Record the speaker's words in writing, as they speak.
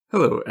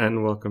Hello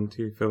and welcome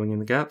to Filling in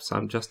the Gaps.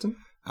 I'm Justin.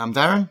 I'm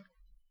Darren.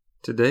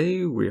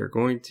 Today we are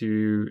going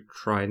to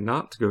try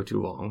not to go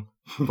too long,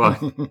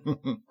 but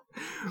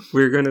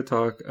we're going to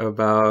talk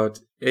about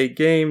a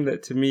game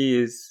that to me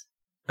is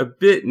a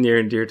bit near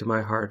and dear to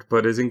my heart,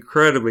 but is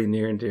incredibly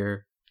near and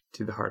dear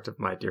to the heart of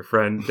my dear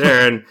friend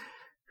Darren,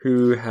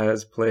 who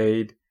has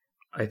played,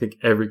 I think,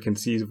 every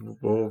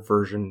conceivable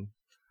version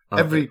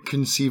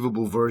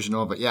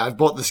of it. Yeah, I've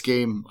bought this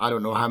game, I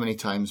don't know how many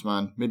times,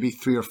 man. Maybe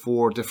 3 or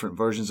 4 different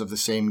versions of the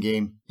same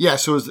game. Yeah,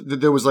 so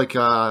there was like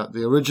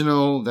the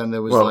original, then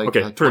there was a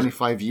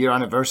 25-year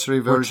anniversary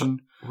version.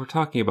 We're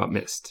talking about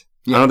Myst.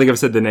 Yeah. I don't think I've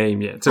said the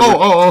name yet. So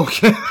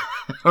okay.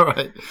 All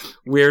right.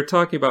 We're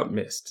talking about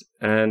Myst,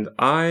 and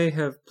I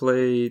have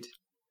played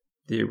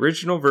the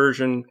original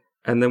version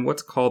and then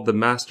what's called the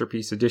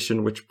Masterpiece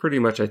Edition, which pretty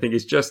much I think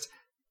is just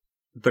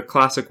the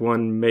classic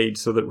one made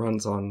so that it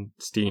runs on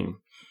Steam.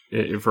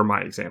 For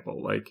my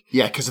example,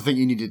 yeah, because I think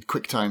you needed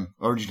QuickTime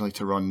originally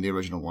to run the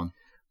original one,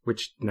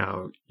 which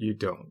now you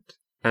don't.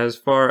 As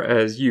far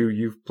as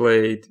you've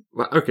played.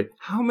 Well, okay,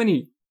 how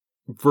many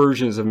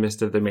versions of Myst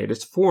have they made?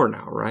 It's 4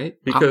 now, right?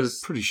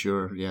 Because I'm pretty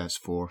sure, yeah, it's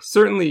 4.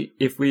 Certainly,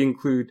 if we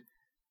include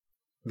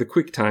the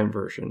QuickTime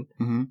version,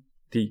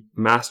 the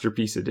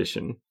Masterpiece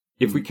Edition,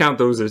 if we count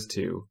those as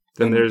 2,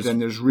 then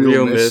there's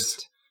Real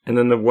Myst, and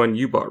then the one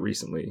you bought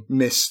recently,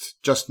 Myst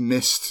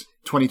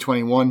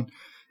 2021.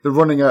 They're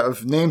running out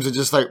of names. They're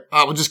just like,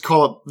 we'll just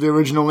call it the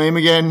original name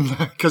again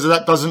because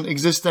that doesn't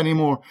exist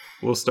anymore.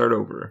 We'll start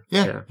over.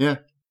 Yeah.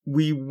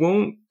 We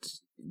won't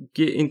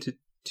get into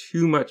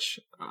too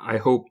much, I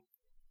hope,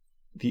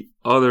 the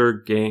other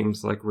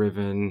games like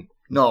Riven.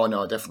 No,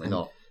 definitely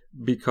not.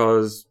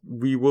 Because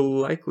we will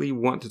likely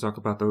want to talk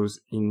about those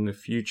in the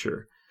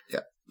future.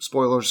 Yeah,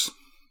 spoilers.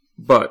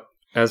 But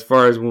as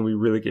far as when we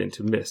really get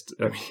into Myst,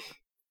 I mean,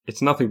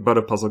 it's nothing but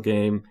a puzzle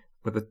game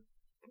with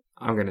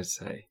I'm going to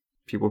say,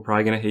 people are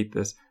probably going to hate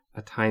this,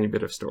 a tiny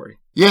bit of story.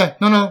 Yeah,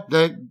 no,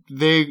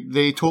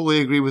 they totally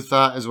agree with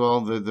that as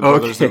well, the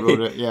brothers that wrote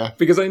it, yeah.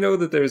 Because I know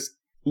that there's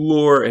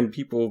lore and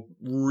people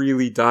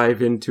really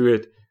dive into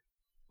it.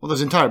 Well,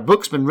 there's entire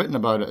books been written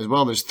about it as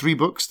well. There's 3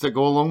 books that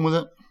go along with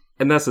it.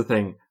 And that's the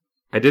thing.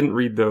 I didn't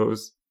read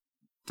those.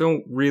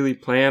 Don't really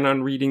plan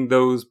on reading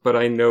those, but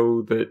I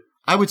know that...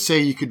 I would say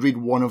you could read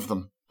one of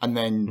them, and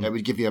then it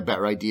would give you a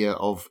better idea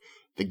of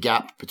the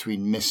gap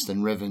between Myst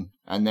and Riven.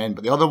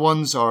 But the other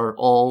ones are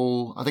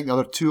all, I think the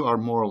other 2 are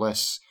more or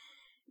less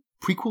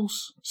prequels,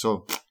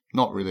 so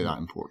not really that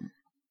important.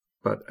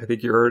 But I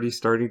think you're already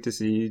starting to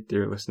see,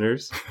 dear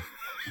listeners,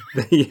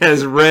 that he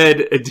has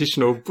read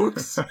additional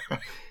books.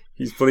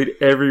 He's played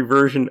every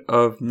version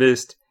of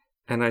Myst,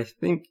 and I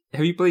think,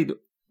 have you played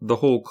the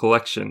whole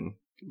collection?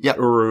 Yeah.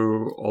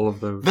 Uru, all of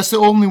those. That's the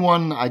only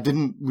one I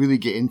didn't really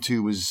get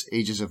into was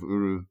Ages of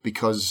Uru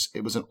because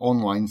it was an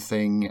online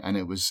thing and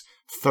it was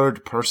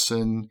third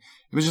person.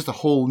 It was just a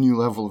whole new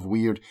level of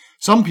weird.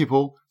 Some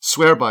people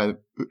swear by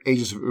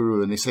Ages of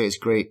Uru and they say it's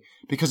great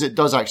because it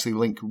does actually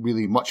link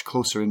really much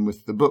closer in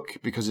with the book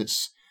because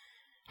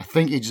I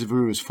think Ages of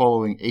Uru is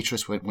following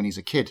Atreus when he's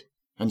a kid.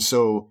 And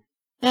so,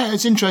 yeah,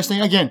 it's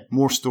interesting. Again,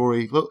 more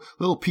story,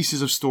 little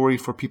pieces of story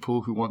for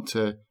people who want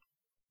to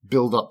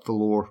build up the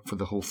lore for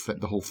the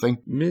whole thing.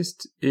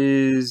 Myst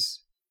is...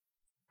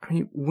 I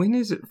mean, when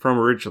is it from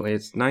originally?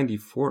 It's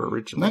 94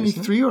 originally.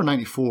 93 or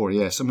 94,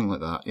 yeah, something like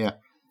that, yeah.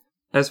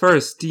 As far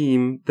as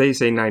Steam, they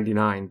say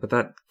 99, but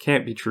that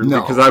can't be true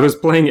because I was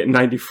playing it in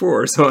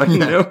 94, so I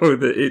know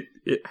that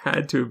it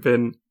had to have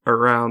been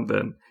around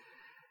then.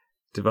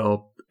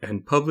 Developed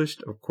and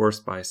published, of course,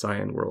 by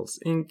Cyan Worlds,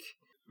 Inc.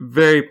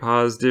 Very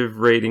positive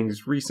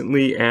ratings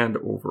recently and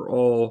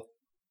overall...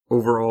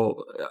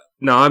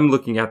 Now, I'm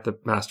looking at the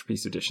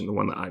Masterpiece Edition, the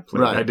one that I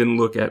played. Right. I didn't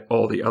look at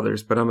all the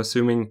others, but I'm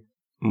assuming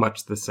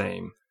much the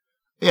same.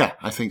 Yeah,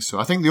 I think so.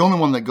 I think the only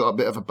one that got a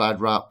bit of a bad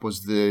rap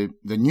was the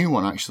new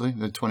one, actually,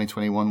 the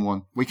 2021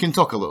 one. We can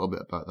talk a little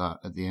bit about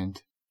that at the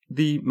end.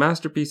 The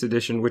Masterpiece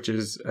Edition, which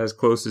is as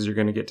close as you're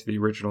going to get to the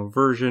original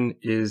version,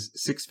 is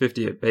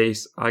 $6.50 at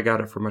base. I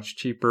got it for much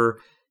cheaper.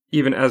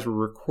 Even as we're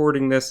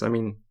recording this, I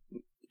mean,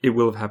 it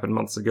will have happened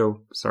months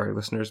ago. Sorry,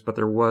 listeners, but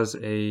there was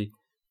a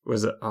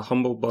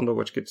humble bundle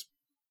which gets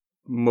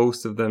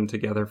most of them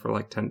together for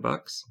like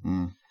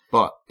 $10.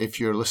 But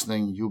if you're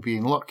listening, you'll be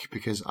in luck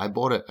because I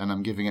bought it and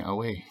I'm giving it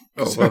away.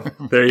 Oh, well,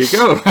 there you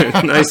go.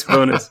 Nice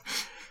bonus.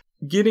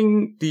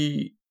 Getting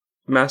the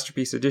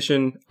Masterpiece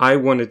Edition, I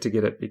wanted to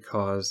get it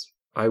because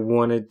I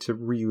wanted to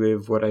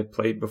relive what I'd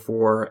played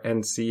before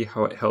and see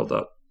how it held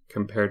up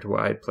compared to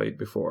what I'd played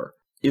before.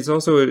 It's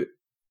also there's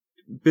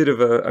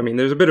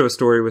a bit of a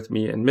story with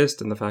me and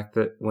Myst and the fact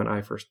that when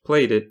I first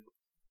played it,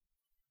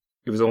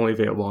 it was only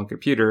available on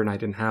computer, and I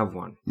didn't have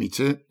one. Me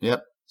too,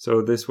 yep.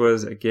 So this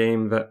was a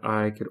game that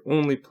I could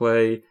only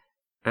play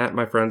at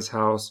my friend's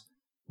house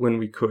when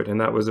we could, and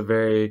that was a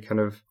very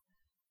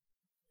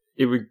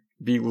it would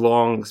be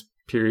long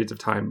periods of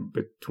time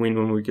between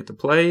when we get to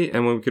play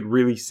and when we could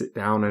really sit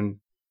down and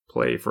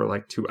play for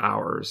like 2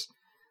 hours.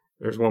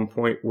 There's one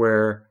point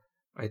where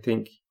I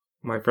think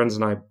my friends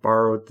and I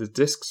borrowed the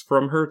discs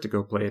from her to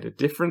go play at a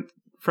different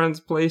friend's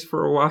place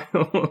for a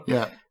while.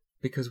 Yeah.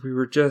 Because we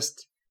were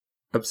just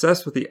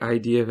obsessed with the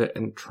idea of it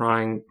and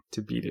trying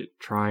to beat it,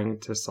 trying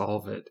to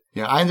solve it.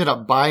 Yeah, I ended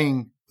up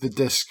buying the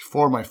disc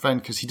for my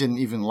friend because he didn't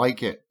even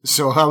like it.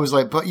 So I was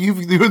like, but you're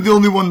the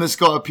only one that's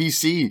got a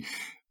PC.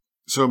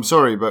 So I'm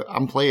sorry, but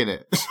I'm playing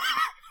it.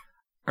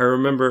 I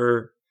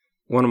remember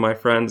one of my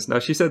friends, now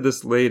she said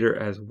this later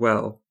as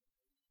well,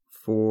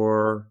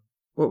 for,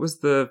 what was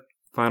the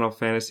Final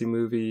Fantasy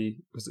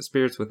movie? Was it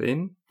Spirits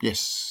Within?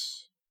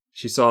 Yes.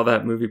 She saw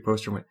that movie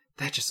poster and went,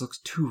 that just looks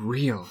too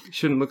real. It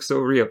shouldn't look so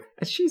real.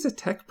 And she's a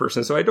tech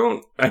person, so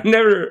I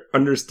never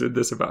understood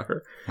this about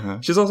her. Uh-huh.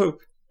 She's also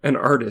an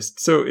artist,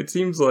 so it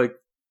seems like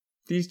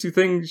these two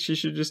things, she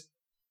should just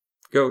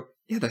go,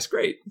 yeah, that's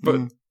great.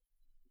 But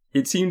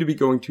it seemed to be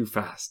going too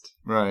fast.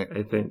 Right.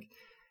 I think.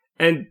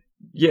 And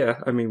yeah,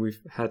 I mean,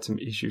 we've had some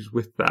issues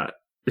with that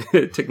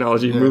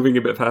technology moving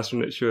a bit faster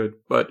than it should.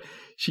 But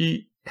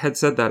she had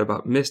said that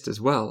about Myst as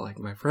well. Like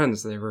my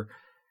friends, they were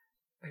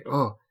like,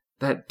 oh,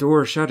 that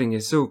door shutting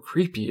is so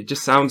creepy. It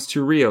just sounds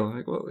too real.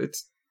 Like, well,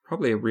 it's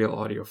probably a real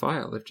audio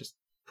file they've just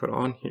put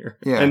on here.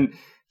 Yeah. And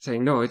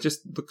saying, no, it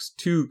just looks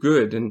too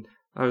good. And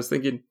I was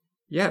thinking,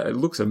 yeah, it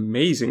looks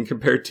amazing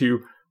compared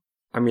to,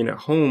 I mean, at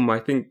home, I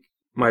think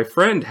my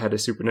friend had a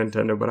Super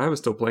Nintendo, but I was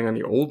still playing on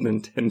the old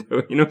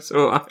Nintendo,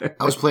 so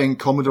I was playing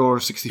Commodore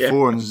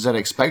 64 and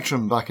ZX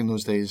Spectrum back in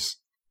those days.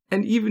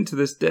 And even to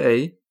this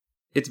day,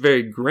 it's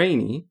very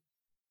grainy,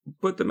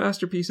 but the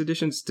Masterpiece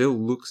Edition still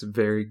looks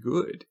very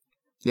good.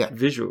 Yeah.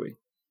 Visually.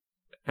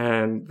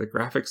 And the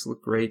graphics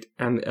look great.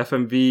 And the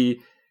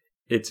FMV,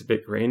 it's a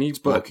bit grainy, it's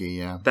but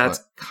bulky,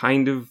 that's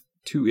kind of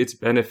to its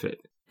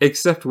benefit.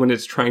 Except when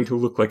it's trying to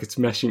look like it's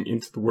meshing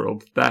into the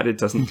world. That it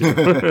doesn't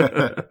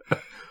do.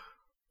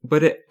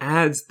 But it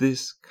adds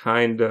this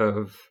kind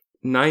of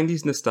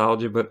 90s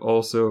nostalgia, but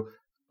also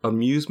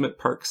amusement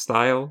park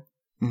style.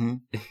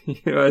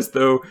 Mm-hmm. As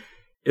though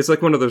it's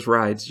like one of those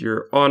rides.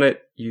 You're on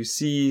it, you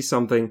see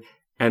something,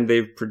 and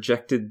they've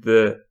projected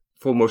the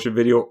full motion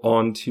video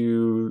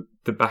onto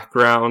the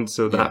background,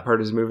 so that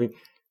part is moving.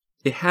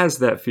 It has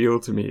that feel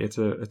to me. It's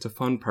a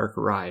fun park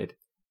ride.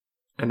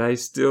 And I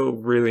still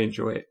really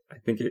enjoy it. I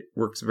think it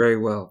works very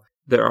well.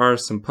 There are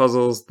some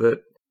puzzles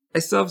that I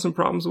still have some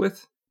problems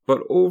with.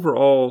 But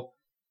overall,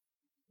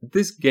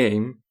 this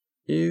game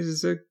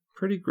is a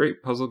pretty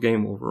great puzzle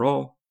game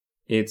overall.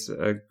 It's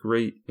a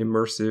great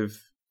immersive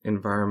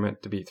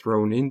environment to be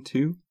thrown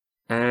into.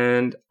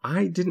 And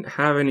I didn't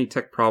have any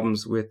tech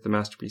problems with the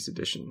Masterpiece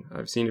Edition.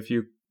 I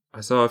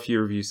saw a few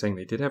reviews saying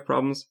they did have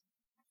problems.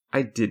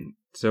 I didn't.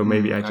 So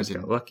maybe I just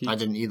got lucky. I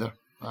didn't either.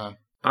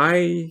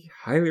 I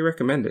highly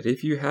recommend it.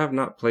 If you have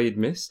not played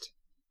Myst,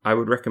 I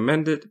would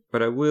recommend it,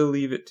 but I will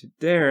leave it to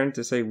Darren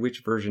to say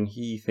which version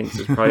he thinks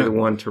is probably the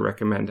one to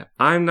recommend.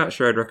 I'm not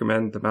sure I'd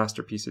recommend the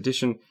Masterpiece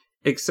Edition,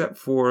 except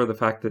for the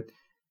fact that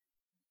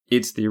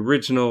it's the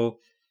original.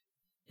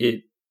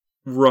 It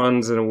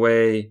runs in a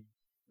way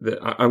that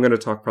I'm going to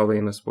talk probably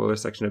in the spoiler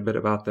section a bit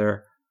about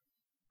their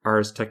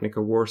Ars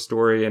Technica war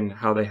story and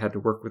how they had to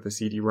work with the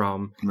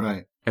CD-ROM.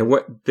 Right. And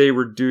what they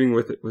were doing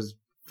with it was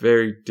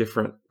very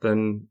different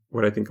than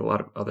what I think a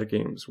lot of other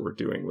games were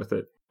doing with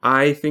it.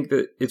 I think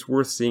that it's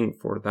worth seeing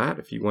for that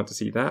if you want to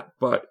see that,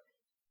 but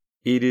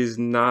it is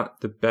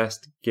not the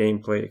best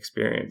gameplay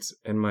experience.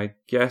 And my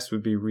guess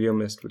would be Real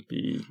Myst would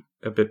be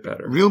a bit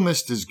better. Real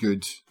Myst is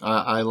good.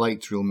 I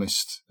liked Real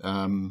Myst.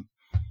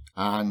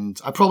 And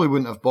I probably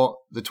wouldn't have bought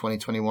the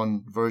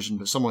 2021 version,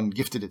 but someone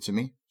gifted it to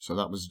me. So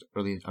that was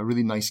a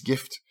really nice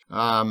gift.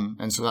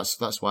 And so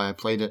that's why I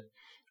played it.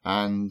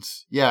 And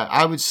yeah,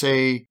 I would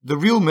say the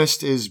Real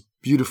Myst is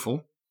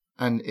beautiful.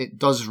 And it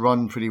does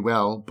run pretty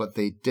well, but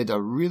they did a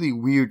really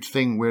weird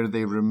thing where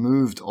they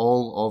removed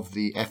all of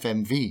the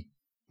FMV.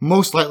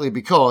 Most likely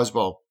because,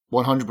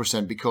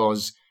 100%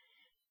 because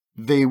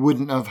they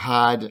wouldn't have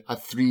had a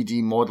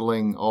 3D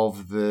modeling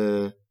of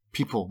the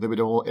people. It would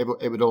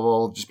have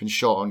all just been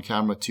shot on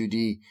camera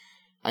 2D.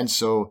 And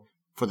so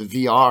for the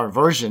VR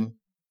version,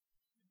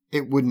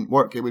 it wouldn't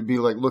work. It would be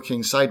like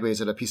looking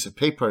sideways at a piece of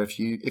paper if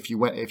you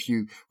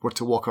were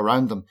to walk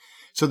around them.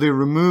 So they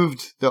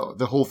removed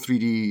the whole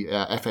 3D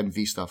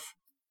FMV stuff.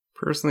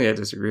 Personally, I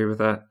disagree with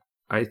that.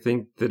 I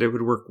think that it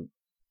would work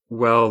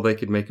well. They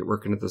could make it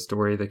work into the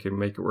story. They could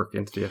make it work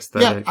into the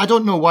aesthetic. Yeah, I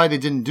don't know why they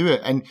didn't do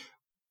it. And,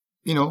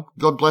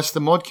 God bless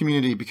the mod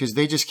community because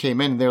they just came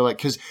in. They're like,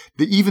 because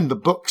even the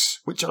books,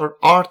 which are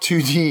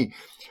 2D,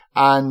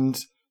 and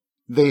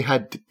they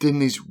had done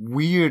these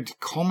weird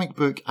comic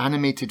book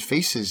animated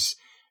faces.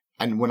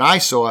 And when I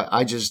saw it,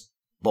 I just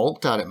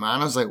balked at it,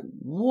 man. I was like,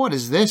 what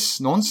is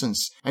this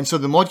nonsense? And so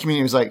the mod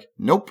community was like,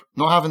 nope,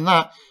 not having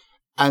that.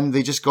 And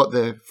they just got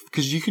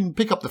because you can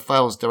pick up the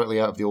files directly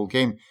out of the old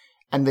game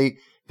and they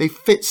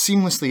fit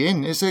seamlessly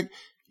in. It's like,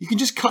 you can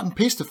just cut and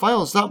paste the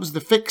files. That was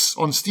the fix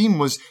on Steam,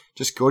 was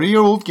just go to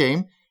your old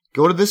game,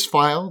 go to this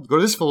file, go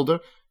to this folder,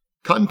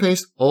 cut and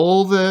paste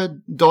all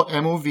the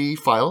 .mov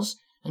files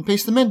and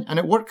paste them in and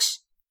it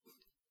works.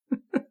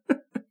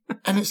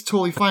 And it's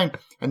totally fine.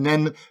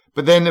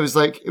 But then it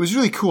was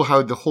really cool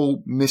how the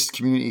whole Myst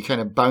community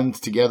kind of bound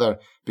together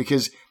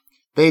because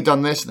they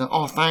done this, and then,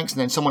 oh, thanks.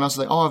 And then someone else is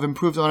like, oh, I've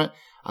improved on it.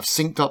 I've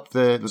synced up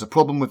there was a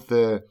problem with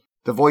the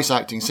voice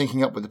acting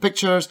syncing up with the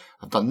pictures.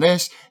 I've done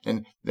this.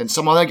 And then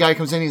some other guy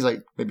comes in. He's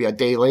like, maybe a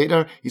day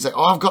later, he's like,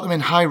 oh, I've got them in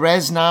high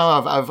res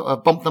now.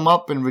 I've bumped them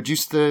up and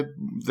reduced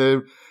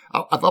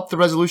I've upped the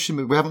resolution,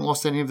 but we haven't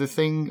lost any of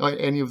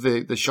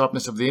the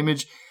sharpness of the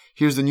image.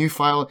 Here's the new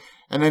file.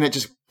 And then it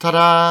just,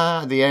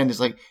 ta-da, at the end. It's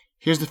like,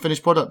 here's the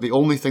finished product. The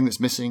only thing that's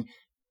missing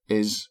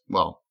is,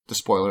 well, the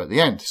spoiler at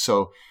the end.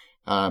 So,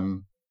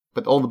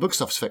 but all the book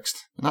stuff's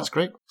fixed, and that's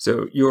great.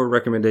 So your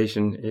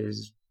recommendation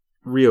is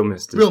Real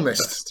Myst. Real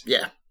Myst,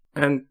 yeah.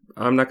 And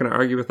I'm not going to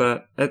argue with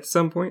that. At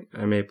some point,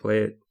 I may play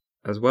it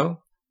as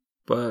well,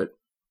 but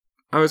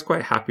I was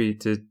quite happy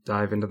to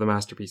dive into the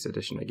Masterpiece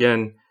Edition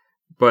again.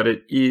 But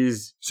it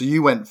is... So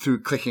you went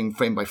through clicking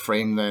frame by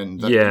frame then?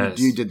 Yes.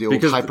 You did the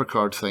old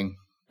HyperCard thing.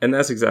 And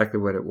that's exactly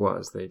what it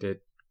was. They did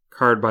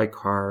card by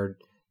card.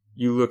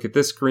 You look at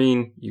this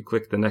screen, you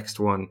click the next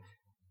one.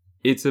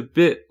 It's a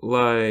bit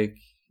like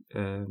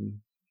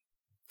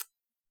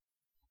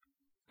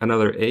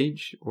Another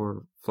Age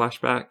or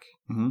Flashback.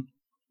 Mm-hmm.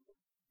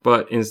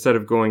 But instead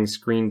of going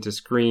screen to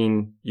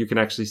screen, you can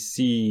actually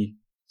see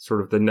sort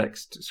of the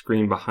next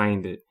screen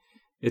behind it.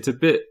 It's a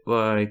bit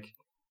like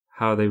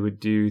how they would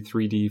do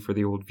 3D for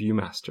the old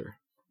Viewmaster.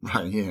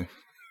 Right, yeah.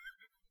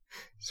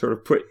 Sort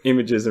of put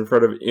images in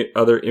front of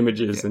other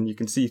images, and you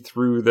can see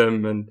through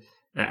them, and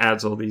it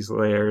adds all these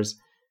layers.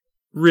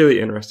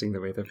 Really interesting the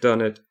way they've done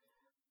it.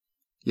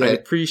 Yeah. I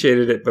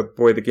appreciated it, but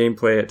boy, the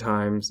gameplay at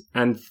times,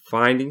 and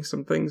finding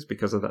some things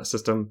because of that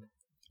system,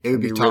 it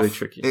would be tough. Really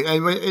tricky.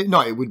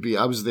 It would be.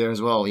 I was there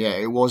as well. Yeah,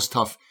 it was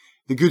tough.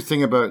 The good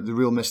thing about the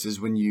Real Myst is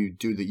when you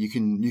do that, you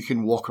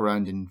can walk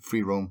around in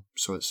free roam,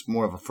 so it's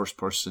more of a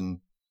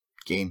first-person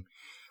game,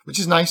 which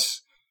is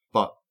nice,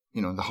 but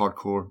you know, the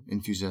hardcore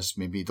enthusiasts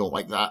maybe don't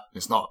like that.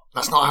 That's not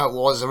how it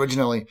was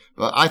originally,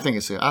 but I think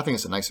it's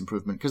a nice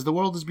improvement because the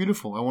world is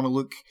beautiful. I want to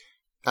look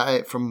at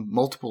it from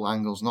multiple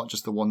angles, not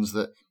just the ones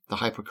that the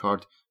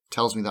HyperCard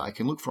tells me that I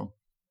can look from.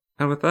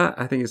 And with that,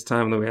 I think it's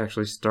time that we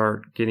actually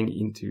start getting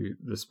into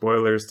the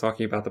spoilers,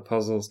 talking about the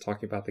puzzles,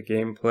 talking about the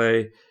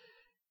gameplay.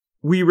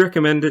 We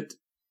recommend it.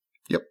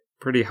 Yep.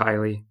 Pretty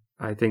highly.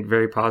 I think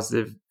very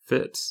positive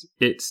fits.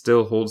 It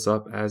still holds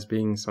up as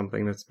being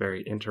something that's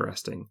very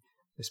interesting,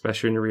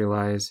 especially when you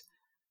realize,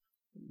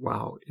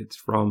 wow, it's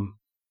from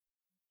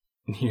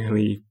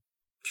nearly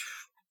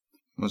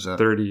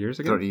 30 years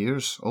ago. 30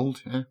 years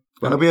old, yeah.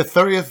 There'll be a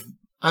 30th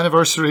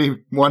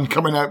anniversary one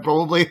coming out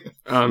probably,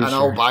 and sure.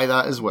 I'll buy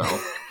that as well.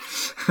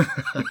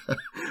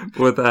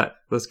 With that,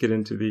 let's get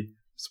into the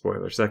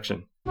spoiler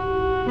section.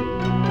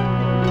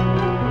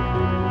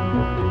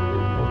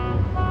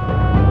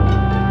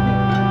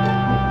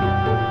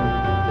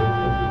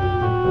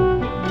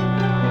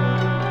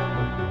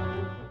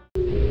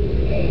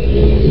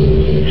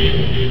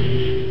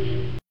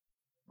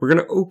 We're going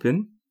to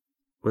open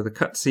with a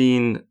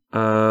cutscene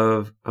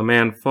of a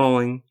man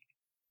falling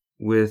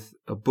with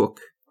a book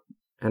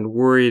and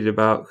worried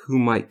about who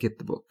might get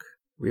the book.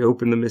 We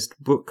open the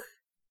Myst book,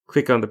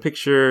 click on the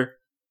picture,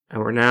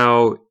 and we're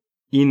now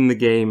in the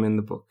game in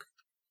the book.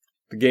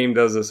 The game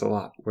does this a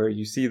lot, where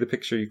you see the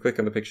picture, you click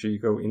on the picture, you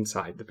go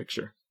inside the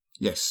picture.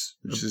 Yes,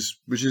 which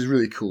is a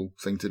really cool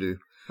thing to do.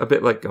 A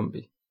bit like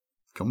Gumby.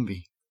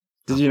 Gumby?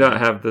 Did you not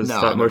have the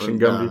stop motion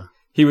Gumby? No.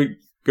 He would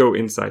go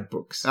inside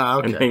books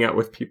and hang out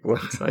with people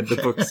inside the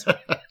books.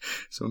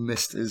 So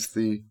Myst is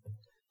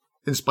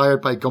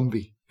inspired by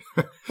Gumby.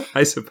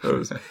 I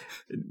suppose.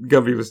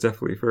 Gumby was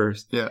definitely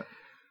first. Yeah.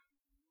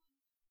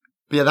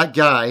 But yeah, that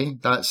guy,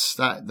 that's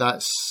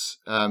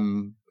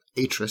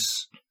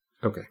Atris.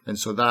 Okay. And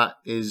so that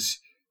is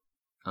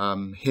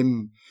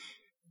him,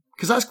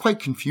 because that's quite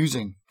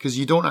confusing, because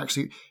you don't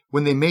actually,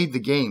 when they made the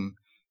game,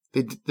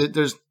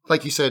 there's,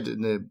 like you said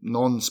in the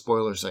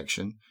non-spoiler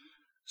section,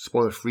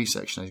 spoiler-free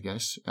section, I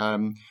guess,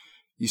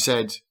 you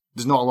said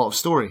there's not a lot of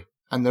story.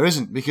 And there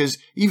isn't, because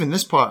even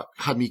this part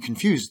had me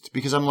confused,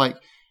 because I'm like,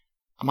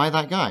 am I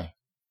that guy?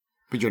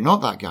 But you're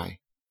not that guy.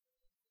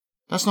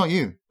 That's not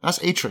you. That's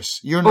Atris.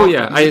 You're not. Oh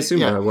yeah, I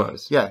assumed that I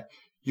was. Yeah,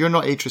 you're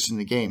not Atris in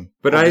the game.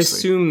 But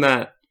obviously.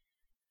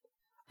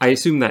 I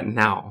assume that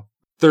now,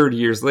 30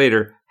 years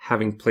later,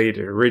 having played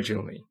it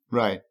originally.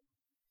 Right.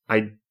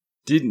 I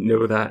didn't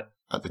know that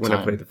when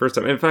I played the first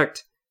time. In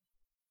fact,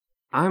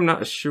 I'm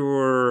not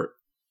sure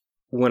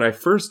when I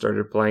first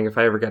started playing if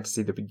I ever got to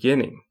see the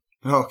beginning.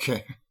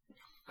 Okay.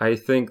 I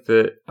think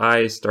that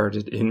I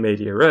started in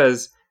Media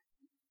Res.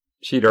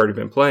 She'd already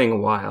been playing a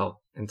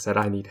while and said,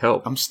 I need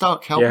help. I'm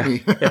stuck, help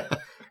me. Yeah.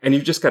 And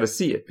you've just got to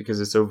see it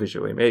because it's so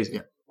visually amazing.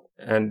 Yeah.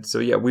 And so,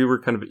 yeah, we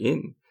were kind of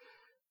in,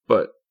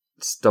 but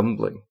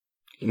stumbling,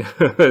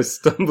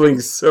 stumbling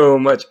so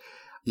much.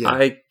 Yeah.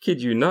 I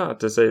kid you not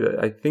to say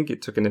that I think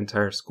it took an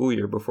entire school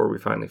year before we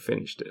finally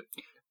finished it.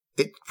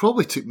 It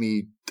probably took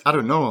me, I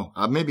don't know,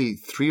 maybe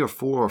 3 or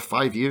 4 or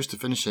 5 years to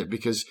finish it,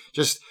 because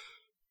just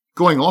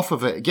going off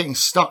of it, getting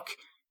stuck,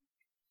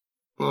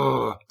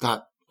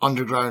 that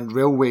underground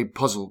railway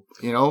puzzle,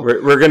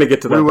 We're going to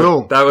get to that. We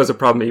will. That was a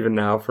problem even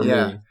now for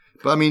me.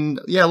 But I mean,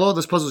 yeah, a lot of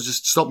those puzzles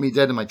just stopped me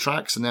dead in my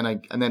tracks, and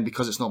then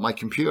because it's not my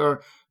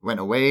computer, went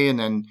away, and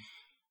then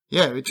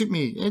yeah, it took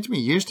me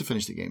years to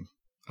finish the game,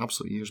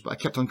 absolute years. But I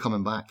kept on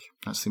coming back.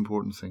 That's the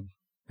important thing.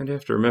 And you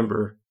have to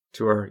remember,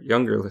 to our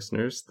younger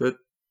listeners, that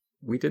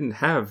we didn't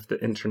have the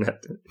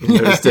internet in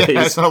those days.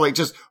 Yeah, it's not like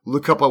just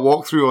look up a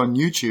walkthrough on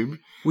YouTube.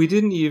 We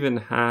didn't even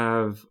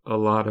have a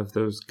lot of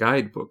those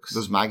guidebooks.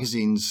 Those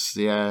magazines,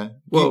 yeah.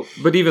 Well,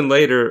 but even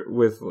later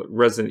with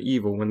Resident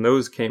Evil, when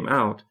those came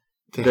out,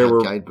 there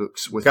were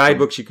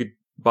guidebooks you could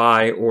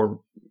buy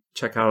or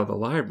check out of the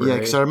library. Yeah,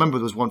 because I remember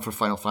there was one for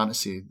Final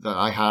Fantasy that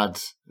I had,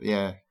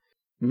 yeah.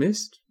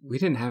 Myst, we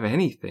didn't have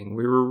anything.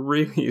 We were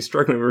really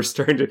struggling. We were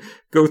starting to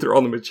go through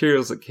all the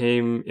materials that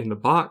came in the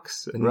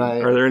box. And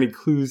Are there any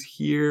clues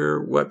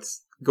here?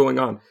 What's going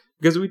on?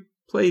 Because we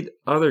played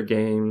other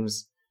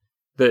games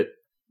that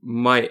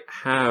might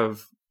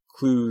have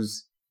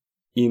clues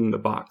in the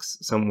box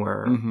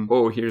somewhere. Mm-hmm.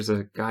 Oh, here's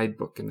a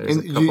guidebook, and there's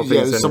a couple things.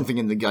 Yeah, there's something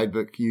in the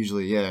guidebook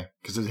usually. Yeah,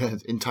 because it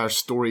had entire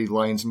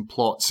storylines and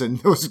plots, and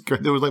there was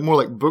like more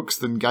like books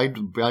than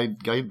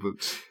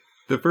guidebooks.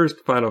 The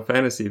first Final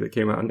Fantasy that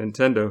came out on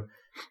Nintendo,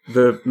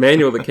 the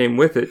manual that came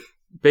with it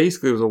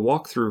basically was a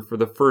walkthrough for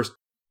the first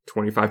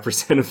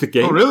 25% of the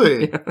game. Oh,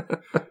 really? Yeah.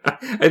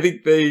 I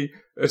think they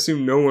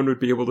assumed no one would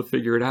be able to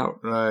figure it out.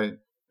 Right.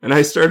 And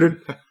I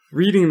started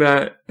reading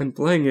that and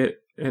playing it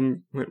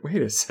and went,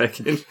 wait a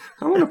second,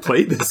 I want to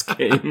play this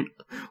game.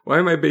 Why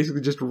am I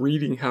basically just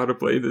reading how to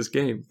play this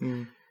game?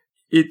 Mm.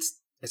 It's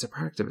a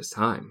product of its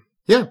time.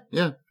 Yeah,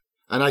 yeah.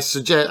 And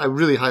I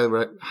really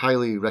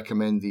highly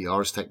recommend the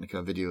Ars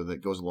Technica video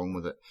that goes along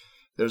with it.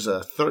 There's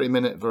a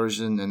 30-minute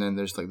version, and then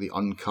there's like the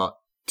uncut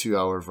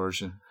 2-hour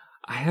version.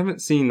 I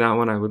haven't seen that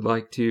one. I would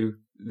like to.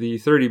 The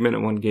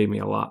 30-minute one gave me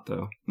a lot,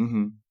 though.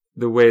 Mm-hmm.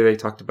 The way they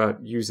talked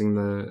about using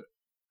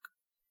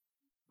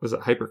was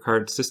it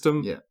HyperCard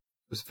system? Yeah.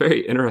 It was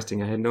very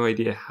interesting. I had no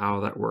idea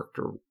how that worked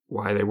or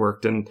why they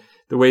worked. And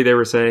the way they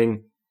were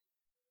saying,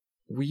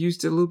 we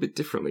used it a little bit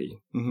differently.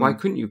 Mm-hmm. Why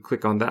couldn't you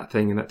click on that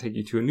thing and that take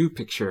you to a new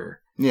picture?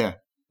 Yeah.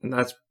 And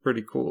that's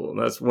pretty cool. And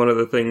that's one of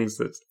the things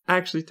that's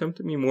actually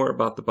tempted me more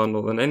about the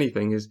bundle than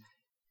anything is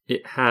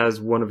it has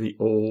one of the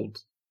old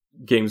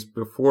games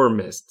before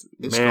Myst.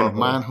 It's got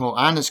Manhole,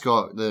 and it's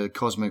got the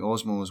Cosmic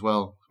Osmo as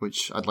well,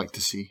 which I'd like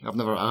to see. I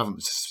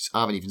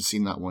haven't even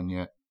seen that one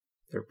yet.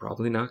 They're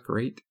probably not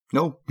great.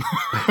 No.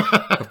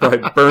 I'll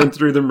probably burn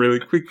through them really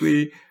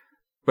quickly,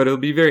 but it'll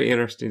be very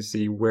interesting to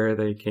see where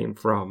they came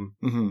from.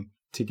 Mm-hmm.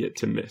 To get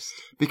to Myst.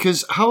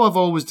 Because how I've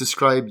always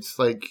described,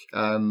 like,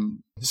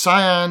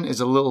 Cyan is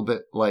a little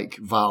bit like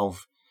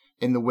Valve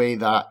in the way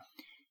that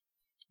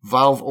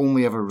Valve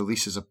only ever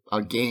releases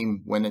a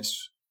game when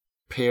it's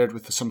paired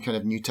with some kind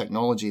of new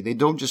technology. They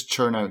don't just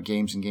churn out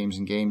games and games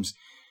and games.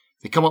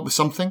 They come up with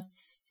something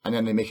and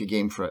then they make a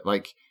game for it.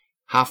 Like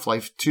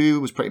Half-Life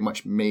 2 was pretty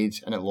much made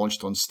and it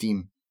launched on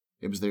Steam.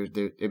 It was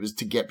it was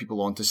to get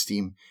people onto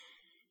Steam.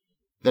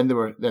 Then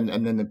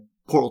the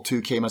Portal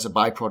 2 came as a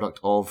byproduct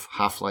of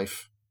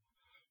Half-Life.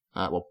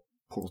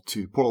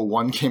 Portal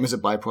 1 came as a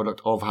byproduct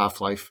of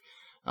Half-Life.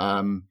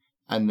 And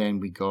then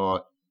we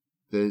got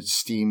the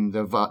Steam,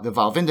 the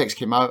Valve Index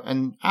came out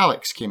and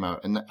Alex came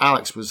out. And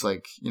Alex was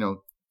like,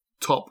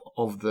 top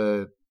of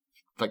the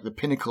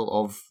pinnacle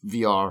of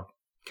VR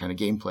kind of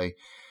gameplay.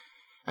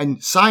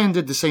 And Cyan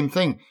did the same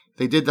thing.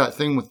 They did that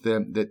thing with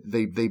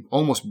they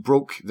almost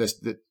broke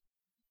the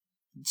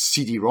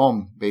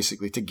CD-ROM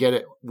basically to get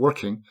it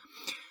working.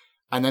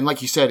 And then,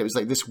 like you said, it was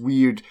like this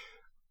weird,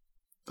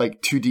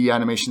 like 2D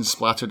animation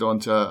splattered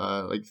onto,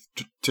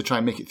 to try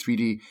and make it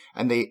 3D.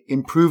 And they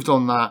improved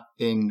on that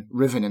in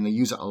Riven, and they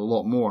use it a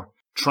lot more,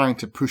 trying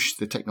to push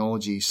the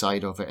technology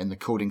side of it and the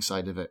coding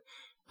side of it.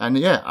 And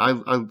yeah,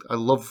 I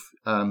love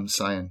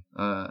Cyan,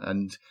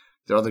 and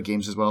there are other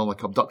games as well,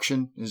 like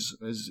Abduction is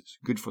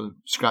good for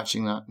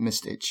scratching that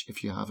Myst itch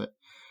if you have it.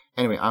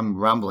 Anyway, I'm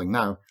rambling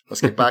now. Let's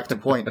get back to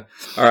point.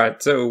 All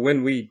right. So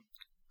when we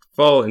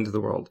fall into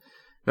the world.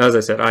 Now, as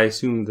I said, I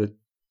assumed that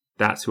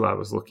that's who I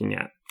was looking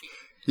at.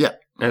 Yeah.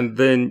 And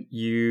then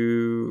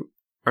you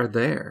are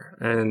there.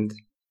 And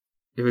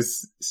it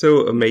was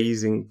so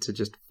amazing to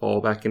just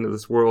fall back into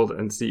this world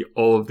and see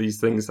all of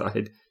these things I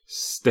had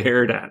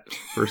stared at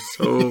for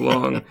so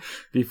long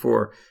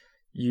before.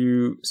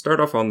 You start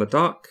off on the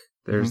dock.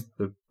 There's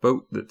the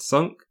boat that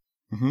sunk.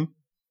 Mm-hmm.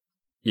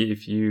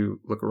 If you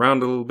look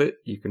around a little bit,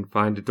 you can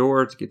find a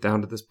door to get down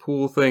to this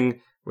pool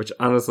thing, which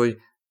honestly,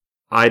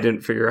 I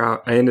didn't figure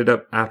out. I ended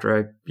up, after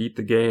I beat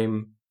the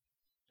game,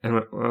 and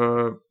went,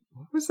 what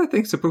was that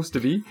thing supposed to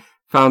be?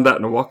 Found that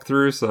in a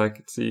walkthrough so I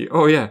could see,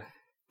 oh yeah,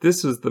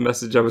 this was the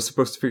message I was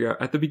supposed to figure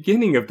out at the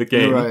beginning of the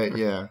game. Right,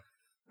 yeah.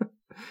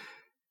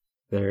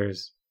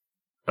 There's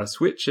a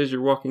switch as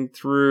you're walking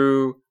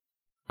through,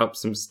 up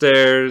some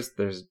stairs,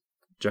 there's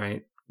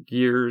giant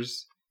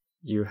gears.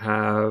 You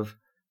have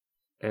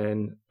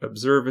an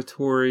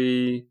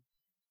observatory.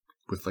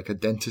 With like a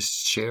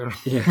dentist's chair.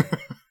 Yeah.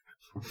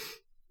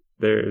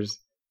 There's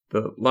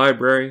the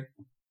library.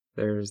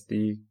 There's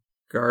the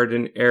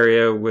garden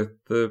area with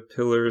the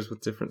pillars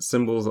with different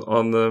symbols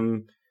on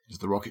them. There's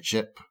the rocket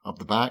ship up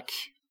the back.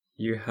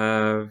 You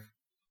have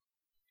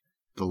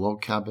the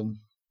log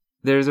cabin.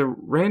 There's a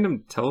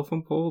random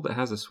telephone pole that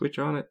has a switch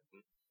on it.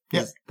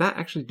 Does that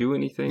actually do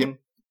anything? Yep.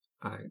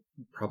 I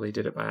probably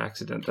did it by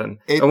accident then.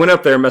 I went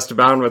up there, messed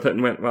around with it,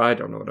 and went, well, I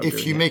don't know what I'm doing.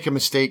 If you make a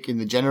mistake in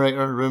the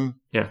generator room,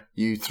 yeah,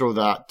 you throw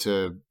that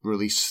to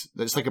release.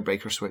 It's like a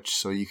breaker switch,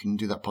 so you can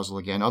do that puzzle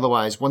again.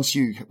 Otherwise, once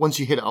you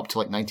hit it up to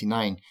like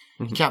 99,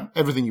 you can't.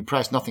 Everything you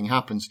press, nothing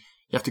happens.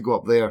 You have to go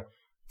up there,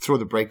 throw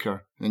the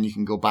breaker, and then you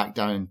can go back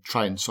down and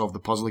try and solve the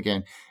puzzle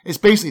again. It's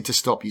basically to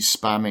stop you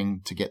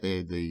spamming to get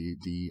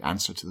the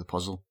answer to the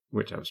puzzle.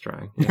 Which I was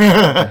trying.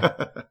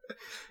 Yeah.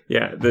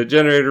 Yeah, the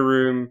generator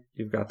room,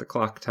 you've got the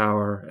clock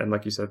tower, and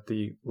like you said,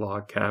 the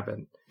log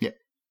cabin. Yeah.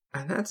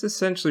 And that's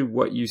essentially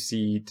what you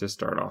see to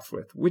start off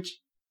with,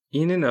 which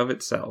in and of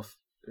itself,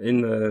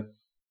 in the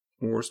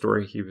war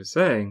story he was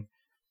saying,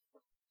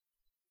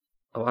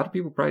 a lot of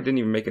people probably didn't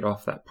even make it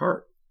off that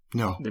part.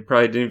 No. They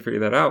probably didn't figure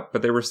that out,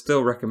 but they were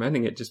still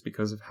recommending it just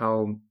because of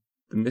how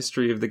the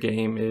mystery of the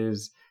game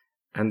is,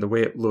 and the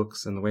way it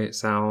looks and the way it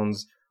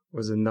sounds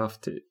was enough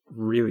to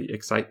really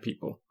excite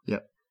people. Yeah.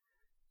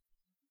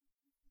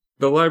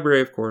 The library,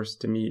 of course,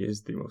 to me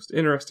is the most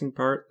interesting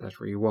part. That's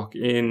where you walk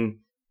in,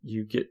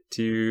 you get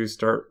to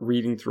start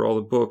reading through all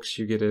the books,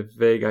 you get a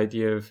vague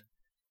idea of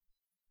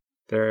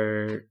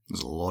there's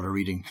a lot of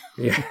reading.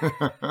 Yeah.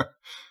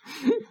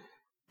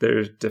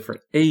 There's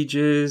different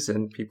ages,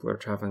 and people are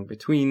traveling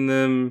between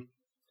them.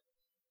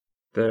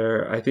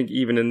 I think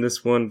even in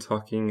this one,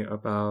 talking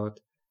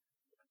about,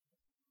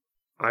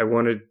 I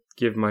want to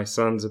give my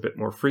sons a bit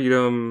more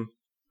freedom,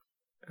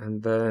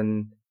 and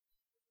then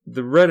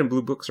the red and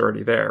blue books are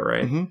already there,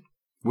 right? Mm-hmm.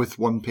 With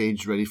one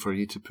page ready for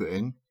you to put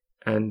in.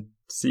 And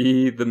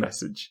see the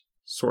message,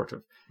 sort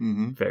of.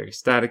 Mm-hmm. Very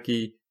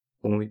staticky,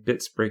 only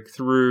bits break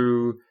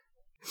through.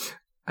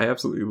 I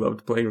absolutely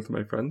loved playing with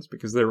my friends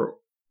because they were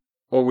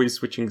always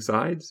switching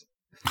sides.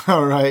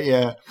 All right,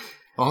 yeah.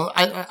 Well,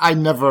 I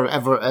never,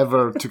 ever,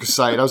 ever took a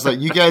side. I was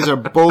like, you guys are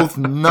both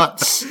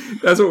nuts.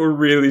 That's what we're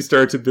really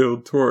starting to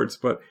build towards.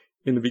 But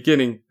in the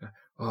beginning,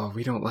 oh,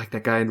 we don't like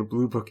that guy in the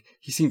blue book.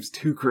 He seems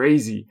too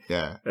crazy.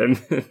 Yeah. And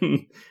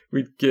then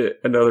we'd get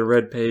another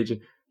red page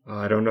and, oh,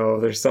 I don't know,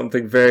 there's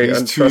something very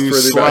untrustworthy too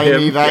slimy,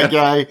 about him. That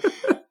guy.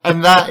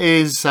 And that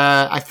is,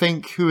 I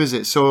think, who is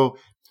it? So,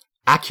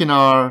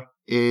 Akinar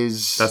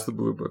is... That's the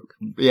blue book.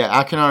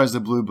 Yeah, Akinar is the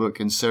blue book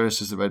and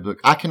Cirrus is the red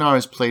book. Akinar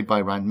is played by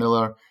Rand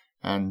Miller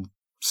and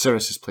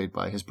Cirrus is played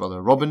by his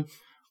brother Robin,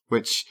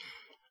 which,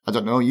 I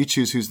don't know, you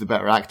choose who's the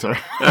better actor.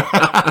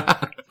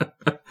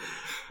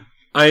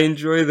 I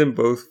enjoy them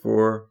both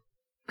for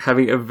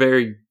having a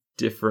very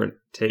different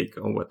take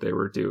on what they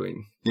were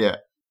doing. Yeah.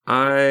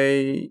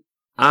 I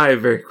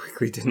very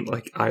quickly didn't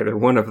like either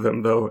one of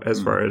them, though,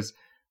 as far as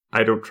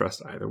I don't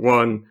trust either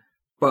one,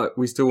 but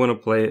we still want to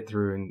play it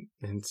through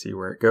and see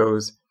where it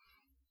goes.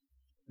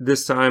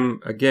 This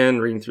time, again,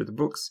 reading through the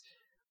books,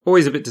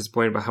 always a bit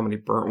disappointed about how many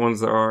burnt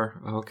ones there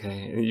are.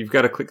 Okay, and you've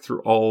got to click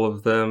through all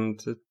of them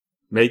to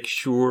make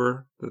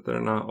sure that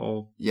they're not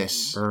all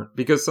burnt,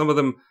 because some of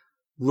them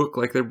look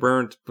like they're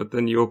burnt, but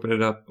then you open it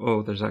up,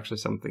 oh, there's actually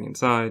something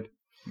inside.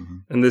 Mm-hmm.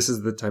 And this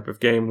is the type of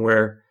game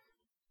where,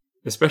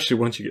 especially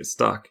once you get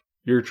stuck,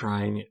 you're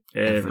trying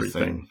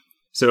everything.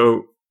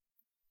 So,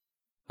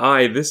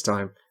 this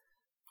time...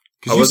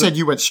 Because you said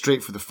you went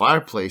straight for the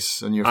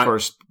fireplace in your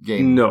first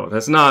game. No,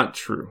 that's not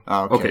true.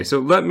 Oh, okay, so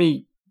let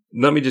me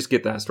just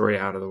get that story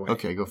out of the way.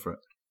 Okay, go for it.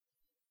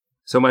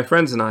 So my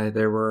friends and I,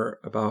 there were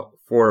about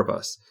 4 of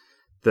us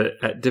that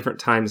at different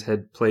times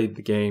had played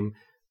the game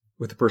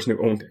with the person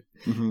who owned it.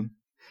 Mm-hmm. And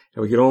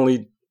we could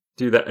only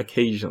do that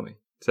occasionally.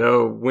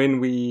 So when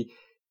we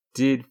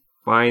did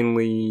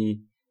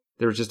finally,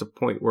 there was just a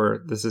point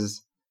where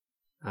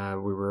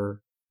we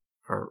were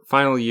our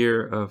final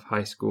year of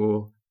high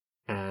school,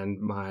 and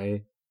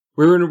we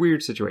were in a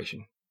weird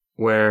situation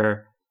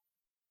where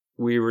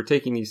we were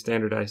taking these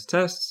standardized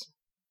tests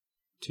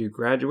to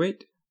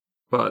graduate,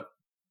 but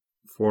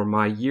for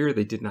my year,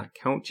 they did not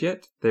count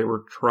yet. They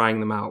were trying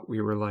them out.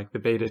 We were like the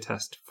beta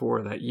test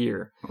for that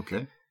year.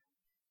 Okay.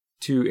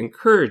 To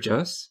encourage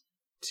us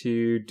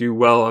to do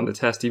well on the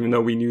test, even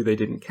though we knew they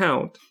didn't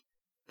count,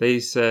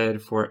 they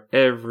said for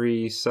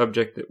every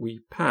subject that we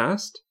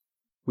passed,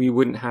 we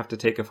wouldn't have to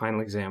take a final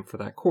exam for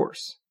that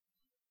course.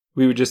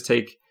 We would just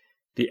take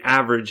the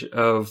average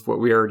of what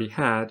we already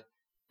had,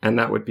 and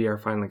that would be our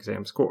final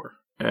exam score.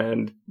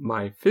 And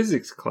my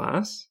physics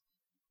class,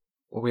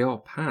 well, we all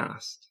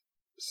passed.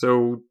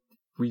 So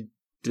we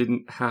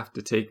didn't have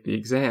to take the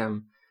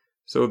exam.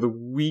 So the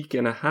week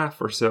and a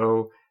half or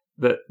so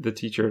that the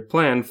teacher had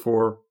planned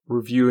for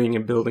reviewing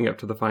and building up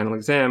to the final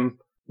exam,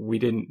 we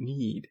didn't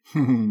need.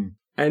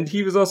 And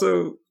he was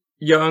also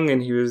young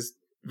and he was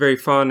very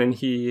fun, and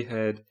he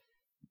had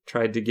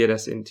tried to get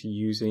us into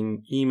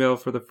using email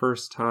for the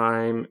first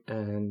time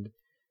and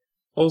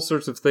all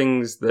sorts of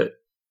things that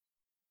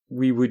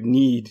we would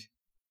need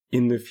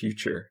in the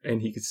future.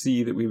 And he could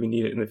see that we would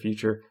need it in the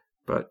future,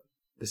 but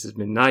this is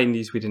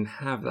mid-90s. We didn't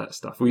have that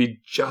stuff. We'd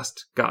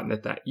just gotten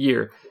it that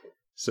year.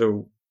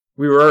 So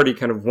we were already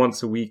kind of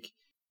once a week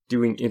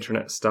doing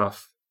internet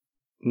stuff.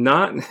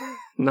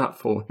 Not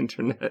full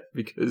internet,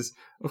 because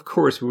of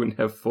course we wouldn't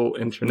have full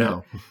internet.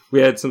 No.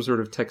 We had some sort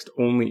of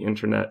text-only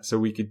internet, so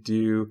we could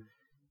do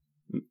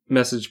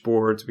message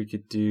boards, we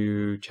could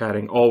do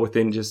chatting, all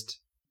within just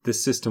the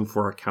system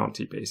for our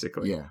county,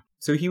 basically. Yeah.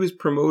 So he was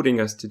promoting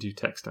us to do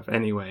tech stuff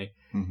anyway.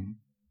 Mm-hmm.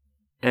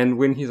 And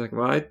when he's like,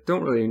 well, I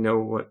don't really know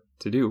what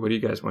to do. What do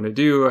you guys want to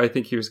do? I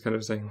think he was kind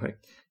of saying, like,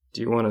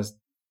 do you want us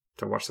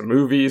to watch some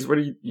movies? What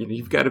do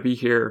you've got to be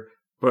here,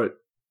 but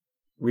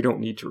we don't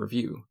need to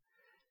review.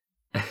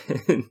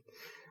 And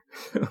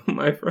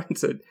my friend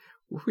said,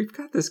 well, we've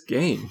got this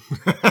game.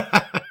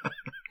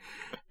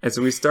 And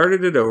so we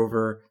started it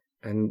over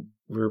and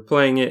we were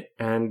playing it.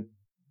 And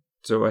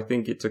so I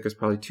think it took us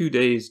probably 2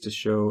 days to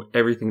show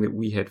everything that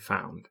we had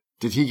found.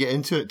 Did he get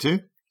into it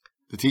too?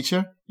 The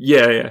teacher?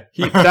 Yeah.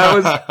 That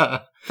was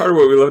part of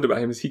what we loved about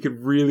him, is he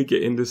could really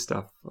get into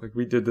stuff. Like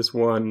we did this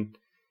one,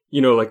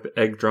 like the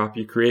egg drop,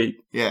 you create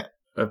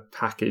a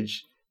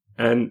package.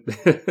 And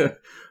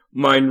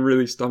mine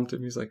really stumped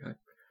him. He's like,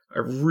 I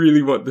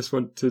really want this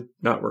one to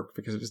not work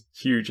because it was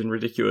huge and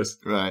ridiculous.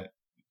 Right.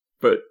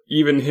 But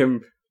even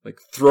him like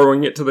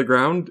throwing it to the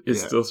ground, it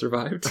still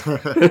survived.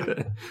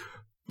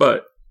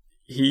 But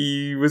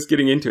he was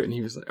getting into it and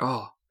he was like,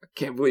 oh, I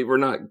can't believe we're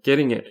not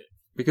getting it.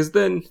 Because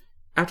then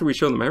after we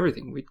showed them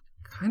everything, we'd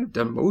kind of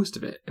done most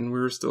of it and we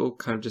were still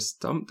kind of just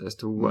stumped as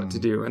to what to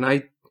do. And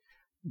I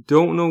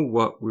don't know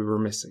what we were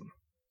missing.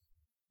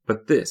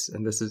 But this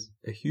is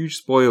a huge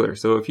spoiler.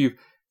 So if you've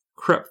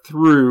crept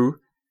through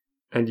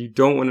and you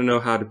don't want to know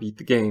how to beat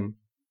the game,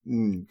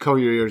 cover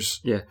your ears.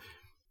 Yeah.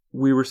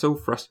 We were so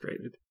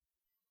frustrated.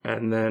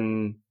 And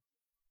then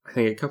I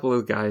think a couple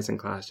of guys in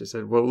class just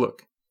said, well,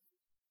 look,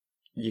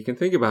 you can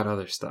think about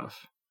other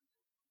stuff,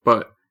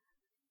 but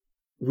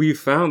we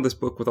found this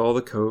book with all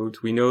the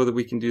codes. We know that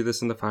we can do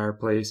this in the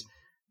fireplace.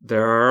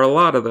 There are a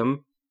lot of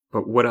them,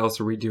 but what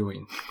else are we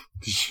doing?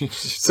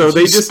 So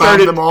they just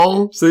started them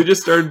all. So they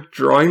just started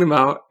drawing them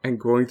out and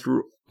going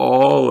through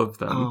all of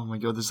them. Oh my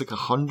God, there's like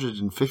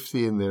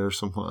 150 in there or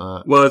something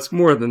like that. Well, it's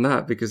more than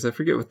that because I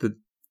forget what the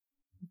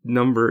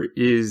number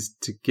is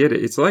to get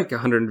it. It's like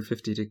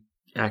 150 to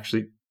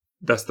actually,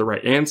 that's the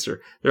right answer.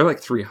 There are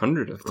like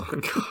 300 of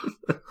them.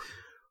 Oh,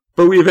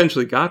 but we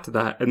eventually got to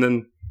that, and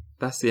then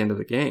that's the end of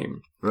the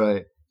game.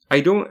 Right. I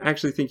don't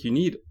actually think you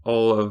need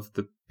all of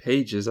the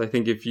pages. I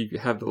think if you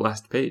have the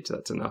last page,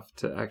 that's enough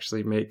to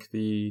actually make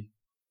the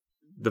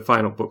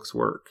final books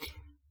work.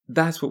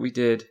 That's what we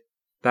did.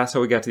 That's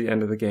how we got to the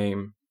end of the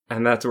game.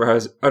 And that's where I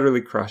was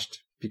utterly crushed,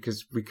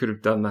 because we could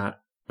have done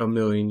that a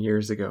million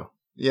years ago.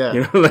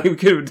 Yeah. Like we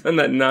could have done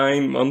that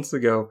 9 months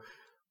ago,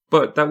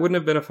 but that wouldn't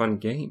have been a fun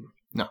game.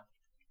 No.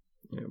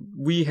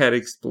 We had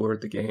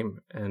explored the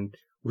game and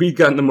we'd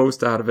gotten the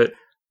most out of it.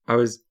 I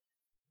was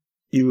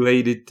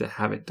elated to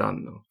have it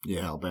done, though.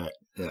 Yeah, I'll bet.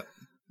 Yeah.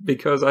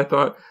 Because I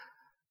thought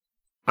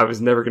I was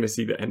never going to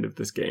see the end of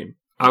this game.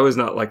 I was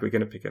not likely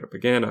going to pick it up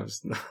again. I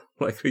was not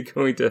likely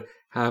going to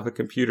have a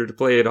computer to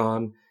play it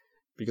on,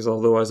 because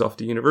although I was off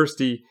to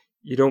university,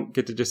 you don't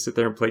get to just sit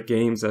there and play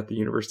games at the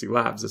university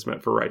labs. It's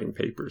meant for writing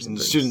papers. And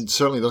the student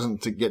certainly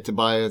doesn't get to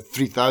buy a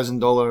 $3,000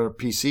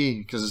 PC,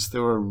 because they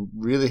were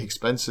really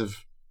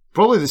expensive.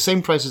 Probably the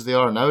same price as they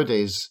are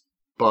nowadays.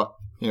 But,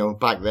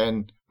 back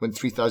then, when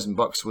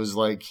 $3,000 was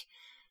like,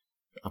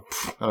 I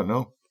don't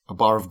know, a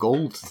bar of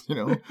gold,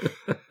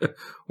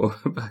 Well,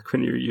 back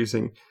when you were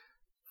using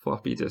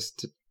floppy disk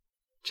to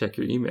check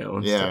your email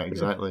and stuff. Yeah,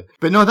 exactly.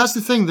 But no, that's the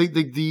thing.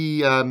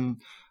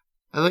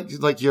 I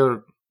like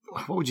your,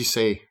 what would you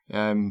say?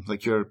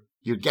 Like your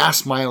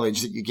gas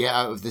mileage that you get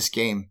out of this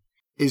game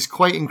is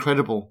quite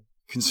incredible,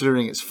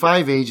 considering it's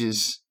 5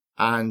 ages,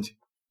 and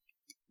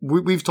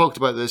we've talked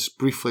about this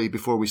briefly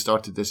before we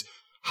started this,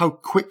 how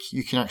quick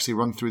you can actually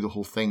run through the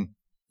whole thing.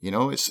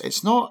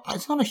 It's not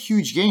a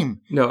huge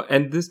game. No,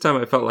 and this time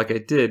I felt like I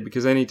did,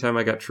 because anytime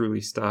I got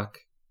truly stuck,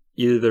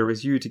 either there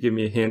was you to give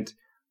me a hint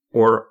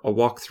or a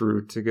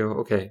walkthrough to go,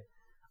 okay,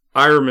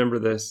 I remember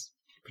this,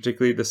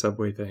 particularly the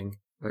subway thing.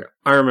 Like,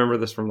 I remember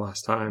this from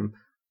last time.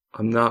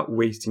 I'm not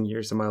wasting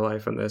years of my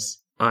life on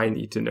this. I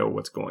need to know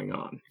what's going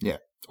on. Yeah.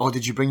 Oh,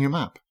 did you bring your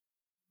map?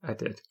 I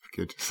did.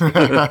 Good.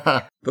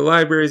 The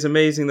library is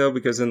amazing, though,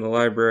 because in the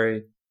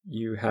library,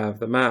 you have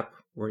the map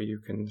where you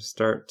can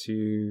start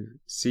to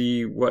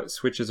see what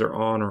switches are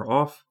on or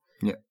off.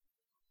 Yeah.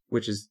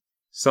 Which is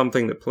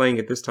something that playing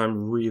it this time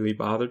really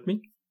bothered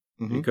me.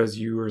 Mm-hmm. Because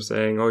you were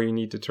saying, oh, you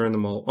need to turn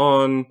them all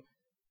on.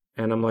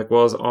 And I'm like,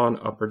 well, is it on,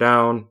 up, or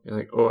down? You're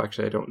like, oh,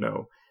 actually, I don't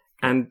know.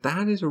 And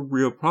that is a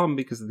real problem,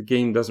 because the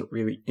game doesn't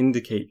really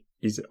indicate,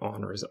 is it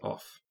on or is it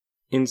off?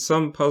 In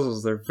some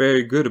puzzles, they're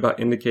very good about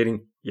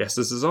indicating, yes,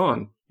 this is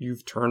on.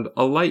 You've turned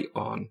a light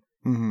on.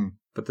 Mm-hmm.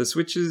 But the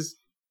switches,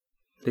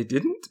 they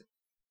didn't?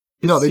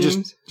 No, they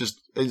just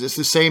it's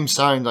the same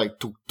sound, like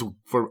tuk, tuk,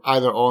 for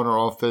either on or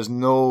off. There's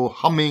no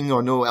humming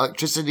or no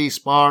electricity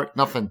spark,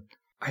 nothing.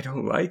 I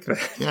don't like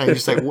that. Yeah, you're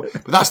just like, what?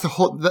 But that's the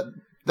whole,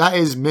 that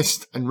is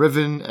Myst and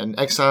Riven and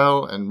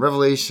Exile and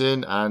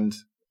Revelation and,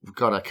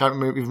 God, I can't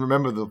even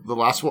remember the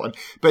last one.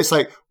 But it's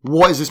like,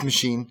 what is this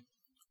machine?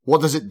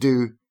 What does it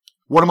do?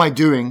 What am I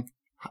doing?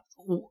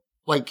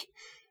 Like,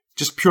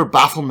 just pure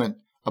bafflement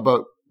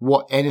about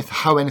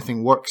how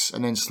anything works.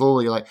 And then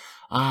slowly you're like,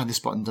 this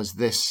button does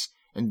this.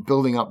 And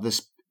building up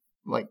this,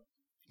 like,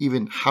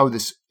 even how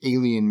this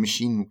alien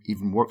machine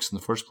even works in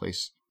the first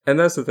place. And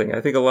that's the thing.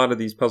 I think a lot of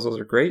these puzzles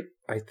are great.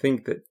 I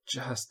think that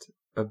just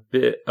a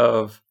bit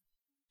of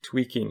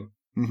tweaking,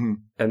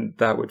 and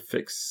that would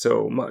fix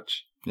so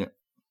much. Yeah.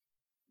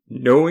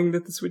 Knowing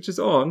that the switch is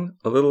on,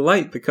 a little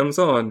light that comes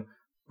on,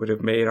 would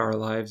have made our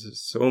lives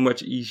so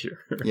much easier.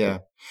 Yeah.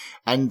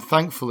 And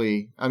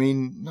thankfully, I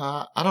mean,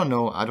 I don't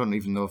know. I don't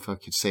even know if I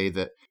could say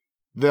that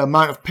the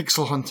amount of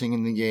pixel hunting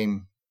in the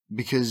game,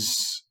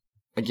 because,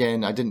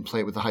 again, I didn't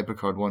play it with the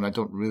HyperCard one. I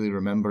don't really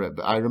remember it.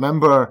 But I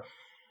remember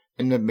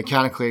in the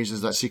mechanical age,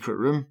 there's that secret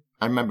room.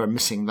 I remember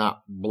missing that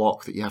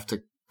block that you have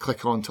to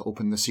click on to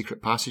open the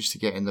secret passage to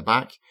get in the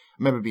back. I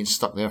remember being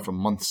stuck there for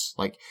months,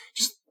 like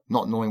just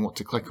not knowing what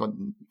to click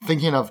on,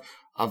 thinking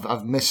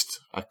I've missed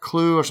a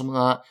clue or something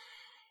like that.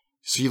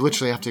 So you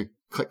literally have to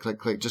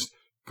click, just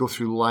go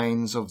through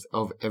lines of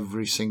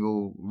every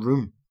single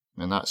room.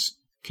 And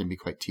can be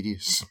quite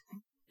tedious.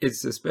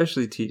 It's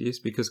especially tedious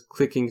because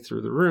clicking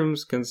through the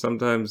rooms can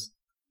sometimes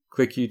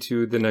click you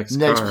to the next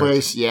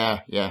place. Yeah.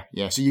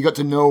 So you got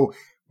to know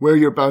where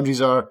your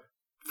boundaries are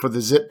for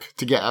the zip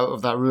to get out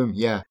of that room.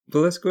 Yeah. But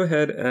let's go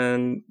ahead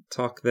and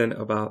talk then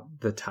about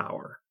the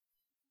tower.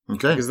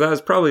 Okay. Because that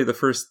was probably the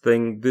first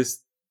thing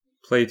this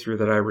playthrough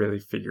that I really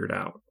figured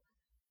out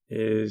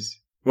is,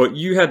 well,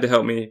 you had to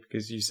help me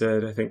because you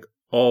said, I think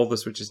all the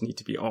switches need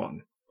to be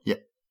on. Yeah.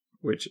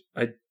 Which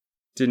I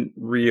didn't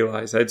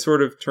realize. I'd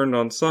sort of turned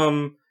on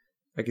some.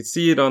 I could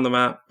see it on the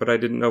map, but I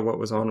didn't know what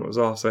was on and what was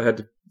off, so I had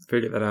to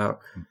figure that out.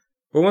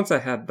 But once I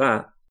had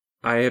that,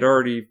 I had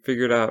already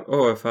figured out,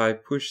 if I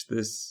push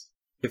this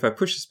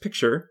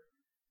picture,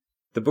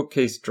 the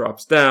bookcase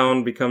drops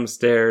down, becomes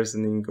stairs,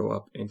 and then go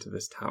up into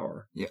this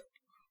tower. Yeah.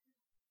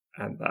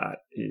 And that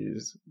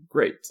is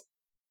great.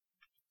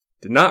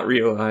 Did not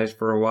realize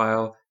for a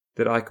while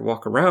that I could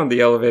walk around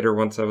the elevator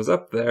once I was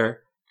up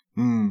there.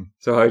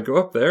 So I'd go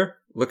up there,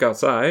 look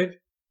outside,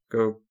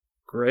 go,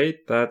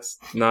 great, that's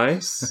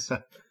nice.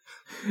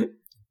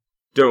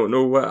 Don't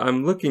know what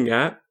I'm looking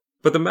at,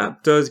 but the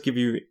map does give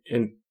you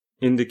an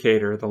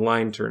indicator. The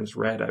line turns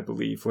red, I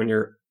believe, when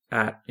you're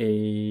at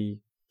a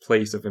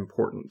place of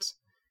importance.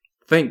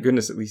 Thank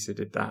goodness at least it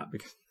did that,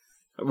 because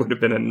that would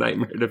have been a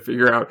nightmare to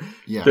figure out.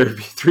 Yeah. There'd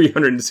be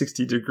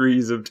 360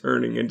 degrees of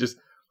turning and just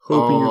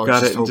hoping you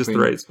got it in just the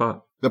right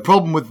spot. The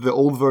problem with the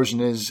old version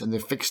is, and they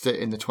fixed it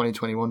in the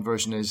 2021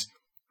 version, is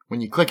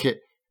when you click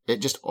it, it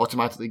just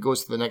automatically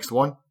goes to the next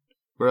one.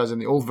 Whereas in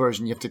the old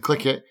version, you have to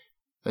click it,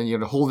 then you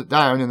have to hold it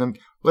down and then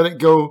let it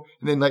go,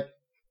 and then like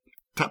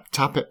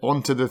tap it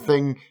onto the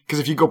thing. Because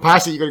if you go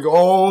past it, you got to go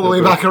all the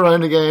way back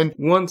around again.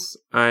 Once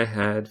I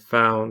had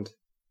found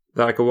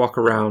that I could walk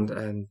around,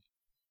 and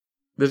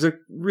there's a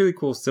really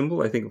cool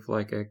symbol, I think of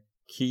like a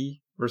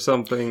key or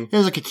something.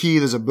 There's like a key,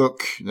 there's a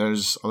book,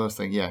 there's other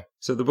thing, yeah.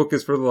 So the book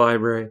is for the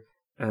library,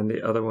 and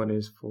the other one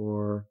is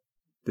for,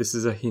 this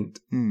is a hint.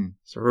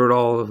 So I wrote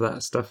all of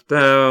that stuff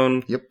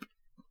down. Yep.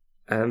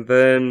 And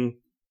then,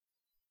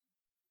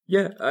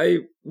 I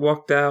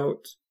walked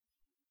out,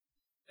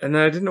 and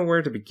then I didn't know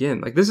where to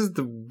begin. Like, this is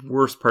the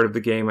worst part of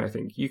the game, I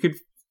think. You could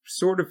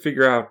sort of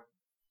figure out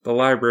the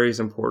library is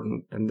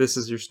important, and this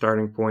is your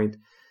starting point.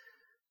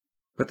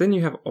 But then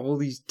you have all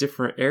these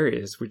different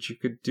areas, which you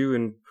could do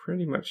in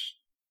pretty much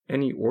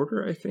any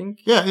order, I think.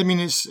 Yeah, I mean,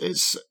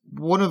 it's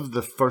one of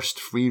the first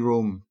free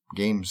roam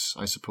games,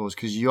 I suppose,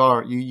 because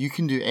you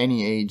can do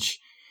any age.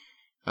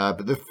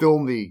 But the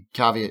only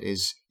caveat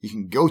is you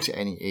can go to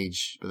any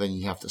age, but then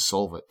you have to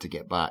solve it to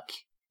get back.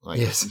 Like,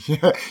 yes.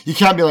 You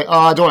can't be like,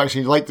 I don't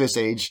actually like this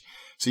age.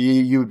 So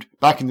you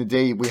back in the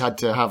day, we had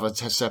to have a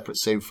separate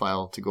save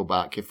file to go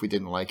back if we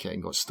didn't like it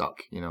and got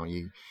stuck.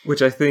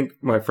 Which I think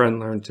my friend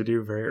learned to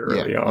do very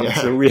early on. Yeah.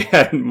 So we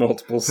had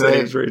multiple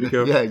saves ready to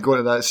go. Yeah, going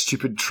to that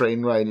stupid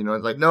train ride,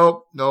 like,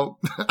 no,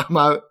 I'm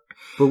out.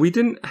 But we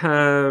didn't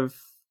have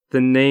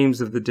the names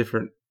of the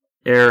different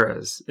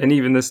eras. And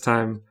even this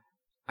time,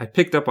 I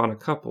picked up on a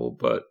couple,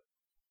 but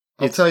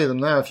I'll tell you them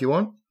now if you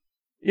want.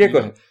 Yeah, go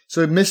ahead.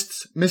 So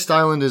Myst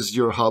Island is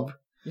your hub.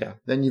 Yeah.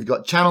 Then you've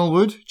got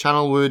Channelwood.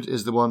 Channelwood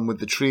is the one with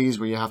the trees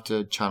where you have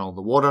to channel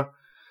the water.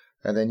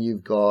 And then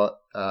you've got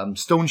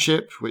Stone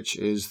Ship, which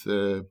is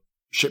the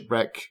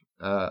shipwreck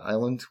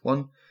island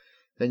one.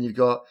 Then you've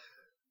got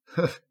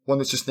one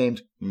that's just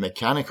named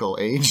Mechanical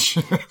Age.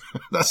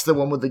 That's the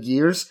one with the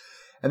gears.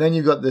 And then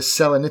you've got the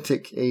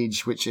Selenitic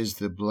Age, which is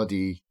the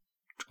bloody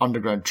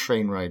underground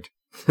train ride.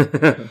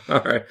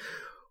 All right.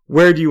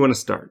 Where do you want to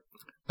start?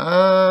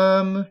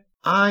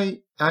 I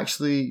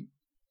actually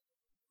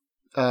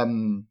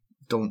don't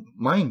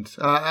mind.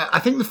 I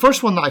think the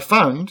first one that I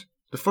found,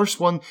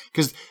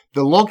 because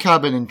the log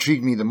cabin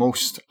intrigued me the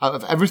most out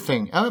of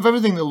everything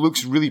that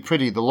looks really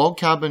pretty. The log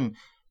cabin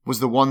was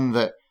the one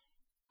that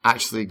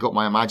actually got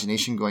my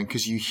imagination going,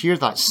 because you hear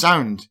that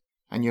sound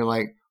and you're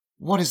like,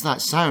 what is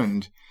that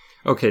sound?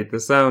 Okay, the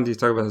sound you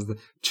talk about is the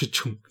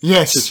cha-chunk.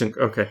 Yes. Cha-chunk.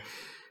 Okay.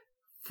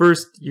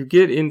 First, you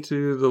get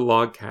into the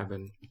log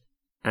cabin,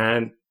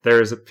 and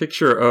there's a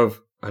picture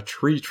of a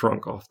tree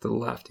trunk off to the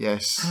left.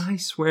 Yes. I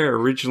swear,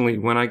 originally,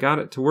 when I got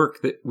it to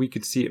work, that we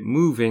could see it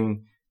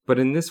moving, but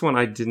in this one,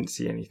 I didn't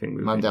see anything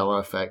moving. Mandela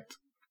effect.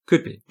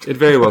 Could be. It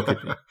very well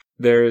could be.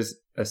 There's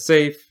a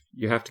safe.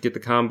 You have to get the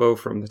combo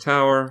from the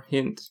tower.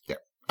 Hint. Yeah.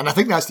 And I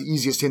think that's the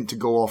easiest hint to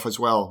go off as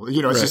well.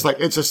 You know, it's just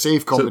like, it's a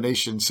safe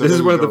combination. So this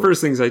is one of the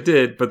first things I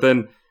did, but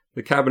then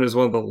the cabin is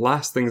one of the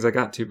last things I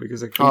got to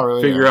because I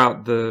couldn't figure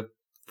out the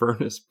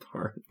furnace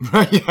part.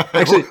 Yeah.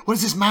 Actually, what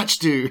does this match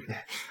do?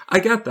 I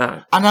got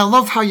that. And I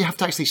love how you have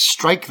to actually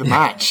strike the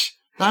match.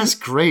 That's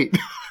great.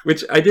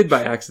 Which I did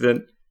by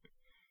accident.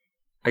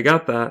 I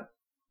got that,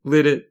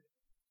 lit it.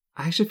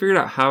 I actually figured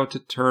out how to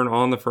turn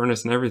on the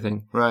furnace and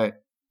everything. Right.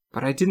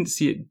 But I didn't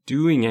see it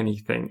doing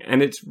anything.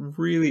 And it's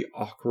really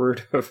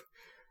awkward of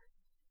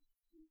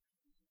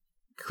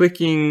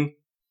clicking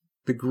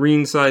the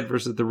green side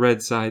versus the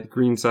red side. The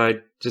green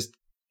side, just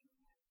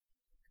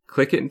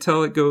click it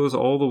until it goes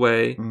all the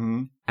way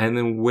and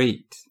then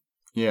wait.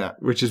 Yeah.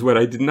 Which is what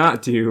I did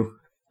not do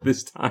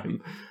this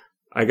time.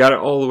 I got it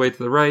all the way to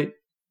the right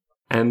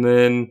and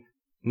then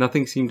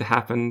nothing seemed to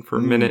happen for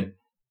a minute.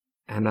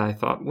 And I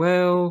thought,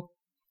 well,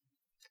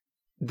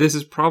 this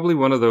is probably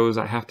one of those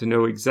I have to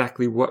know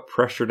exactly what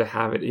pressure to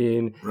have it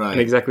in and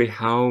exactly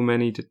how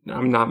many to...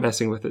 I'm not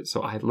messing with it,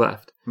 so I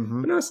left.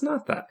 But no, it's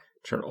not that.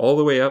 Turn all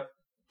the way up,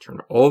 turn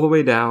all the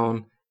way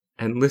down,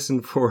 and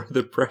listen for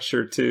the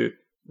pressure to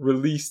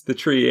release the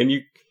tree.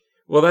 And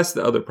well, that's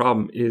the other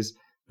problem is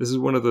this is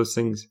one of those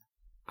things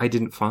I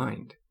didn't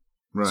find.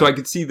 Right. So I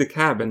could see the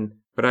cabin,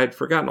 but I'd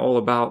forgotten all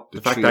about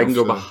the fact that I can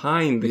go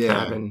behind the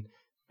cabin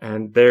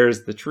and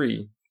there's the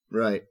tree.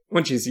 Right.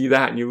 Once you see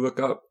that and you look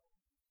up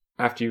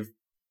after you've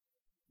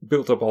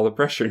built up all the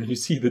pressure and you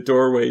see the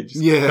doorway just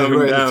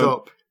coming down, at the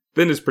top.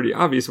 Then it's pretty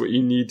obvious what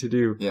you need to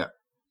do. Yeah.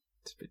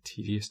 It's a bit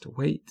tedious to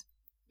wait.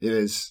 It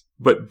is.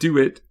 But do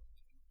it.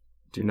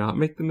 Do not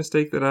make the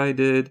mistake that I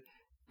did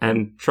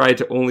and try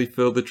to only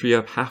fill the tree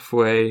up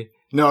halfway.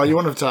 No, you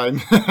won't have time.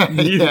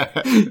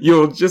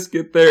 You'll just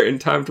get there in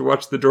time to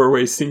watch the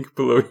doorway sink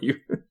below you.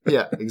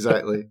 Yeah,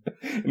 exactly.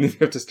 And then you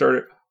have to start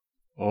it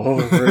all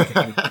over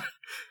again.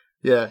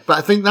 Yeah, but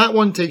I think that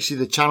one takes you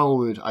to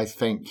Channelwood, I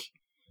think.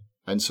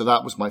 And so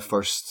that was my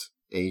first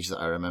age that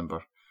I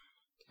remember.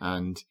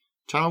 And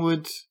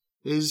Channelwood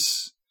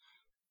is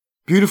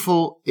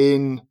beautiful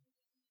in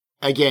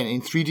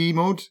 3D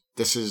mode.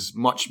 This is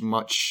much,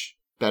 much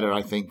better,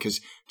 I think,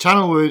 because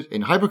Channelwood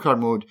in Hypercard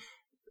mode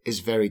is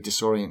very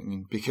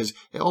disorienting because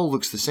it all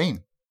looks the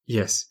same.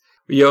 Yes.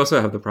 But you also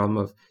have the problem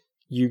of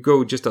you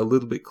go just a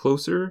little bit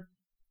closer,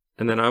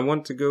 and then I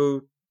want to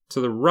go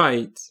to the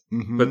right,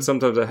 but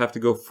sometimes I have to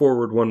go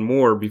forward one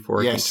more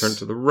before I can turn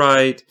to the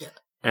right. Yeah.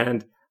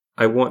 And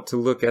I want to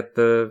look at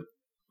the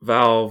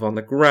valve on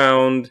the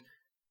ground,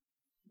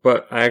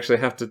 but I actually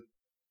have to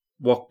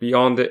walk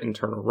beyond it and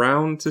turn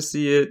around to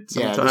see it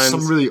sometimes. Yeah, there's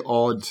some really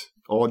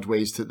odd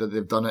ways that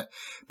they've done it.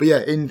 But yeah,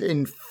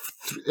 in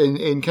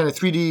kind of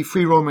 3D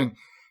free roaming,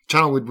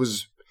 Channelwood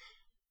was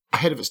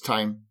ahead of its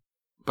time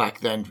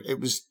back then.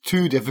 It was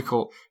too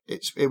difficult.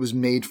 It was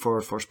made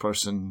for first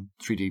person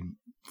 3D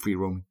free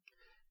roaming.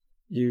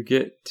 You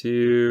get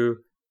to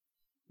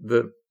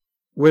the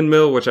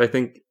windmill, which I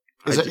think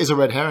is a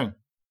red herring.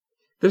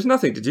 There's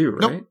nothing to do,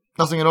 right? Nope,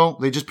 nothing at all.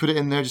 They just put it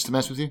in there just to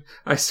mess with you.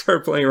 I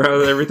started playing around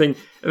with everything,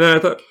 and then I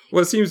thought,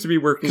 well, it seems to be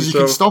working. Because you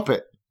can stop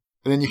it,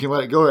 and then you can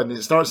let it go, and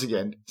it starts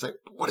again. It's like,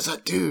 what does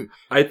that do?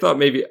 I thought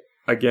maybe,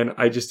 again,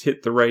 I just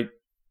hit the right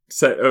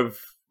set of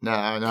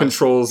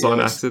controls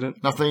on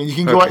accident. Nothing. You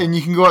can go out, and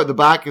you can go out the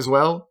back as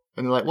well,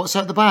 and they're like, what's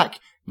out the back?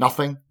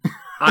 Nothing.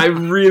 I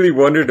really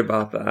wondered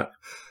about that.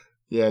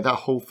 Yeah, that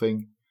whole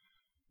thing.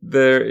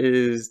 There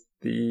is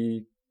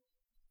the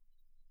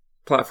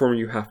platform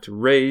you have to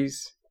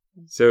raise.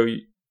 So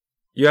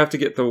you have to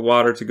get the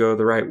water to go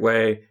the right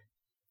way.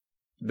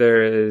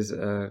 There is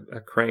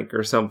a crank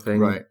or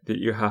something that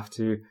you have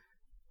to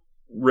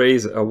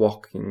raise a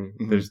walking.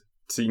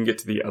 So you can get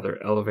to the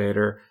other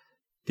elevator.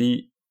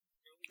 The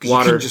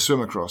water... You can just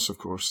swim across, of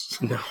course.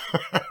 No.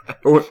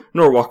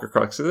 Nor walk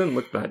across. It didn't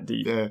look that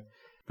deep. Yeah.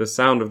 The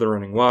sound of the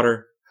running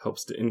water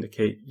helps to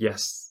indicate,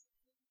 yes,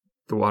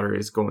 the water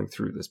is going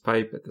through this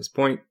pipe at this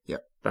point. Yeah.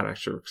 That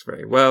actually works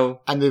very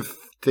well. And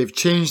they've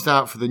changed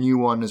that for the new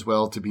one as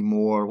well to be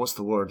more, what's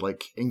the word,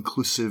 like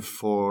inclusive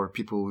for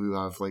people who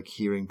have like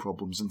hearing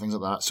problems and things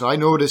like that. So I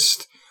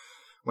noticed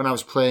when I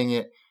was playing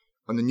it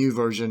on the new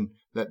version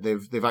that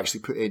they've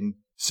actually put in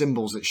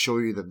symbols that show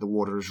you that the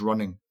water is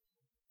running.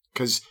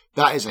 Because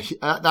that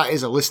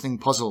is a listening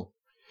puzzle.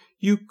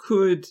 You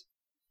could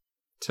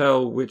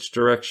tell which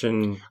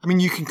direction... I mean,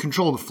 you can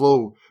control the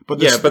flow. But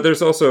but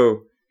there's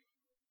also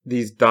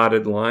these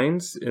dotted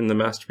lines in the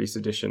Masterpiece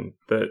Edition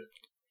that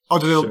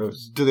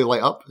do they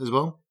light up as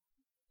well?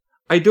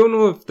 I don't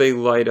know if they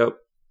light up.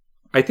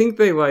 I think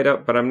they light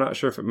up, but I'm not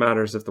sure if it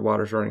matters if the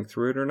water's running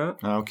through it or not.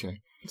 Oh,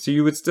 okay. So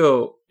you would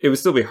still, it would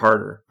still be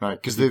harder.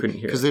 Right, because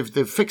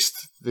they've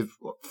fixed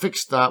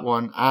that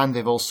one, and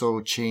they've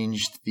also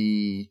changed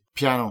the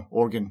piano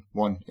organ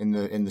one in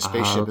the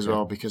spaceship as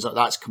well, because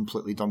that's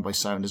completely done by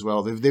sound as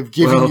well. They've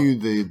given you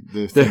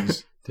the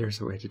things.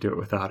 There's a way to do it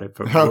without it,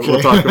 but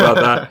we'll talk about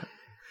that.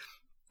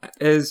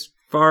 As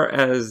far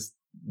as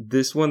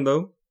this one,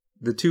 though,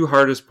 the two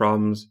hardest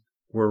problems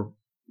were,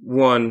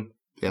 one,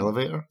 the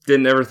elevator.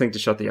 Didn't ever think to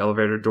shut the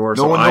elevator door,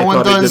 no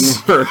one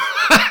does.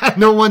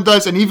 No one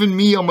does, and even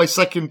me on my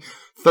second,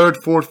 third,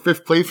 fourth,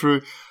 fifth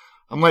playthrough,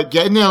 I'm like,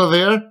 get in the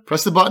elevator,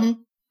 press the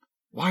button.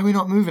 Why are we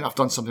not moving? I've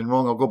done something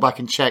wrong. I'll go back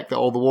and check that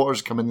all the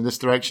water's coming in this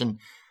direction.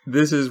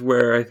 This is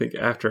where I think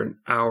after an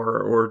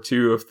hour or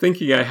two of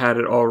thinking I had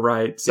it all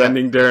right,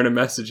 sending Darren a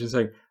message and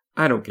saying,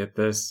 I don't get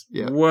this.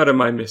 Yeah. What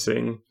am I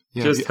missing?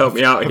 Yeah, just help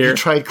me out here. Have you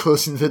tried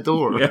closing the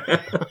door? Yeah.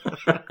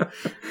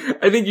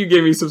 I think you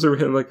gave me some sort of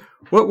hint, like,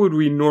 what would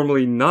we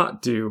normally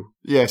not do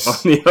on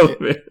the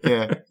elevator?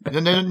 Yeah.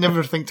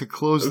 Never think to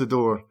close the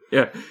door.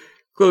 Yeah.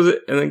 Close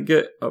it and then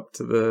get up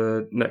to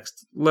the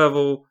next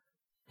level.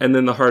 And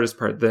then the hardest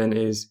part then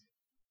is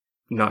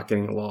not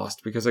getting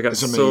lost, because I got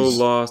so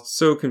lost,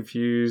 so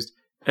confused.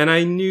 And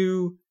I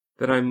knew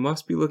that I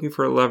must be looking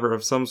for a lever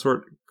of some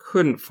sort.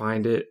 Couldn't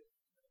find it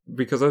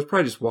because I was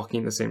probably just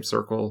walking in the same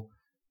circle,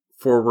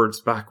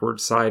 forwards,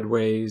 backwards,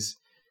 sideways.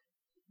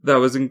 That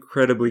was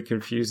incredibly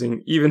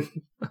confusing. Even,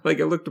 like,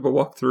 I looked up a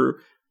walkthrough,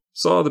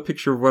 saw the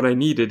picture of what I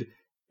needed,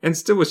 and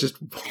still was just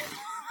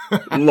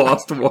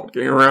lost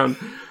walking around.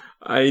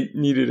 I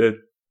needed a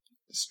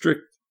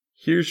strict,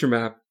 here's your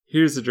map,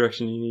 here's the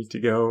direction you need to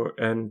go,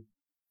 and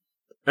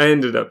I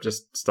ended up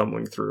just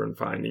stumbling through and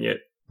finding it.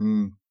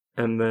 And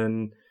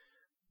then,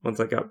 once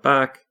I got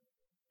back,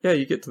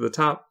 you get to the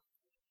top.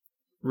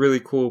 Really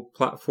cool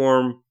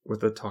platform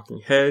with a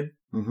talking head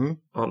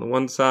on the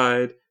one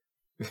side,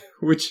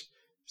 which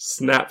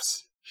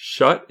snaps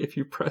shut if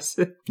you press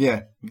it.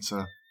 Yeah, it's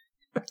a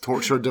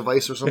torture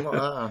device or something like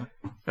that.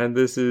 And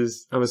this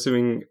is, I'm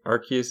assuming,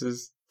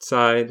 Arceus's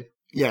side.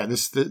 Yeah,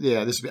 this would be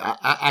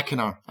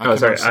Akinar. Oh,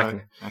 sorry,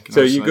 Akinar.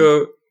 So you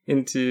go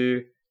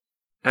into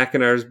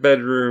Akinar's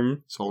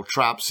bedroom. It's all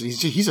traps.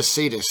 He's a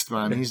sadist,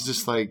 man. He's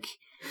just like...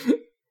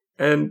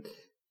 And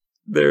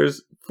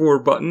there's 4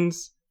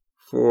 buttons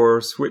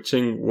for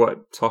switching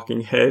what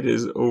talking head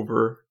is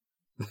over.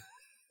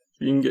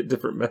 You can get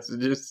different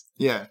messages.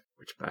 Yeah.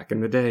 Which back in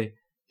the day,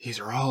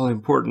 these are all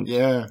important.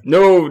 Yeah.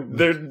 No,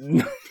 they're...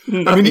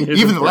 I mean,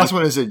 even the last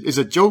one is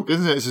a joke,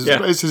 isn't it?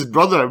 It's his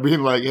brother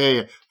being like,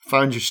 hey,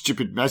 found your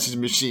stupid message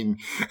machine.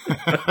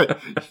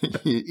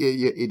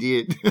 you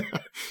idiot.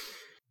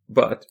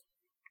 But,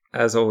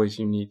 as always,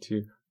 you need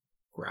to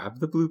grab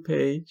the blue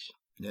page.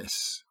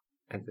 Yes.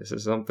 And this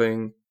is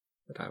something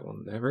that I will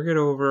never get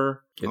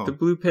over. Get the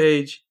blue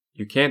page.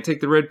 You can't take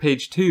the red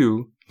page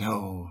too.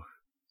 No.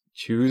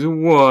 Choose a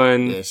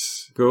 1.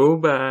 Yes. Go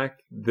back.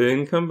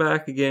 Then come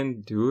back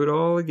again. Do it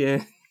all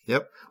again.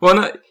 Yep. Well,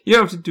 you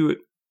don't have to do it.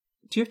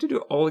 Do you have to do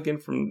it all again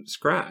from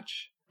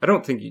scratch? I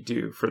don't think you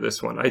do for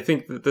this one. I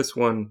think that this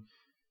one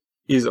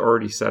is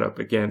already set up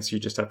again, so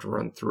you just have to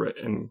run through it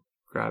and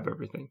grab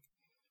everything.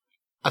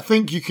 I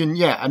think you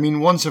can, I mean,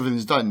 once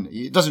everything's done,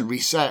 it doesn't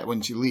reset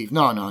once you leave.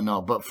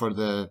 No. But for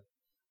the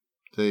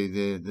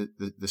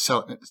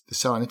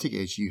Selenitic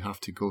age, you have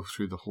to go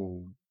through the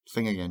whole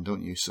thing again,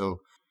 don't you?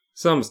 So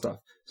some stuff.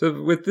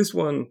 So with this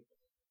one,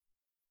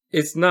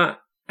 it's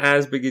not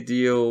as big a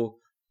deal,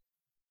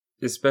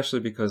 especially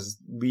because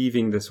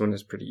leaving this one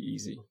is pretty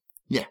easy.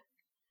 Yeah.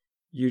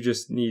 You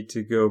just need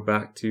to go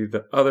back to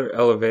the other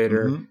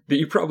elevator that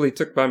you probably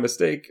took by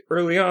mistake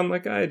early on,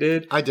 like I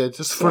did. I did.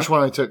 That's the first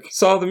one I took.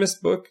 Saw the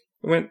Myst book,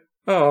 went,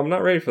 oh, I'm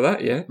not ready for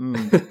that yet.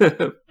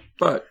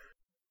 But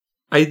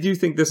I do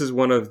think this is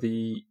one of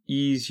the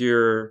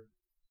easier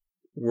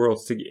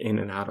worlds to get in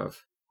and out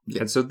of.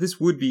 Yeah. And so this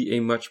would be a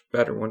much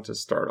better one to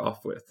start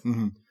off with.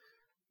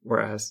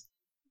 Whereas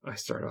I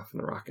start off in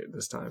the rocket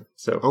this time.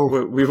 So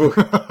we will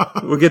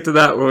we'll get to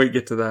that when we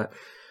get to that.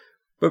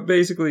 But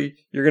basically,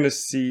 you're going to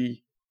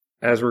see,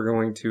 as we're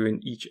going to in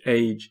each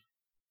age,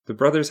 the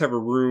brothers have a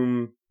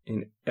room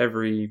in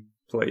every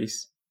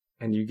place,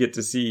 and you get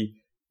to see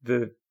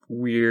the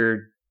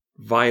weird,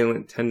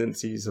 violent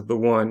tendencies of the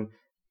one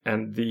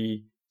and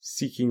the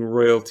seeking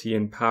royalty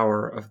and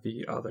power of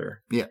the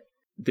other. Yeah.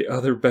 The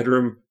other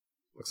bedroom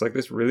looks like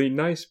this really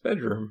nice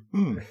bedroom.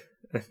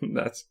 And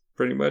that's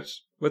pretty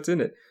much what's in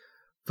it.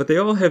 But they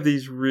all have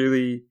these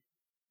really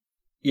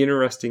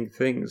interesting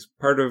things.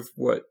 Part of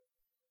what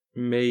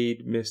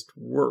made Myst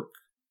work,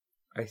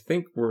 I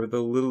think, were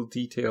the little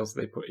details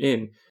they put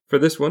in. For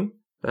this one,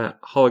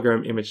 that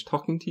hologram image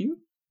talking to you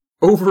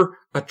over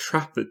a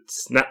trap that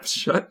snaps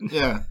shut.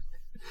 Yeah.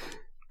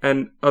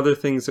 And other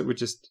things that would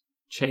just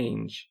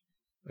change.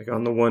 Like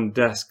on the one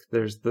desk,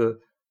 there's the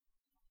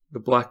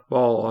black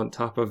ball on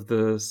top of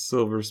the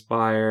silver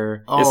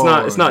spire.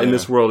 It's not in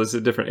this world, it's a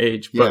different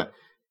age, but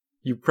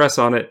you press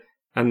on it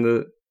and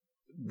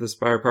the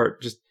spire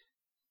part just...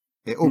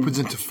 It opens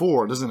into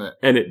 4, doesn't it?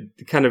 And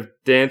it kind of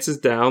dances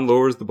down,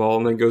 lowers the ball,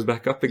 and then goes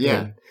back up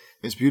again. Yeah,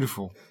 it's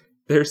beautiful.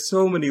 There's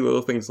so many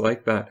little things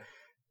like that.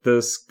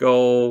 the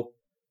skull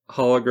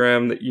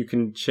hologram that you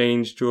can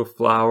change to a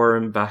flower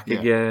and back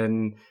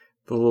again.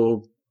 The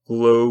little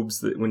globes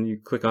that when you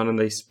click on them,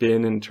 they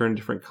spin and turn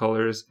different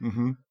colors.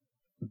 Mm-hmm.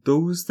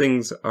 Those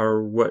things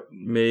are what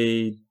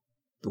made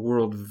the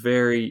world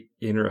very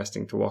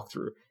interesting to walk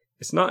through.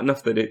 It's not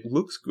enough that it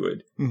looks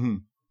good. Mm-hmm.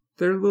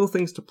 There are little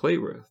things to play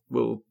with,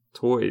 little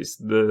toys.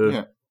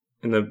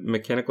 In the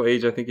mechanical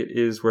age, I think it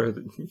is where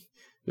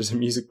there's a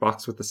music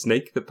box with a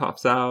snake that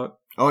pops out.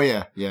 Oh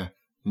yeah, yeah.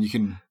 And you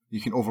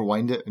can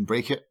overwind it and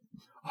break it.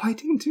 Oh, I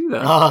didn't do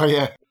that. Oh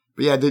yeah,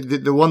 but yeah,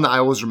 the one that I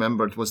always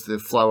remembered was the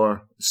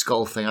flower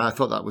skull thing. I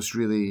thought that was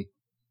really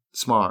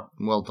smart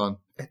and well done.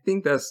 I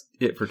think that's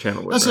it for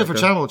Channelwood. That's it for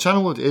Channelwood.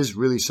 Channelwood is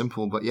really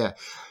simple, but yeah,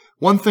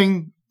 one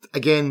thing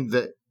again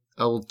that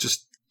I'll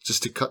just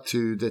to cut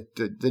to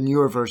the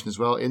newer version as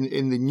well.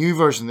 In the new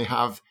version, they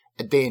have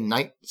a day and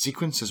night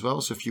sequence as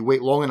well. So if you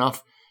wait long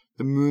enough,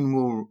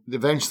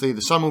 eventually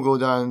the sun will go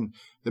down,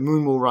 the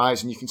moon will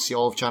rise, and you can see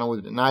all of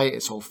Channelwood at night.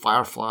 It's all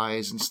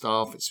fireflies and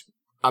stuff. It's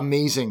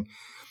amazing.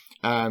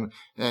 And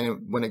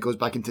when it goes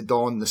back into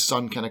dawn, the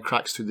sun kind of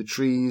cracks through the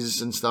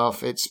trees and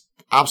stuff. It's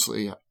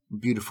absolutely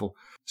beautiful.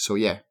 So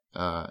yeah,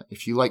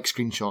 if you like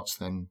screenshots,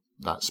 then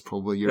that's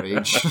probably your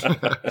age.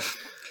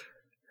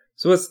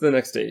 So what's the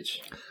next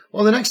stage?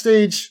 Well, the next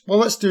stage,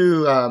 let's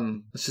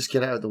just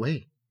get it out of the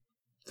way.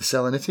 The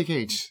Selenitic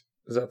age.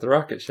 Is that the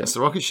rocket ship? That's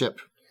the rocket ship.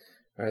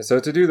 All right, so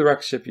to do the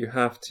rocket ship, you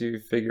have to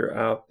figure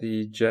out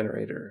the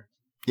generator.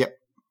 Yep.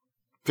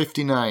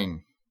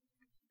 59.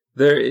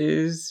 There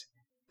is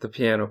the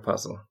piano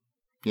puzzle.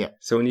 Yeah.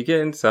 So when you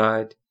get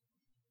inside,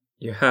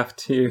 you have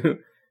to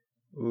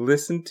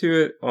listen to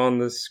it on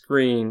the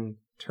screen,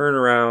 turn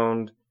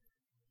around,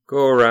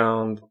 go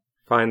around,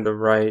 find the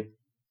right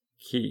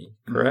key,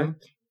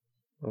 correct?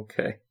 Mm-hmm.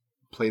 Okay.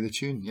 Play the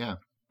tune, yeah.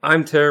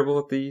 I'm terrible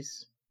at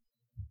these.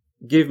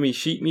 Give me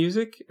sheet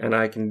music and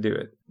I can do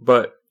it.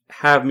 But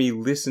have me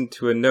listen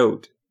to a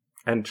note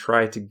and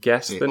try to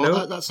guess the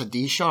note. That's a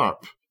D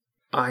sharp.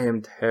 I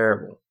am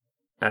terrible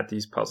at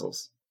these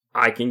puzzles.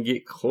 I can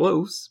get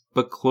close,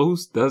 but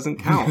close doesn't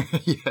count.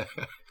 Yeah.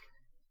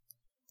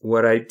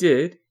 What I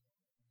did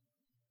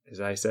is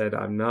I said,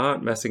 I'm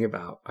not messing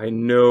about. I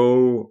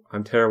know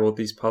I'm terrible at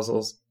these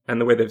puzzles,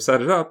 and the way they've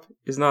set it up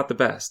is not the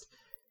best.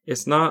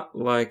 It's not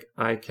like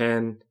I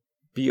can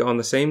be on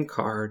the same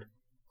card,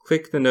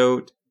 click the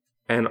note,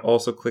 and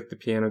also click the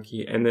piano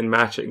key, and then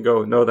match it and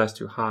go, no, that's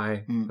too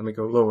high. Let me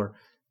go lower.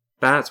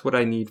 That's what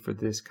I need for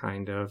this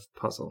kind of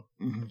puzzle.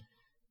 Mm-hmm.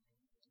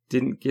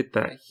 Didn't get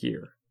that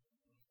here.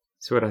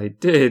 So what I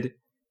did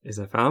is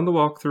I found the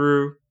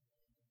walkthrough,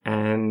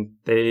 and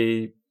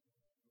they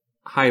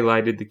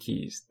highlighted the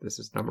keys. This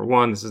is number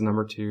 1, this is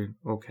number 2.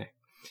 Okay.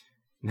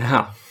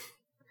 Now,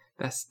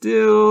 that's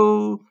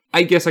still...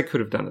 I guess I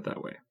could have done it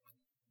that way.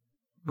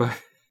 But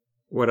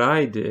what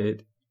I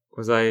did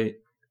was I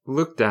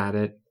looked at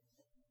it,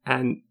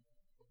 and...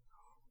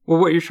 Well,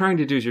 what you're trying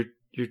to do is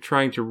you're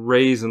trying to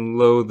raise and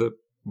lower the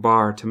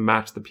bar to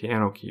match the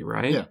piano key,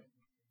 right? Yeah.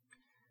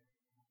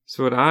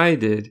 So what I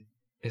did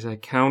is I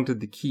counted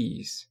the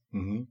keys,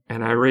 and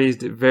I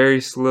raised it very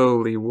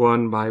slowly,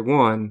 one by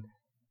one,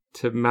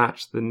 to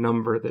match the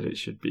number that it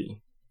should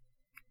be.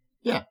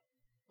 Yeah.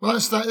 Well,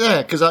 that's that.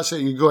 Yeah, because that's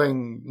it. You're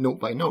going note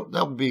by note.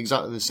 That would be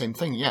exactly the same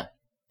thing. Yeah.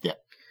 Yeah.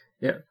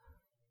 Yeah.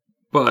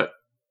 But,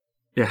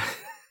 yeah.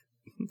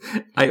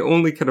 I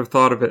only could have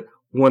thought of it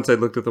once I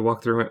looked at the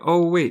walkthrough and went,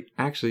 oh, wait,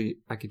 actually,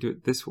 I could do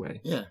it this way.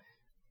 Yeah.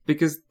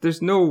 Because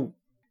the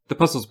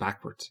puzzle's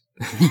backwards.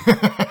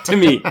 To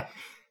me,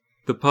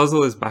 the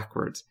puzzle is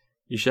backwards.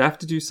 You should have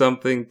to do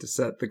something to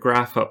set the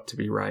graph up to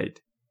be right,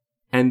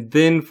 and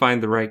then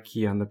find the right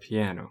key on the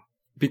piano.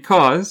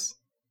 Because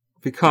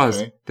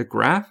okay. The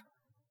graph,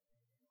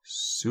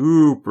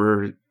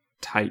 super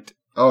tight.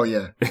 Oh,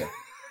 yeah.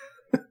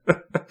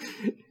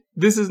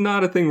 This is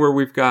not a thing where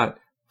we've got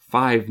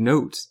 5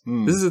 notes.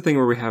 This is a thing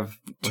where we have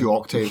 2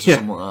 octaves or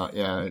something like that.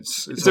 Yeah,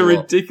 it's a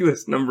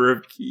ridiculous number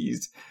of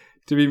keys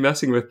to be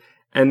messing with.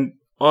 And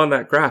on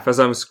that graph, as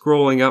I'm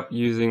scrolling up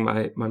using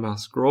my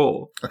mouse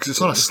scroll. Because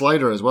it's on a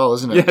slider as well,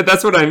 isn't it? Yeah,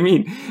 that's what I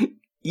mean.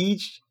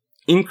 Each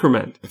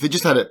increment. If they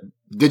just had it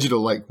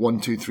digital, like 1,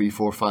 2, 3,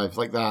 4, 5,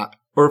 like that.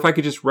 Or if I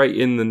could just write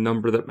in the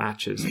number that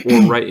matches,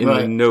 or write in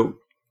the note.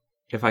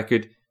 If I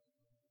could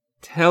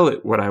tell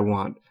it what I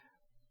want.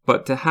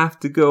 But to have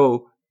to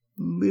go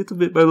little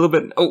bit by little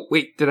bit. Oh,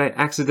 wait, did I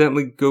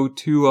accidentally go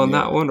 2 on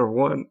that one or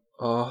 1?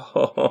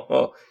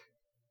 Oh,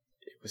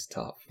 it was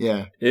tough.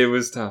 Yeah. It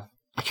was tough.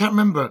 I can't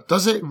remember.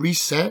 Does it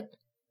reset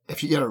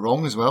if you get it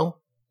wrong as well?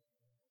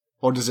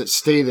 Or does it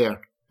stay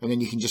there and then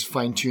you can just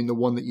fine tune the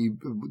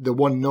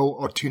one note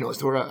or 2 notes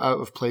that were out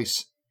of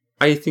place?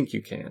 I think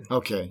you can.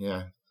 Okay,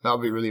 yeah. That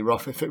would be really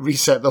rough if it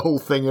reset the whole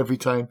thing every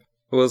time.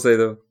 I will say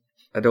though,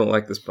 I don't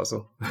like this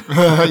puzzle.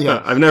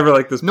 Yeah. I've never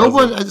liked this puzzle. No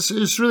one,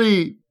 it's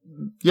really,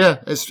 yeah,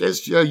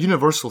 it's a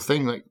universal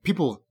thing. Like,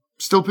 people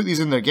still put these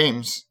in their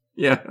games.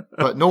 Yeah.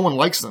 But no one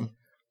likes them.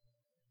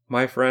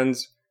 My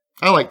friends.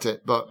 I liked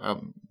it, but...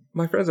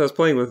 my friends I was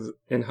playing with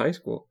in high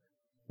school,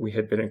 we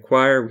had been in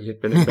choir, we had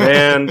been in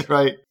band.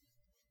 Right.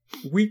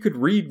 we could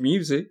read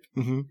music.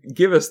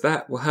 Give us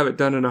that. We'll have it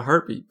done in a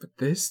heartbeat. But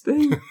this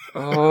thing?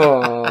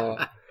 Oh.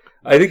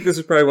 I think this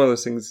is probably one of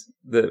those things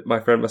that my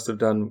friend must have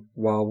done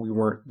while we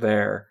weren't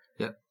there.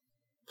 Yeah.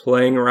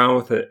 Playing around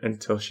with it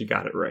until she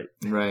got it right.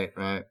 Right.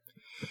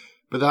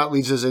 But that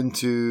leads us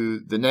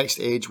into the next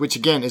age, which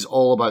again is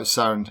all about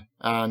sound.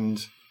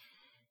 And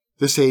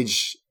this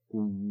age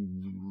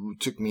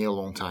took me a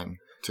long time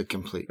to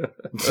complete.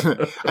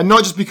 And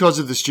not just because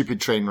of the stupid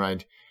train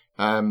ride,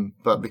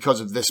 but because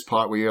of this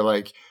part where you're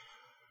like,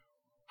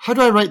 how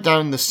do I write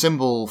down the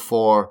symbol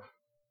for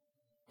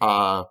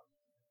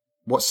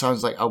what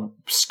sounds like a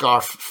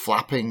scarf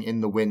flapping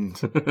in the wind?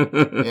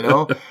 You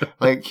know?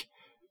 Like,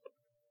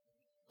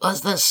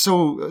 it's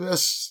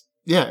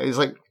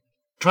like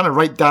trying to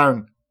write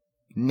down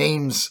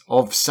names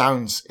of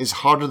sounds is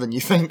harder than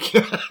you think.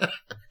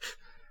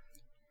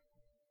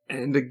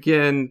 And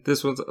again,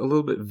 this one's a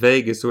little bit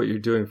vague as to what you're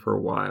doing for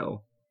a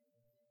while.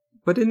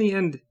 But in the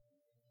end,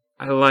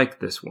 I like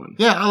this one.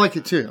 Yeah, I like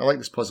it too. I like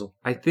this puzzle.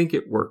 I think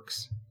it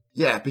works.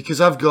 Yeah, because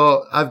I've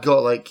got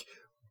like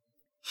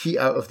heat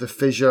out of the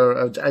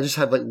fissure. I just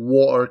had like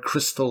water,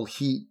 crystal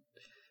heat,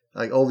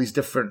 like all these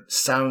different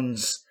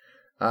sounds.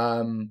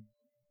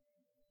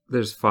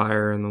 There's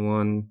fire in the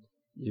one.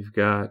 You've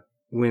got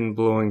wind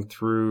blowing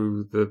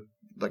through the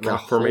like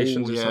rock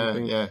formations or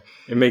something. Yeah.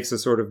 It makes a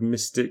sort of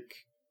mystic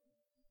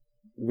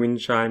wind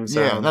chime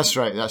sound. Yeah, that's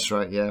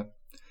right, yeah.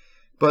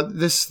 But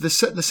the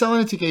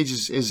Selenitic age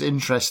is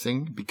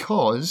interesting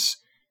because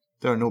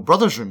there are no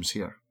brothers' rooms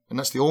here. And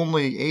that's the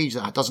only age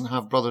that doesn't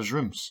have brothers'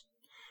 rooms.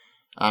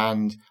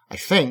 And I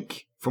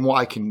think, from what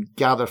I can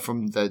gather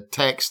from the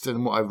text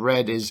and what I've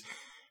read, is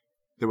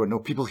there were no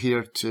people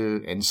here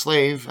to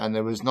enslave, and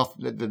there was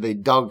nothing. They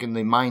dug and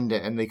they mined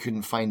it, and they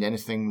couldn't find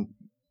anything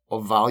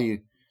of value,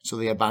 so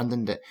they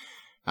abandoned it.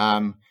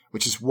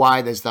 Which is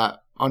why there's that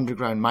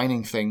underground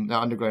mining thing, that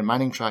underground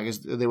mining track, is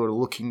they were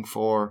looking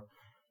for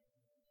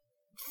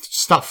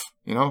stuff,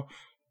 you know?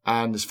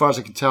 And as far as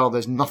I can tell,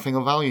 there's nothing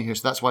of value here,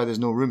 so that's why there's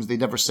no rooms. They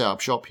never set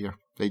up shop here.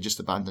 They just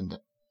abandoned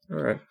it.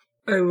 All right.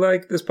 I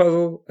like this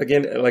puzzle.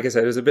 Again, like I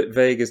said, it was a bit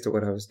vague as to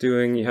what I was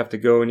doing. You have to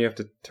go and you have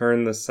to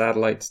turn the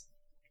satellites.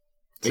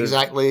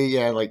 Exactly,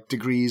 yeah, like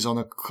degrees on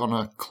a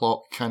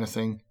clock kind of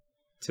thing.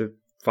 To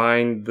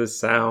find the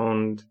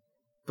sound.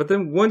 But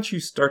then once you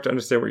start to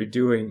understand what you're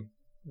doing,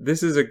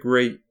 this is a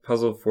great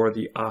puzzle for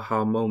the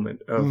aha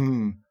moment of,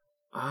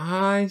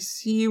 I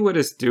see what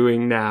it's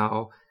doing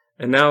now.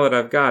 And now that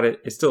I've got it,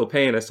 it's still a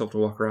pain. I still have to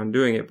walk around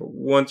doing it. But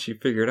once you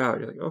figure it out,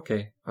 you're like,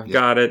 okay, I've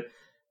got it.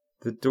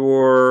 The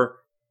door,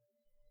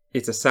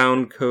 it's a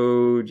sound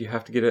code. You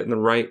have to get it in the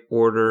right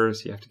order.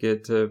 So you have to get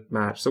it to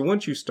match. So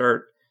once you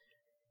start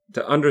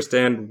to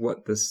understand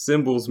what the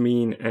symbols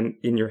mean and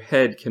in your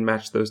head can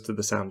match those to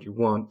the sound you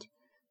want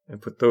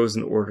and put those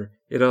in order,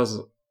 it does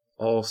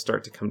all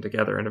start to come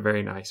together in a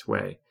very nice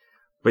way.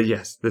 But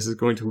yes, this is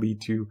going to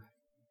lead to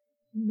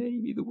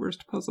maybe the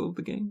worst puzzle of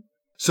the game.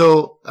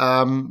 So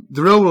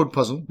the railroad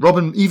puzzle,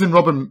 Robin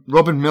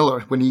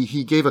Miller, when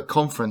he gave a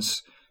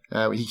conference,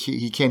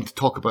 he came to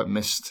talk about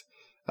Myst,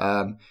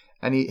 and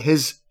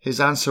his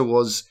answer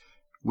was,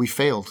 we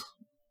failed.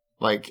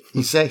 Like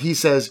he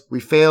says we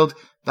failed.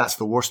 That's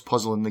the worst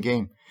puzzle in the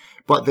game.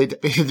 But they'd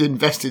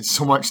invested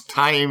so much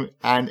time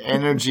and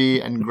energy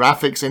and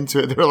graphics into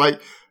it. They were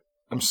like,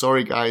 I'm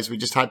sorry, guys, we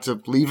just had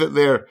to leave it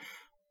there,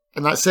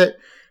 and that's it.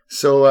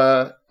 So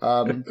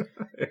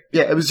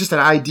yeah, it was just an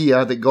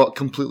idea that got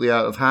completely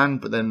out of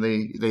hand. But then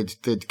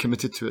they'd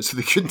committed to it, so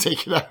they couldn't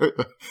take it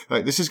out.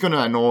 Like, this is going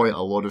to annoy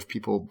a lot of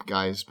people,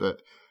 guys. But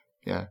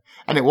yeah,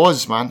 and it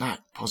was, man,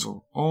 that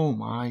puzzle. Oh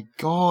my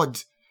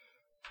god,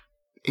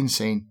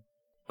 insane.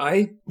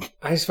 I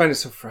just find it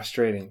so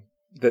frustrating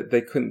that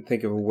they couldn't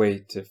think of a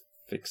way to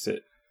fix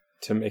it,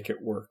 to make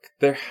it work.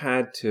 There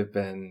had to have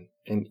been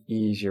an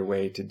easier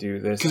way to do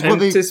this, and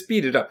to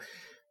speed it up.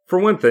 For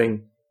one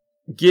thing,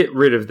 get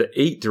rid of the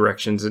 8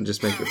 directions and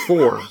just make it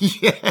 4.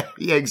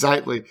 yeah,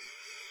 exactly.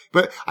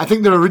 But I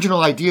think their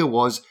original idea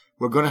was,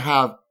 we're going to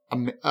have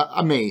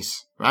a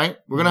maze, right?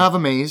 We're going to have a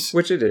maze.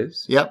 Which it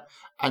is. Yep.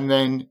 And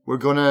then we're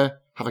going to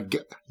have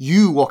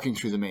you walking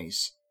through the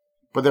maze.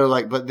 But they're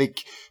like,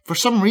 for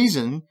some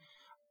reason,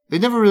 they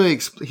never really,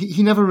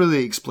 he never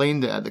really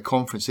explained it at the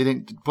conference. They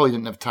probably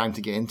didn't have time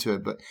to get into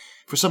it, but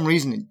for some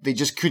reason, they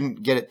just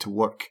couldn't get it to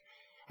work.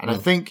 And I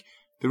think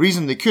the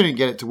reason they couldn't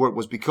get it to work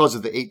was because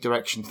of the 8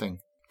 direction thing.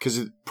 Because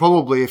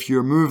probably if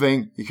you're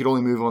moving, you could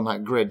only move on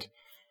that grid.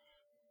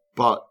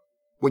 But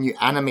when you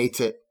animate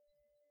it,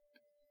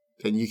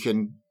 then you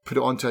can put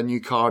it onto a new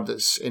card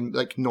that's in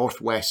like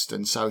northwest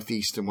and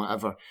southeast and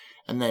whatever.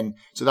 And then,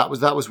 so that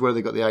was where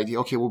they got the idea.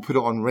 Okay, we'll put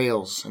it on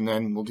rails and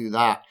then we'll do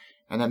that.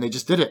 And then they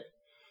just did it.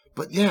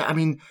 But yeah, I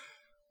mean,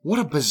 what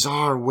a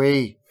bizarre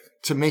way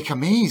to make a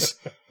maze.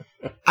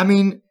 I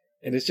mean,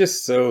 and it's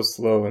just so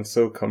slow and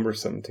so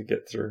cumbersome to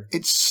get through.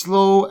 It's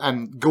slow,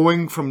 and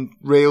going from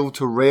rail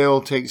to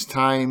rail takes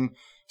time,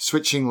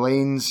 switching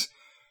lanes.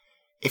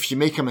 If you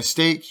make a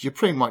mistake, you're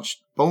pretty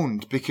much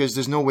boned because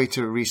there's no way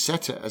to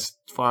reset it as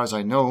far as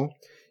I know.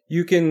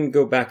 You can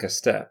go back a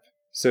step.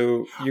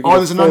 So you can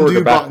there's an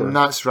undo button.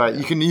 That's right.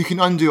 You can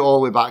undo all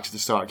the way back to the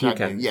start, can't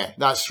you? Yeah,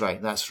 that's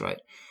right.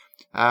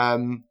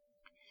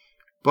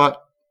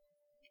 But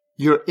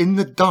you're in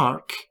the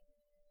dark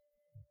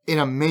in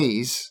a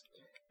maze.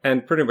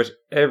 And pretty much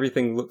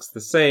everything looks the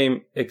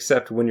same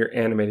except when you're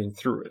animating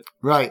through it.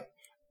 Right.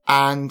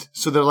 And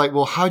so they're like,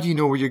 well, how do you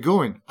know where you're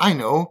going? I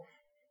know.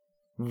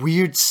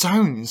 Weird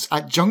sounds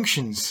at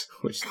junctions.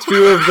 Which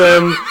two of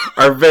them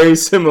are very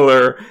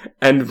similar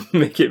and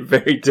make it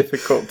very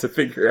difficult to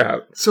figure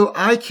out. So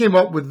I came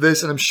up with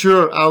this, and I'm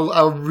sure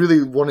I'll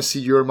really want to see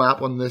your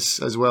map on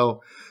this as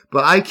well.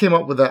 But I came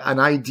up with an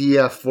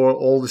idea for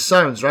all the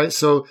sounds, right?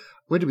 So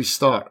where do we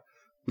start?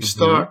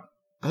 I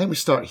think we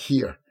start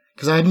here.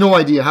 Because I had no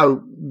idea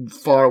how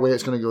far away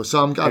it's going to go.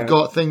 So I've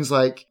got things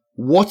like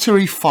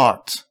watery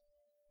fart.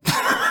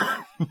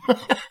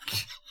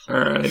 All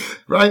right.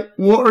 Right?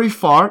 Watery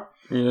fart.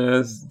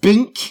 Yes.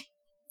 Bink.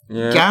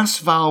 Yeah. Gas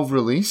valve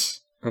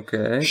release.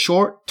 Okay.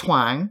 Short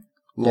twang.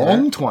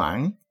 Long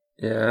twang.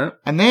 Yeah.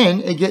 And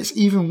then it gets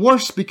even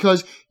worse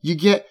because you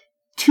get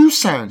two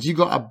sounds. You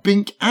got a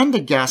bink and a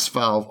gas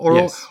valve,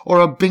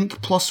 or a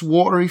bink plus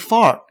watery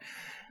fart.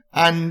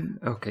 And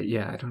okay,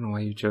 yeah, I don't know why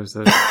you chose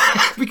those.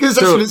 Because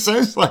that's what it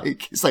sounds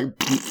like. It's like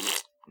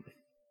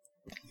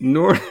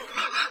North.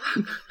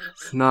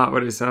 It's not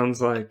what it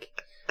sounds like.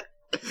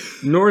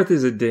 North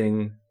is a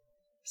ding.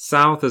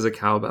 South is a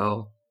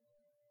cowbell.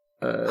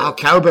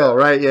 Cowbell,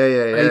 right?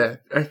 Yeah.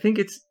 I think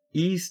it's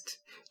east.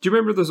 Do you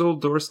remember those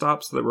old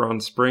doorstops that were on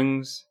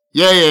springs?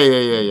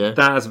 Yeah.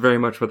 That's very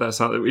much what that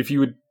sounded. If you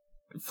would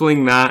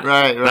fling that,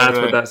 that's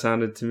what that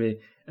sounded to me.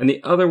 And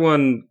the other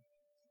one,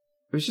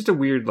 it was just a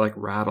weird like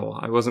rattle.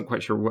 I wasn't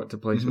quite sure what to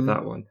place with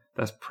that one.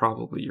 That's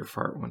probably your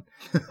fart one.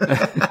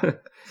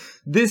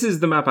 This is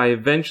the map I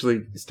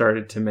eventually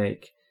started to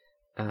make.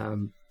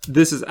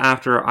 This is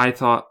after I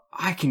thought,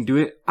 I can do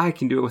it. I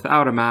can do it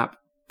without a map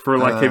for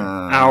like an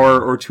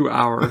hour or 2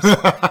 hours.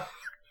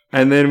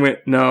 And then went,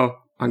 no,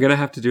 I'm going to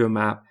have to do a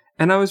map.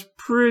 And I was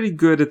pretty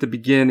good at the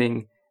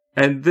beginning.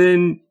 And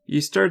then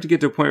you start to get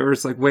to a point where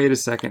it's like, wait a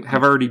second,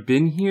 have I already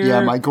been here? Yeah,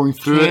 am I going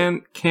through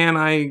it? Can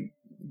I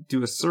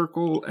do a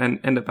circle and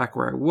end up back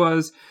where I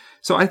was?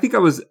 So I think I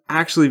was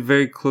actually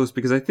very close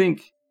because I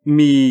think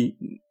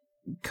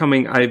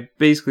I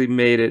basically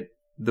made it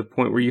the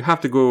point where you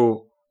have to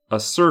go a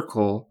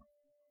circle.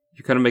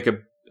 You kind of make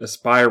a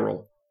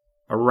spiral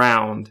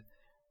around.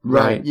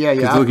 Right.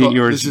 Yeah. Looking at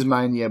yours, this is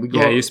mine. Yeah.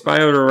 You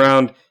spiral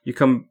around, you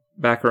come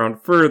back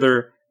around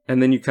further,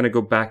 and then you kind of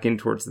go back in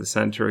towards the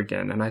center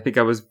again. And I think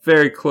I was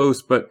very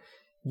close, but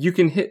you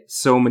can hit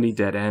so many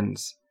dead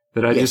ends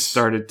that I just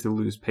started to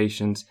lose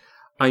patience.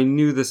 I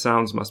knew the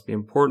sounds must be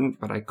important,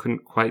 but I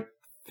couldn't quite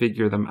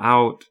figure them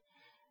out.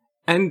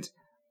 And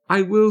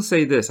I will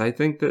say this, I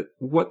think that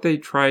what they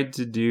tried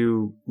to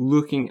do,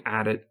 looking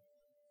at it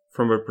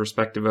from a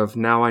perspective of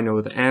now I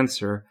know the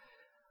answer,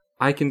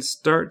 I can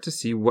start to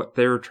see what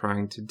they're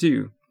trying to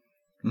do.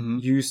 Mm-hmm.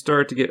 You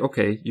start to get,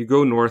 you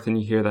go north and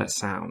you hear that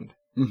sound.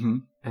 Mm-hmm.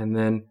 And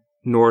then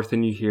north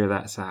and you hear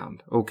that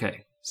sound.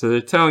 Okay, so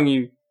they're telling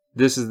you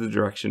this is the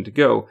direction to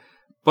go.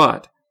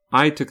 But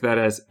I took that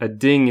as a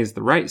ding is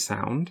the right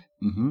sound,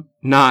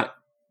 not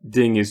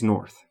ding is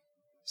north.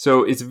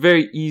 So it's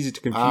very easy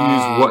to confuse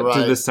what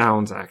do the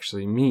sounds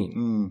actually mean.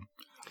 Mm.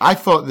 I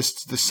thought the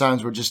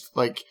sounds were just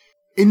like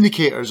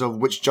indicators of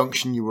which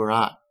junction you were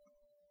at.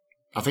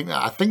 I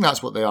think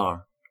that's what they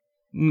are.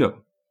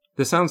 No.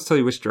 The sounds tell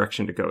you which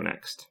direction to go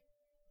next.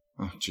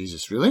 Oh,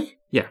 Jesus, really?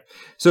 Yeah.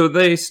 So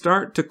they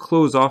start to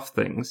close off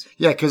things.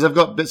 Yeah, because I've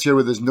got bits here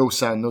where there's no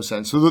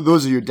sound. So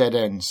those are your dead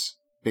ends,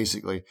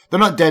 basically. They're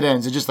not dead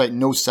ends, they're just like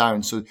no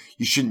sound, so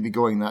you shouldn't be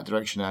going that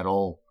direction at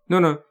all.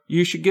 No.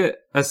 You should get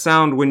a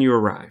sound when you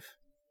arrive.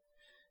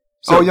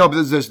 So,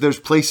 but there's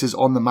places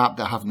on the map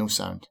that have no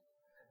sound.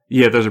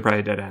 Yeah, those are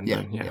probably dead ends.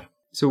 Yeah.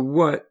 So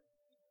what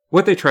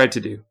they tried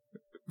to do,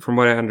 from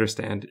what I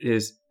understand,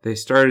 is they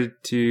started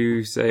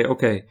to say,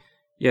 okay,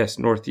 yes,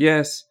 north,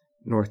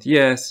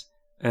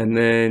 and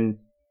then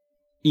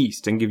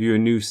east, and give you a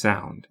new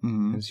sound.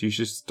 Mm-hmm. And so you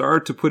should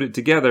start to put it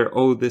together.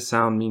 Oh, this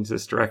sound means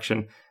this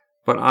direction.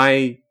 But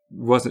I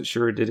wasn't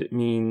sure, did it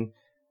mean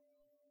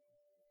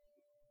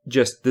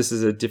just this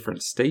is a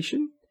different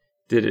station?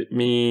 Did it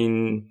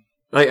mean...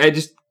 I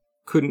just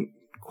couldn't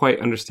quite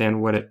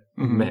understand what it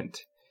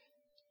meant.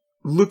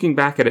 Looking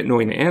back at it,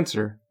 knowing the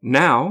answer,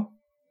 now,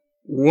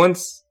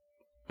 once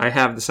I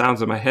have the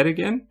sounds in my head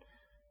again,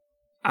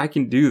 I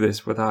can do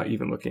this without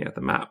even looking at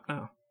the map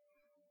now.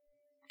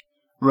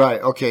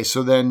 Right, okay,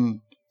 so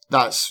then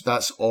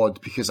that's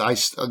odd, because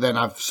then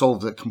I've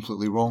solved it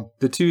completely wrong.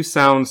 The two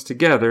sounds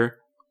together,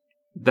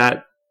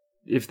 that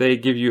if they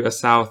give you a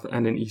south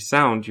and an east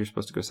sound, you're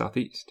supposed to go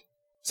southeast.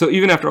 So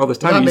even after all this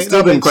time, you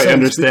still didn't quite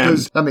understand.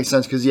 That makes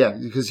sense,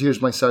 because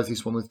here's my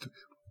southeast one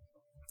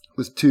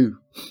with two.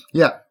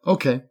 Yeah,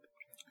 okay.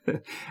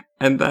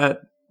 And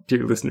that,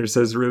 dear listener,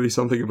 says really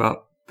something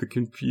about the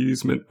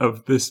confusement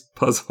of this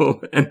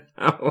puzzle and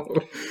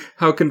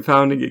how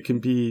confounding it can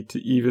be to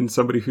even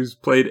somebody who's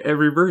played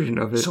every version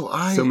of it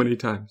so many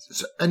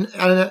times.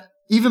 And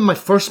even my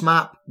first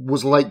map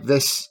was like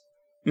this.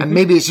 And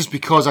maybe it's just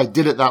because I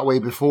did it that way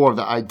before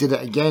that I did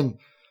it again.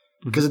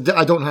 Because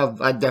I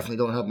definitely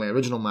don't have my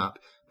original map.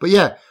 But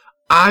yeah,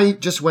 I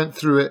just went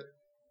through it,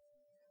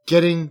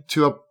 getting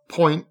to a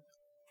point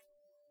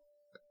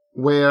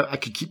where I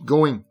could keep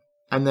going,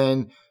 and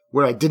then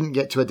where I didn't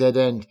get to a dead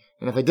end.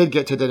 And if I did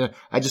get to a dead end,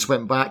 I just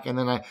went back, and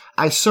then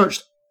I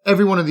searched.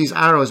 Every one of these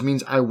arrows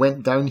means I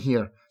went down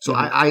here. So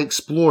I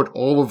explored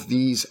all of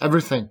these,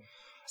 everything.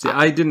 See,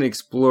 I didn't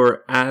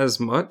explore as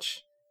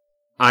much.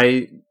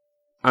 I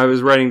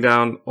was writing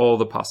down all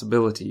the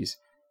possibilities.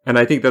 And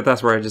I think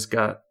that's where I just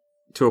got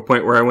to a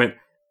point where I went,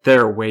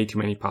 there are way too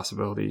many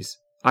possibilities.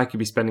 I could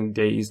be spending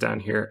days down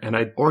here, and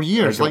or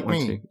years, I like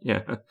me. To.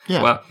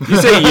 Yeah. Well, you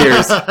say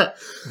years,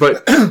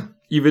 but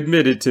you've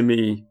admitted to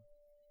me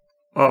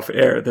off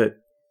air that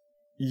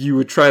you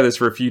would try this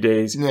for a few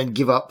days and then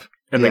give up,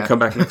 and then come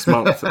back next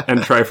month,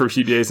 and try for a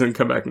few days, and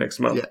come back next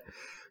month. Yeah.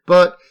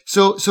 But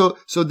so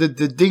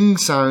the ding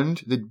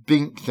sound, the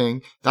bink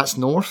thing, that's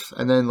north,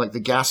 and then like the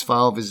gas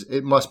valve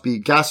must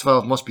be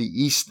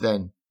east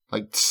then,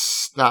 like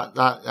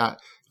that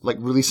like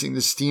releasing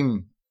the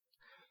steam.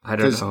 I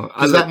don't know.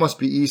 Because that must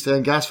be east, and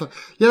then gas valve.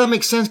 Yeah, that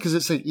makes sense because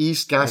it's like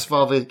east, gas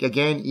valve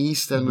again,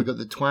 east, and we've got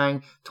the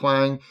twang,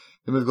 then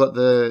we've got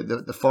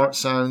the fart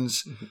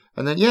sounds,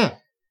 and then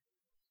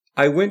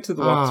I went to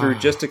the walkthrough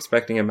just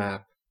expecting a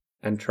map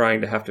and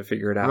trying to have to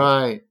figure it out.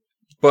 Right.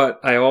 But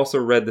I also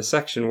read the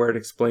section where it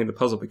explained the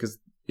puzzle because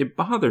it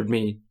bothered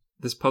me.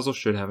 This puzzle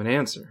should have an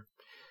answer.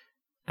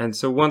 And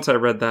so once I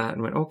read that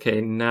and went, okay,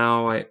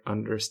 now I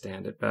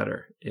understand it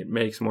better. It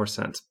makes more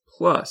sense.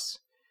 Plus,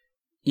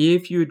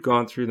 if you had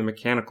gone through the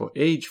mechanical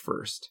age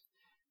first,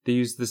 they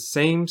used the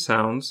same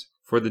sounds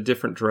for the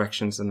different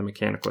directions in the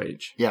mechanical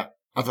age. Yeah,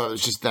 I thought it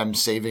was just them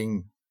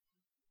saving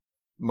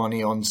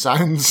money on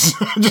sounds,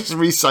 just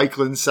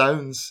recycling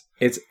sounds.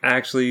 It's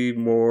actually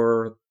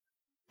more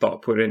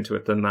thought put into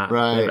it than that.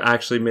 Right. They've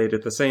actually made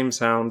it the same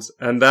sounds,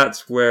 and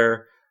that's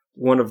where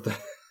one of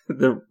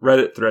the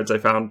Reddit threads I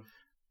found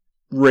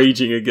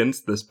raging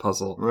against this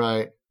puzzle.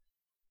 Right.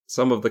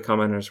 Some of the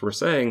commenters were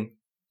saying,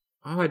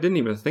 I didn't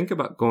even think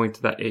about going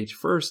to that age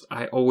first.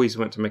 I always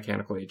went to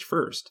mechanical age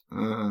first.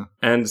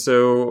 And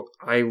so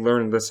I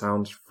learned the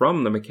sounds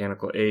from the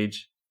mechanical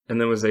age and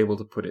then was able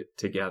to put it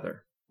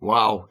together.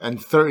 Wow.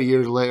 And 30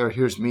 years later,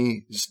 here's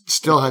me,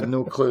 still had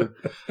no clue.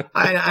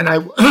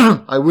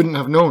 I wouldn't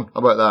have known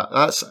about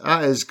that.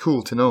 That is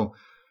cool to know.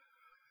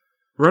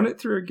 Run it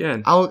through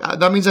again.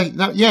 That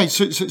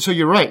means so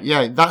you're right.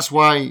 Yeah, that's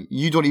why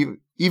you don't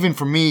even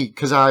for me,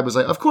 because I was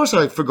like, of course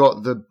I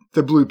forgot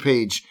the blue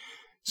page.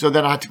 So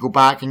then I had to go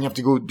back and you have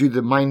to go do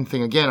the mine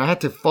thing again. I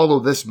had to follow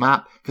this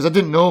map because I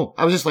didn't know.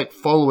 I was just like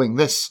following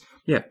this.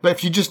 Yeah. But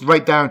if you just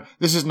write down,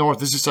 this is north,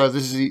 this is south,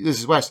 this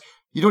is west,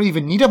 you don't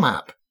even need a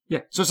map.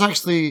 Yeah. So it's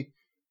actually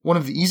one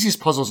of the easiest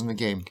puzzles in the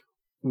game.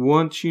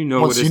 Once you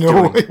know what it's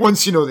doing.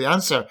 Once you know the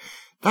answer.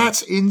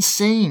 That's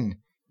insane.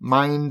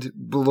 Mind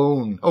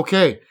blown.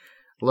 Okay.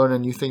 Learn a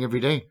new thing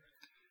every day.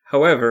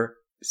 However,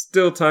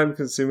 still time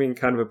consuming,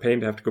 kind of a pain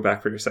to have to go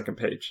back for your second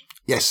page.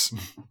 Yes.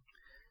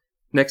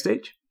 Next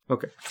stage?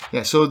 Okay.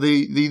 Yeah, so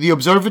the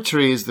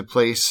observatory is the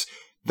place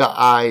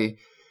that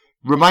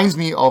reminds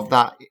me of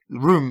that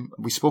room.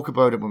 We spoke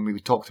about it when we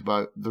talked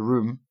about the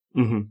room.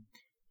 Mm-hmm.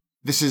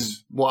 This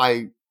is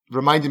what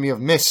reminded me of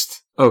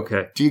Myst.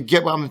 Okay. Do you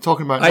get what I'm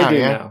talking about now? I do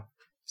now.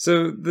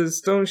 So the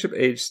stone ship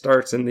age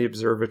starts in the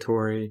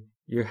observatory.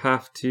 You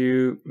have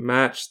to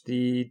match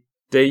the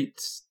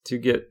dates to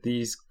get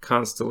these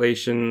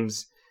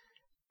constellations.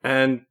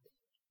 And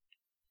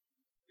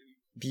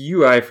the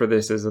UI for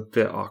this is a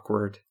bit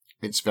awkward.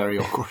 It's very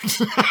awkward.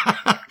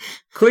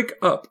 Click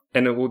up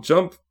and it will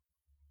jump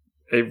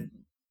a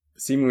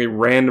seemingly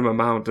random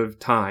amount of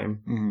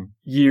time. Mm-hmm.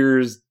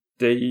 Years,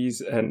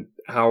 days, and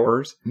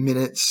hours.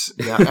 Minutes.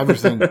 Yeah,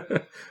 everything.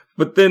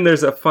 But then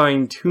there's a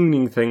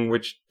fine-tuning thing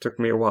which took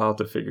me a while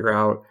to figure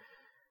out.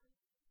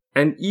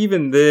 And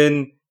even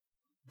then,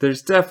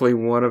 there's definitely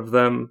one of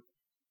them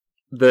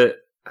that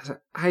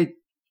I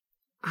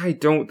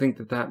don't think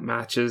that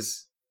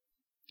matches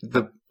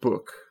the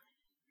book.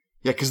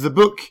 Yeah, because the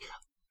book...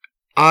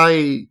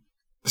 the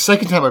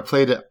second time I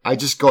played it, I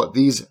just got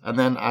these and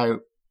then I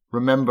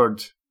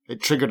remembered,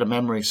 it triggered a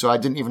memory, so I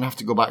didn't even have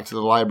to go back to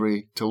the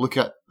library to look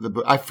at the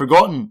book. I've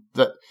forgotten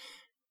that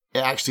it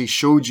actually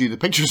showed you the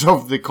pictures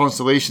of the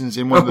constellations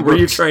in one of the books. Were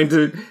you trying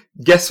to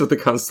guess what the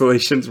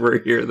constellations were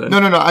here then? No.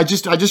 I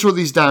just wrote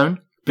these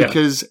down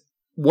because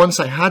once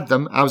I had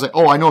them, I was like,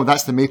 oh, I know,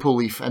 that's the maple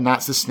leaf and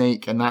that's the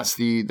snake and that's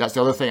the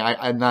other thing.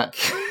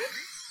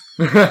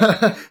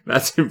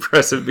 That's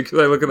impressive because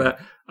I look at that,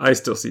 I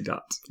still see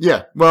dots.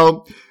 Yeah,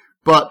 well,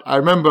 but I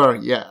remember,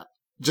 it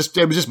was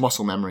just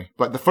muscle memory.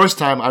 But the first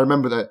time I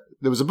remember that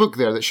there was a book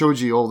there that showed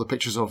you all the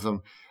pictures of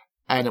them,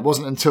 and it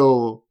wasn't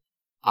until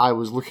I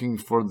was looking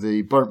for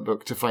the burnt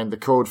book to find the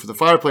code for the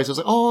fireplace. I was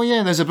like, oh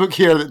yeah, there's a book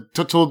here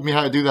that told me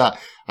how to do that.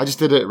 I just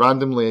did it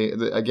randomly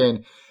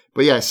again.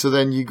 But yeah, so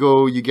then you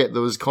get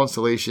those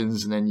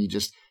constellations, and then you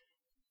just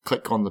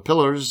click on the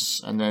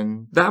pillars, and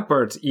then... That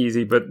part's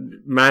easy, but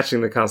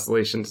matching the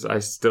constellations, I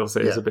still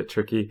say is a bit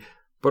tricky.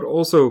 But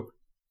also,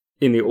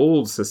 in the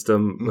old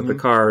system, with the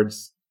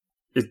cards,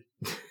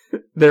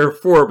 there are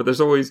 4, but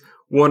there's always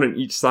one on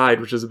each side,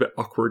 which is a bit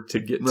awkward to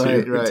get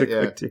to.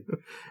 Click to.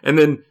 And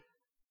then,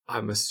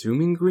 I'm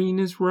assuming green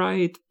is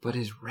right, but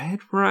is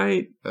red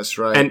right? That's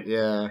right, and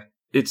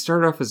it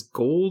started off as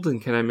gold,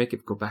 and can I make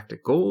it go back to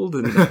gold?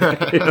 And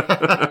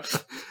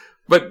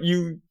But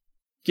you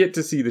get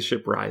to see the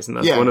ship rise, and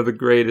that's one of the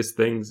greatest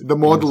things. The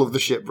model of the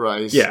ship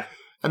rise. Yeah.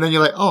 And then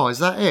you're like, oh, is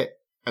that it?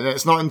 And then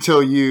it's not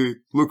until you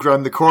look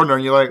around the corner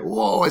and you're like,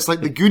 whoa, it's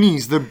like the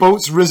Goonies. The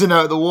boat's risen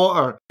out of the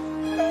water.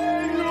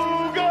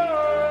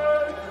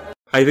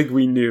 I think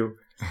we knew.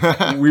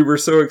 We were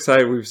so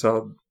excited we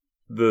saw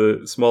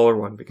the smaller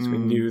one because we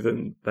knew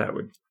then that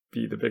would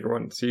be the bigger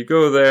one. So you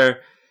go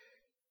there,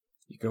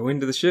 you go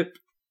into the ship,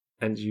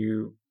 and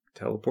you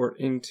teleport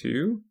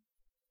into...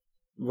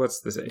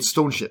 What's this age?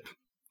 Stone ship.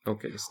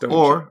 Okay, stone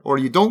ship. Or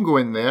you don't go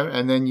in there,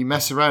 and then you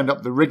mess around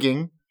up the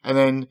rigging, and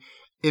then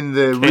in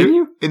the...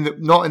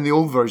 not in the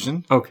old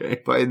version.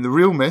 Okay. But in the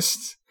real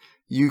Myst,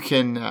 you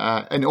can...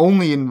 and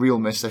only in real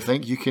Myst, I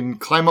think, you can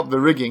climb up the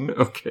rigging.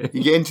 Okay.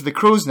 You get into the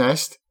crow's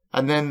nest,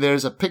 and then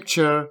there's a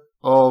picture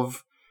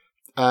of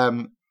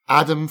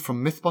Adam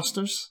from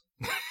Mythbusters.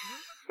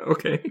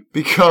 Okay.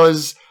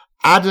 Because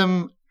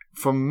Adam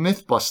from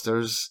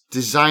Mythbusters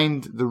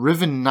designed the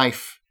Riven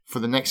knife for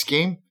the next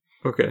game.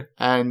 Okay.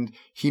 And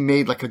he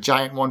made like a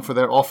giant one for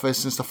their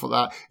office and stuff like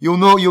that. You'll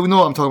know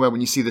what I'm talking about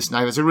when you see this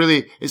knife.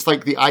 It's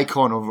like the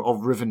icon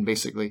of Riven,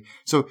 basically.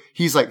 So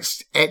he's like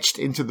etched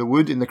into the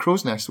wood in the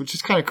crow's nest, which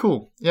is kind of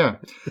cool. Yeah.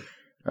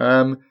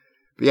 But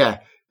yeah,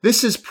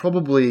 this is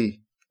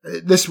probably,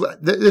 this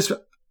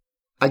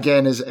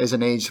again is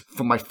an age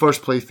from my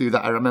first playthrough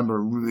that I remember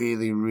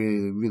really,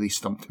 really, really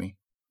stumped me.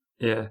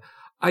 Yeah.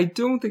 I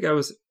don't think I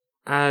was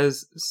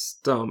as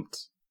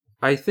stumped.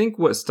 I think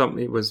what stumped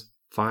me was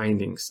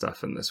finding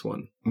stuff in this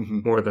one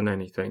more than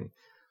anything.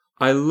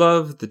 I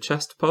love the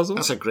chest puzzle.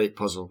 That's a great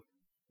puzzle.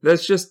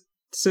 That's just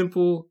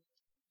simple,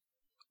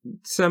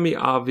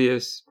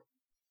 semi-obvious,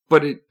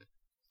 but it...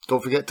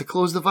 Don't forget to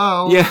close the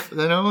valve. Yeah.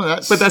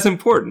 But that's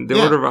important.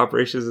 The order of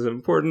operations is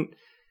important,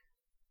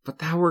 but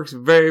that works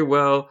very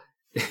well.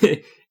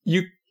 Don't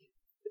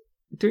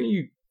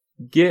you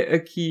get a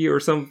key or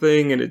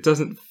something and it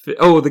doesn't fit?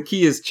 Oh, the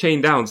key is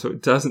chained down, so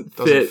it doesn't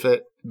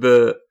fit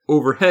the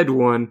overhead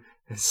one.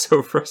 It's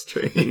so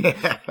frustrating.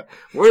 Yeah.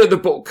 Where are the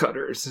bolt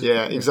cutters?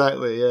 Yeah,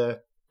 exactly, yeah.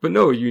 But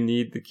no, you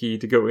need the key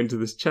to go into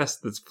this chest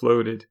that's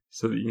floated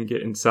so that you can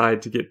get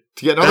inside to get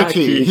another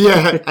key.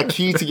 Yeah, a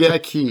key to get a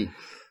key.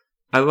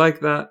 I like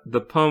that.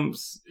 The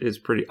pumps is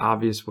pretty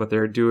obvious what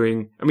they're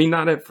doing. I mean,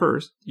 not at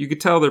first. You could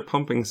tell they're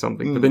pumping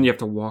something, but then you have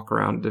to walk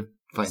around to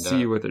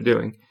see what they're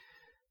doing.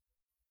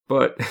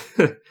 But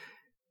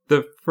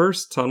the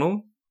first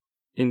tunnel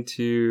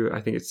into,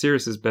 I think it's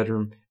Sirius's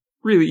bedroom,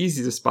 really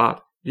easy to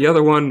spot. The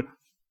other one,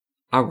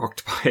 I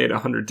walked by it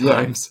 100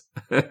 times.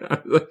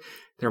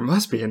 There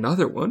must be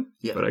another one,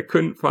 but I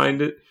couldn't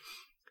find it.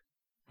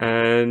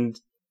 And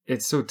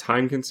it's so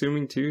time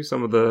consuming too.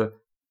 Some of the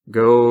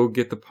go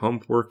get the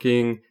pump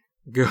working,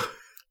 go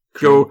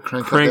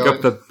crank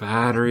up the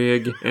battery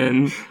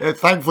again.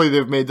 Thankfully,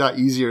 they've made that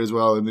easier as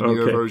well in the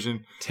newer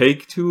version.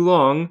 Take too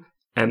long,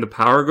 and the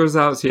power goes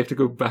out, so you have to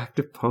go back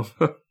to pump.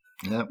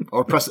 Yeah,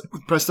 or press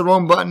the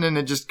wrong button and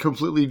it just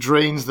completely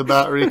drains the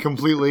battery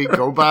completely.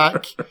 Go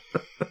back.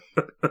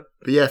 But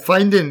yeah,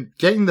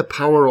 getting the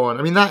power on.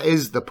 I mean, that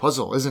is the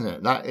puzzle, isn't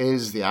it? That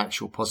is the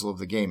actual puzzle of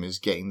the game, is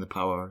getting the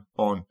power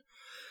on.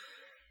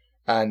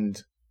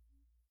 And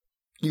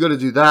you got to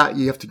do that.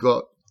 You have to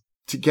go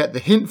to get the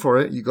hint for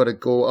it. You got to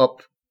go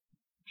up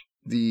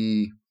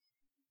the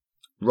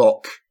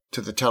rock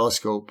to the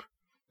telescope,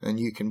 and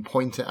you can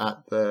point it at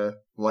the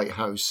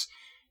lighthouse,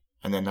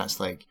 and then that's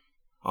like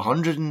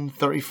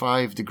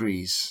 135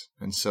 degrees,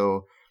 and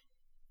so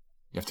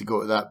you have to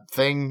go to that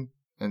thing,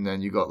 and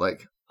then you got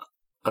like,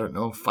 I don't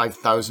know,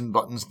 5,000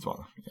 buttons.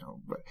 Well,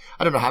 but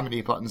I don't know how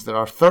many buttons there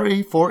are.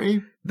 30,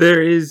 40?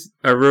 There is.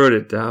 I wrote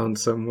it down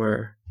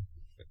somewhere.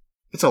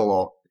 It's a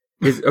lot.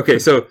 Okay,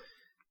 so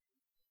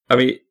I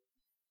mean,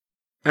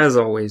 as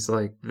always,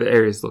 like the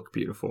areas look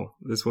beautiful.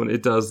 This one,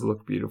 it does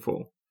look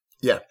beautiful.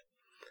 Yeah.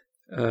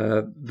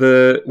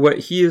 What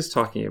he is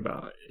talking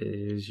about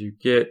is you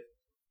get.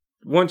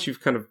 Once you've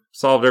kind of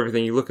solved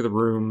everything, you look at the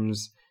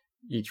rooms.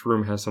 Each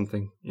room has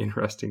something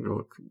interesting to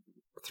look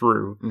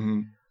through. Mm-hmm.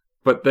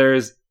 But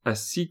there's a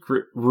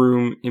secret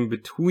room in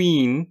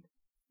between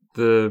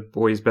the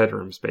boys'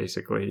 bedrooms,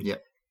 basically,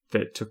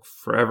 that took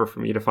forever for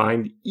me to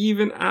find.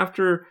 Even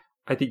after,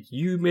 I think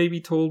you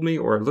maybe told me,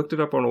 or I looked it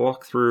up on a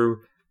walkthrough,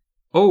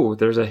 oh,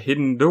 there's a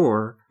hidden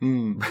door.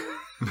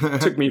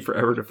 It took me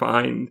forever to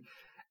find.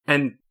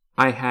 And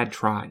I had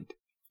tried.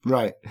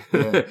 Right.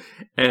 Yeah.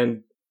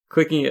 And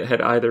clicking it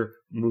had either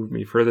moved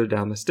me further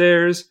down the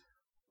stairs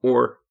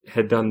or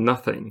had done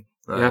nothing.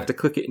 Right. You have to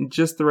click it in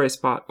just the right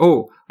spot.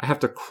 Oh, I have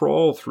to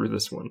crawl through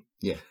this one.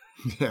 Yeah.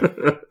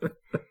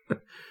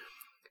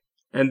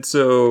 And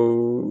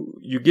so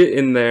you get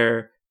in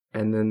there,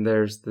 and then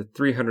there's the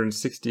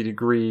 360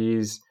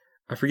 degrees.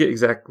 I forget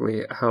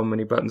exactly how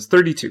many buttons.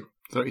 32.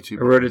 32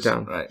 I wrote it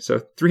down. Right.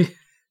 So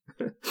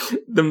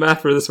the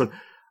math for this one,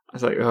 I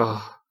was like,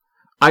 oh,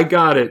 I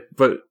got it.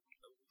 But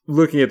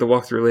looking at the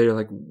walkthrough later,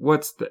 like,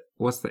 what's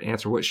the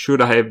answer? What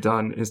should I have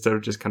done instead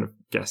of just kind of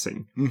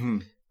guessing? Mm-hmm.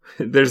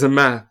 There's a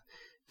math.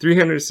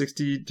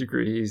 360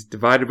 degrees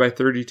divided by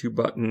 32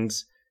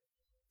 buttons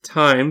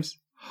times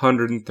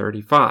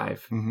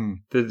 135. Mm-hmm.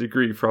 The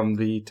degree from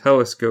the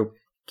telescope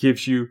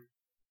gives you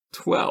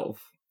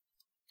 12.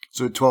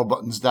 So 12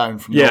 buttons down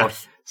from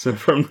north. So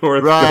from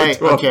north right, to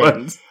 12 okay.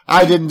 buttons.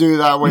 I didn't do it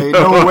that way.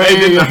 No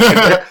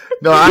way.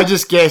 No, I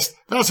just guessed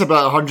that's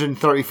about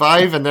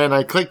 135, and then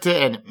I clicked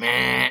it and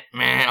meh.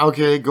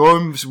 Okay, go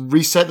and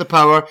reset the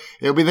power.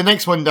 It'll be the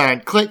next one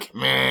down. Click.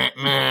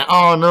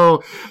 Oh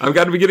no. I've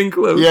got to be getting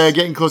close. Yeah,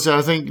 getting closer.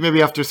 I think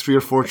maybe after 3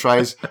 or 4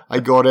 tries, I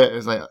got it.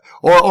 It's like,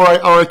 or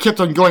I kept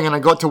on going and I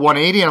got to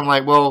 180, and I'm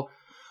like, well,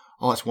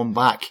 oh, it's one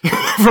back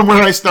from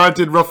where I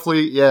started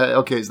roughly. Yeah,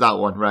 okay, it's that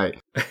one, right?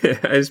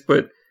 I just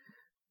put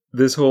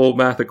this whole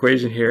math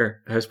equation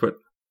here. I just put,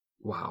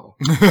 wow.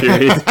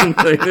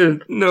 Like,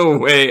 there's no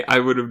way I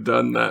would have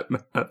done that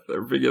math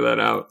or figured that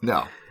out.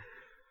 No.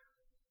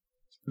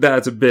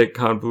 That's a bit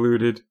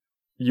convoluted.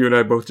 You and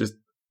I both just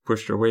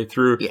pushed our way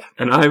through. Yeah.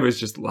 And I was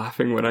just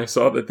laughing when I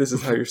saw that this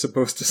is how you're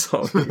supposed to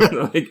solve it.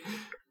 Like,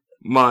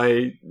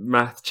 my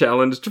math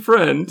challenged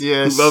friend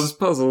who loves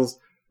puzzles,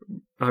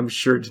 I'm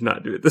sure did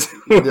not do it this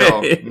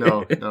way.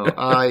 No.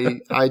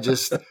 I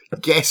just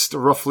guessed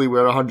roughly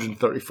where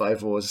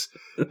 135 was.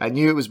 I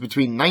knew it was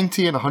between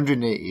 90 and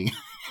 180.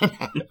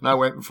 And I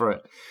went for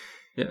it.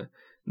 Yeah.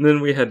 And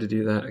then we had to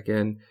do that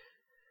again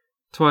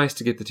twice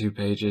to get the 2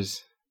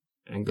 pages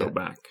and go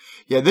back.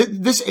 Yeah,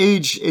 this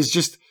age is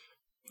just...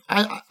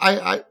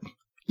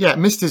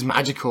 Myst is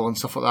magical and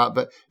stuff like that,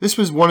 but this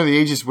was one of the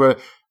ages where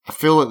I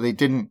feel that they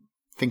didn't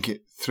think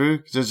it through.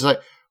 Because it's like,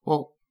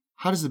 well,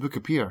 how does the book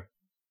appear?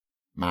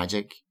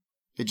 Magic.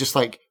 It just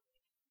like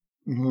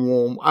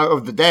out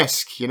of the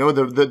desk, you know,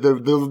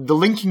 the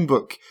linking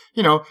book,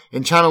 you know,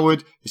 in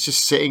Channelwood, it's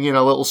just sitting in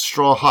a little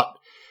straw hut.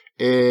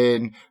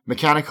 In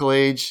Mechanical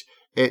Age,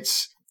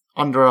 it's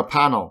under a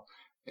panel.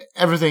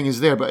 Everything is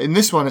there, but in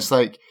this one, it's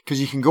like, because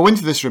you can go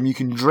into this room, you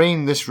can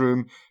drain this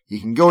room, you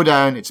can go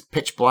down, it's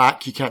pitch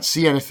black, you can't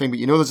see anything, but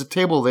you know there's a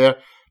table there,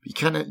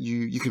 but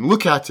you can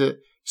look at it,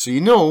 so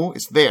you know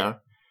it's there.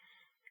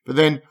 But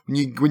then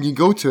when you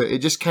go to it, it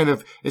just kind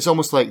of, it's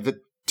almost like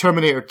the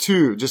Terminator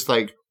 2, just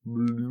like,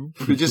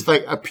 it just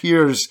like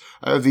appears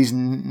out of these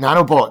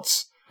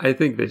nanobots. I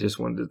think they just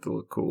wanted it to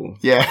look cool.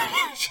 Yeah.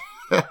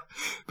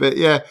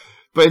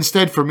 But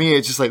instead for me,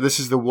 it's just like, this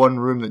is the one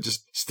room that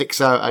just sticks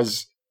out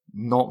as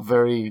not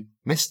very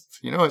Myst.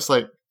 You know, it's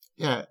like,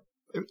 yeah,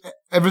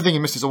 everything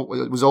in Myst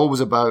was always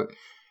about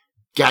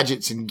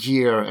gadgets and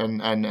gear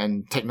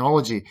and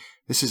technology.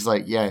 This is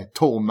like, yeah,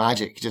 total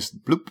magic.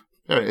 Just bloop.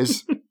 There it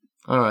is.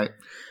 All right.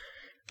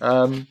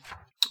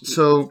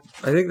 So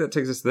I think that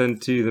takes us then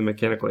to the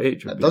Mechanical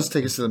Age. That does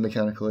take us to the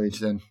Mechanical Age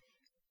then.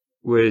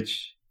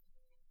 Which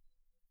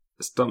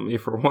stumped me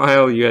for a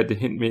while. You had to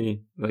hint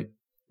me, like,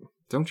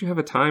 don't you have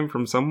a time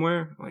from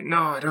somewhere? I'm like, no,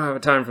 I don't have a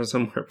time from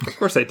somewhere. Of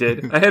course I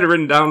did. I had it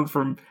written down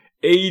from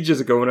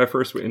ages ago when I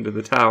first went into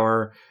the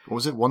tower. What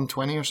was it,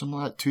 120 or something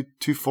like that?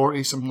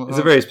 240, something like that? It's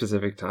a very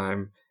specific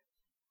time.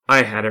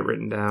 I had it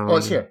written down. Oh,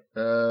 it's here.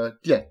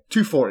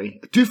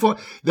 240.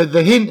 240.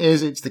 The hint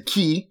is it's the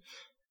key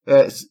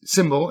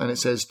symbol, and it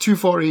says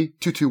 240,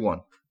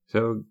 221.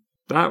 So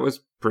that was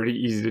pretty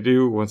easy to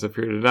do once I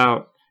figured it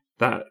out.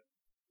 That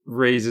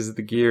raises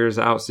the gears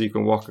out so you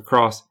can walk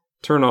across.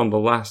 Turn on the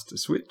last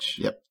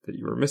switch that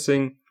you were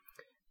missing,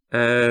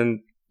 and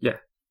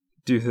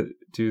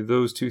do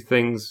those 2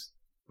 things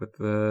with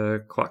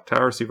the clock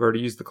tower. So you've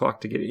already used the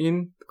clock to get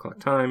in, the clock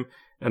time,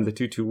 and the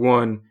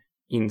 221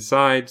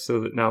 inside,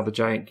 so that now the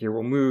giant gear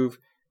will move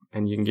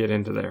and you can get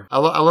into there. I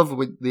love it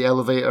with the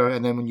elevator,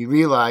 and then when you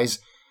realize,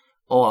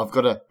 oh, I've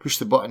got to push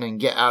the button and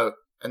get out,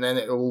 and then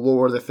it will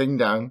lower the thing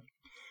down.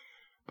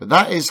 But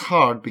that is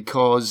hard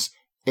because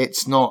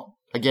it's not.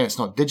 Again, it's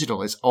not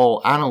digital, it's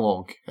all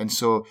analog. And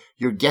so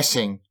you're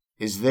guessing,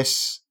 is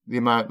this the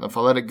amount? If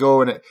I let it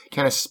go and it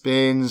kind of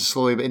spins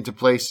slowly into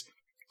place,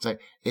 it's like,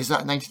 is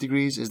that 90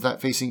 degrees? Is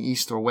that facing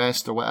east or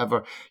west or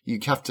whatever? You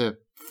have to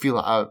feel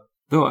it out.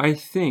 Though I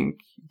think,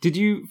 did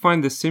you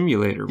find the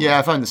simulator? Yeah,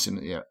 I found the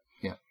simulator,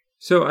 yeah.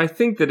 So I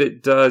think that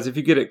it does, if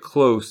you get it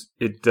close,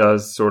 it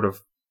does sort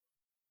of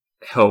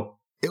help.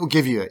 It'll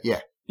give you it, yeah.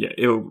 Yeah,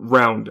 it'll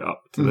round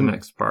up to the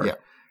next part. Yeah.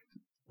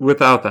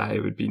 Without that,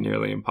 it would be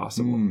nearly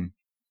impossible.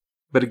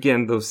 But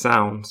again, those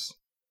sounds.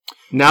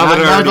 Now that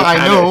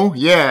I know,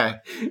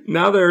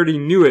 Now that I already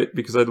knew it,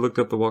 because I'd looked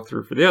up the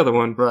walkthrough for the other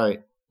one. Right.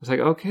 I was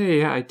like, okay,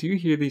 yeah, I do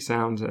hear these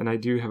sounds, and I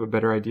do have a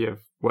better idea of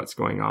what's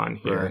going on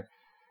here. Right.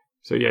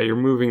 So yeah, you're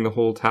moving the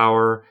whole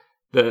tower.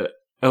 The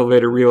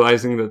elevator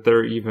realizing that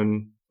there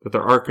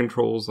are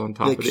controls on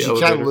top of the elevator. You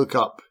can't look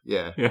up.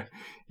 Yeah. Yeah.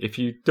 If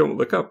you don't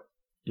look up,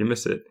 you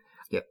miss it.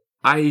 Yep.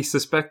 I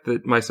suspect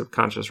that my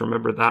subconscious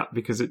remembered that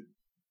because it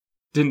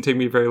didn't take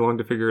me very long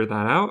to figure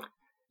that out.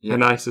 Yeah.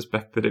 And I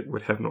suspect that it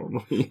would have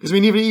normally. Because I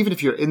mean, even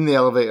if you're in the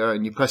elevator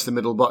and you press the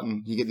middle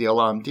button, you get the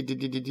alarm,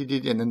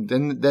 and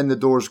then the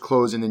doors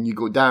close, and then you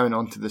go down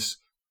onto this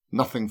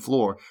nothing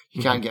floor.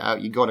 You can't get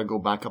out. You got to go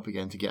back up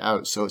again to get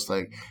out. So it's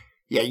like,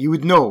 yeah, you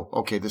would know.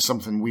 Okay, there's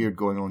something weird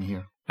going on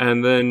here.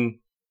 And then,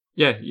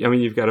 yeah, I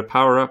mean, you've got to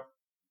power up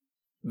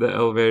the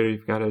elevator.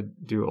 You've got to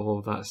do all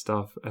of that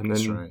stuff, and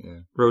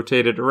then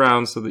rotate it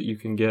around so that you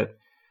can get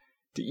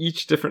to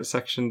each different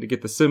section to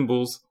get the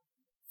symbols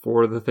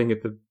for the thing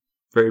at the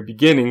very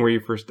beginning where you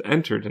first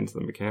entered into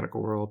the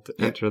mechanical world to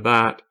enter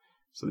that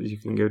so that you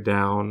can go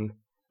down.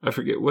 I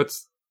forget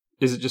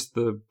is it just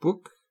the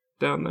book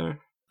down there?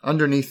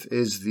 Underneath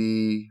is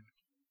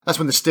that's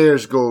when the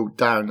stairs go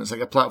down. It's like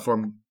a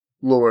platform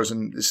lowers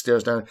and the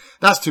stairs down.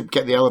 That's to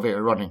get the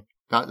elevator running.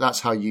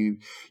 That's how you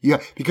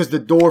because the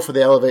door for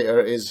the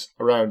elevator is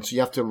around, so you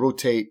have to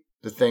rotate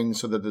the thing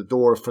so that the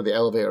door for the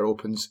elevator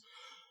opens.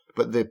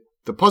 But the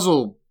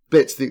puzzle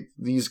bits,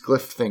 these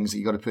glyph things that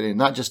you got to put in,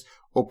 that just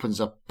opens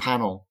a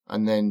panel,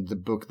 and then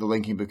the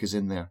linking book is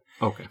in there.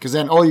 Okay. Because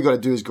then all you got to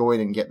do is go in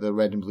and get the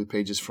red and blue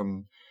pages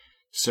from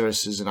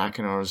Cirrus's and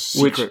Achenor's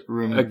secret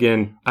room.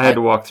 Again, I had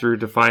to walk through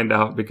to find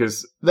out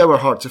because they were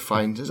hard to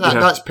find.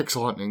 That's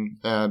pixel hunting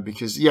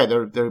because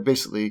they're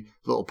basically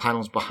little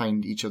panels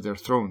behind each of their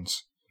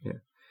thrones. Yeah,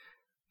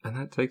 and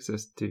that takes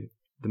us to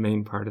the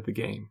main part of the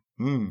game.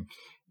 Mm.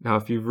 Now,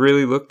 if you've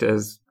really looked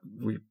as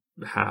we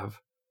have,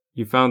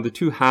 you found the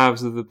two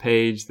halves of the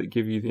page that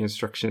give you the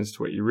instructions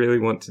to what you really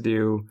want to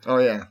do. Oh,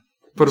 yeah.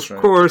 But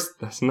of course,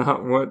 that's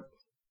not what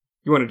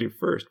you want to do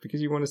first,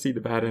 because you want to see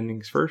the bad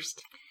endings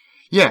first.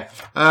 Yeah.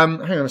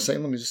 Hang on a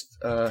second. Let me just...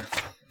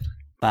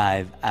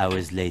 5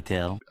 hours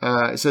later.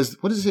 It says,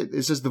 what is it?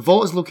 It says, the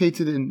vault is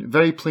located in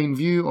very plain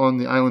view on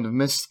the island of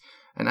Myst,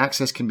 and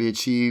access can be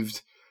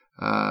achieved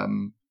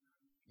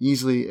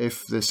easily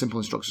if the simple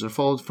instructions are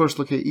followed. First,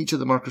 locate each of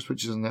the marker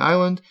switches on the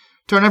island.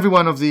 Turn every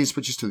one of these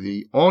switches to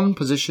the on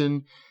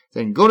position.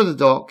 Then go to the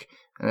dock,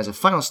 and as a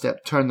final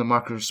step, turn the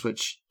marker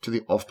switch to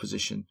the off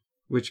position.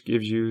 Which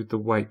gives you the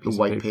white piece The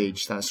white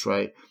page, that's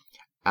right.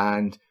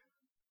 And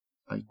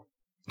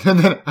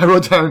then I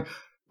wrote down,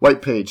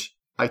 white page.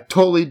 I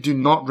totally do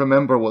not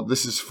remember what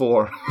this is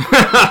for.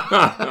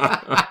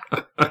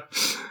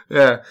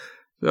 Yeah.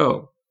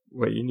 So,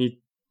 what you need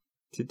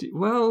to do...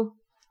 Well,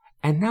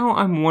 and now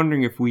I'm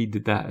wondering if we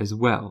did that as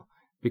well.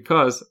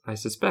 Because I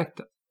suspect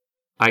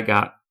I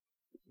got...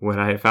 What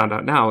I found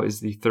out now is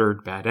the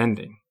third bad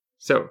ending.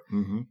 So,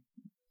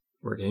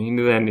 we're getting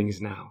into the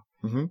endings now.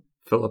 Mm-hmm.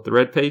 Fill up the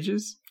red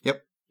pages.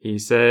 Yep. He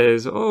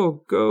says,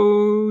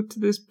 go to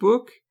this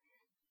book,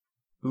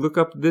 look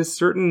up this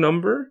certain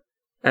number,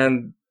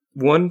 and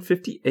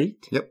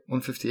 158. Yep,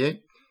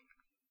 158.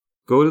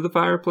 Go to the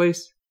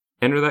fireplace,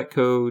 enter that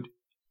code,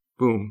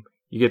 boom,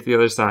 you get to the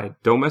other side.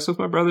 Don't mess with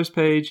my brother's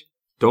page.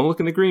 Don't look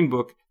in the green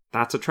book.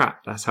 That's a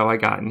trap. That's how I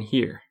got in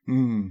here.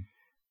 Mm.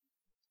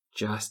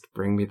 Just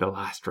bring me the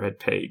last red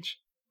page.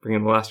 Bring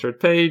in the last red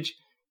page.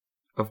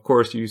 Of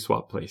course, you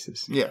swap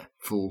places. Yeah,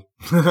 fool.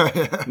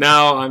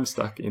 Now I'm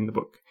stuck in the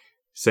book.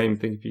 Same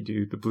thing if you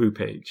do the blue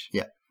page.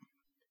 Yeah.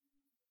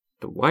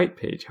 The white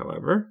page,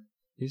 however,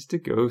 is to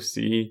go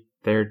see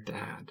their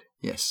dad.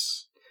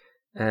 Yes.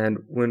 And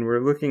when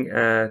we're looking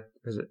at,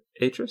 is it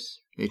Atris?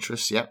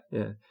 Atris, yeah.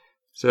 Yeah.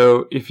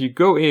 So if you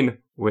go in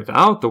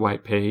without the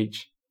white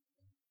page,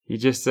 he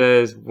just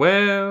says,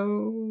 well,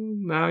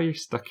 now you're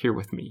stuck here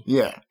with me.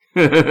 Yeah.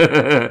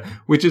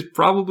 Which is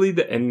probably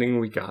the ending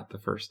we got the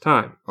first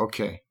time.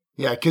 Okay.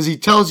 Yeah, because he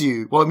tells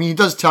you, well, I mean, he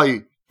does tell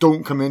you,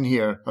 don't come in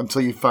here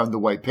until you found the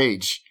white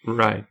page.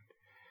 Right.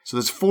 So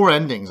there's 4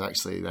 endings,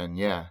 actually, then,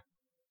 yeah.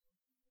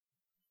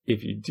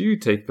 If you do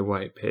take the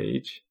white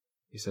page,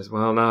 he says,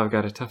 well, now I've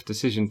got a tough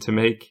decision to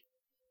make.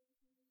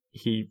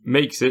 He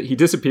makes it, he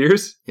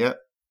disappears. Yeah.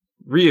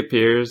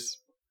 Reappears,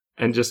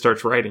 and just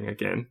starts writing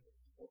again.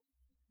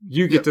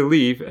 You get to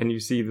leave, and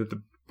you see that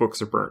the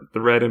books are burnt.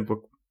 The red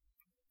book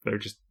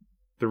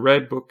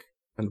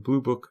and the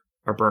blue book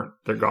are burnt.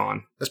 They're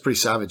gone. That's pretty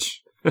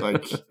savage.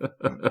 Like,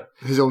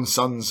 his own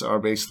sons are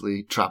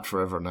basically trapped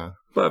forever now.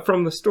 But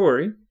from the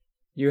story,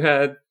 you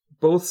had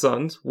both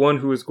sons, one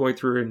who was going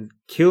through and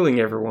killing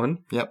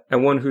everyone, yep,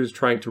 and one who's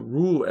trying to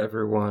rule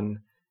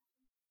everyone.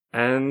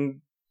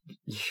 And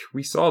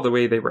we saw the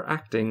way they were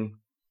acting.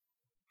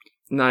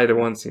 Neither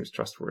one seems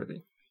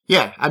trustworthy.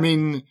 Yeah, I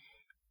mean,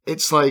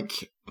 it's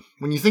like,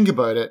 when you think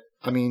about it,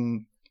 I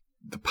mean,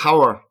 the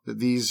power that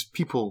these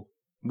people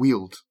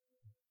wield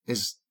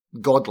is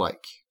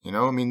godlike, you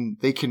know? I mean,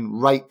 they can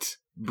write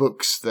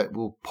books that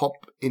will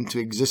pop into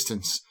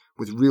existence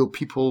with real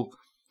people,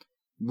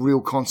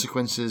 real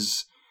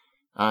consequences,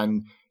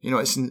 and, you know,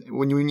 it's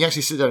when you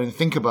actually sit down and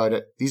think about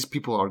it, these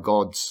people are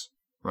gods,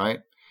 right?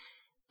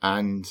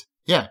 And,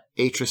 yeah,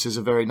 Atris is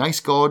a very nice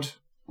god,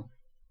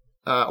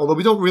 although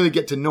we don't really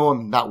get to know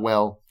him that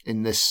well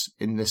in this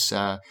game. Do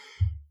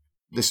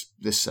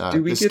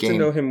we get to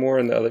know him more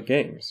in the other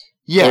games?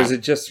 Yeah. Or is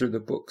it just through the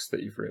books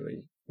that you've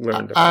really...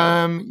 learned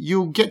about?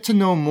 You'll get to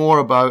know more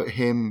about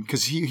him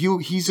because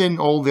he's in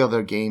all the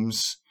other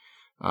games,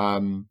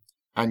 and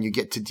you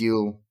get to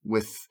deal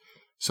with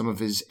some of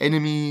his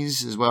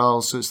enemies as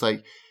well. So it's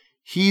like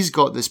he's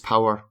got this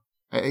power.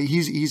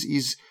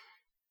 He's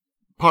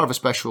part of a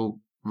special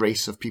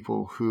race of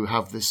people who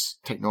have this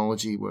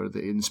technology where they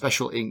in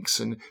special inks,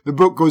 and the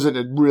book goes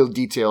into real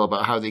detail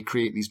about how they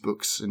create these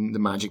books and the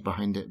magic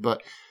behind it.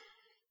 But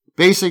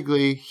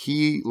basically,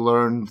 he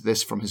learned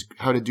this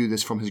how to do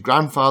this from his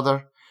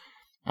grandfather,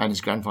 and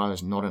his grandfather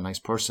is not a nice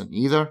person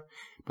either.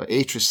 But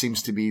Atris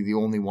seems to be the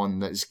only one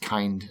that is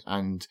kind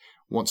and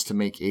wants to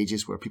make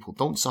ages where people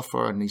don't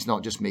suffer, and he's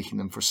not just making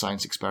them for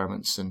science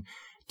experiments and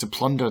to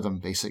plunder them,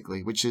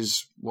 basically, which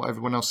is what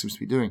everyone else seems to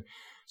be doing.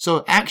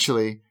 So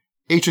actually,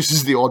 Atris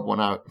is the odd one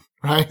out,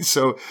 right?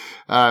 So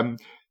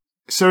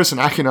Cirrus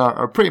and Achenar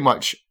are pretty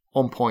much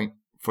on point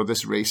for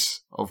this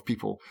race of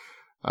people.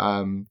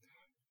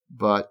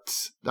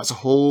 But that's a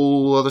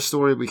whole other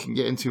story we can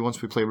get into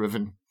once we play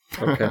Riven.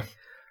 Okay.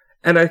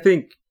 And I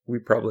think we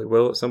probably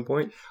will at some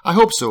point. I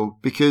hope so,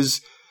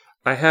 because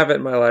I have it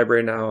in my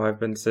library now. I've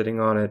been sitting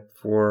on it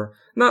for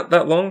not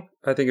that long.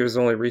 I think it was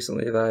only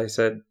recently that I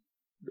said,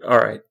 all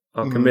right,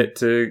 I'll commit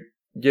to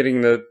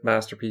getting the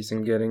masterpiece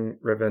and getting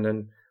Riven,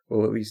 and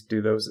we'll at least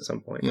do those at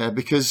some point. Yeah,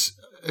 because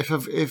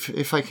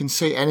if I can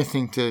say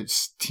anything to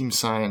Team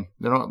Cyan,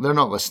 they're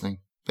not listening.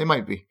 They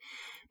might be.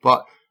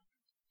 But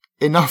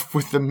enough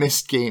with the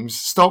Myst games.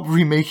 Stop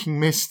remaking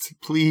Myst,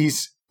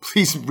 please.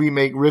 Please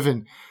remake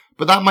Riven.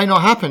 But that might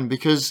not happen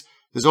because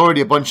there's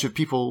already a bunch of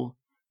people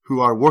who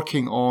are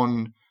working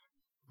on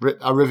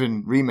a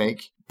Riven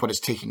remake, but it's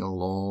taking a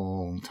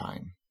long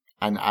time.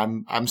 And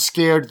I'm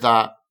scared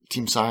that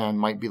Team Cyan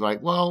might be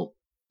like, well,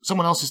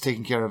 someone else is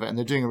taking care of it and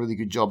they're doing a really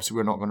good job, so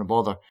we're not going to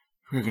bother.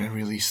 We're going to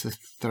release the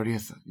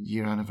 30th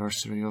year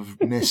anniversary of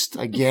Myst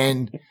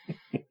again,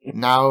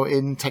 now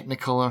in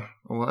Technicolor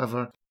or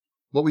whatever.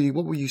 What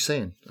were you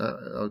saying?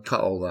 I'll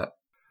cut all that.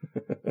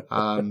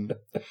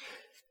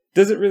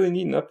 Does it really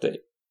need an update?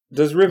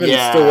 Does Riven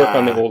still work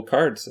on the old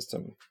card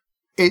system?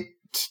 It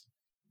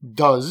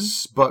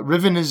does, but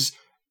Riven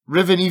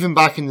even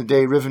back in the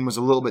day, Riven was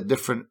a little bit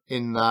different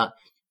in that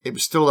it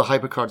was still a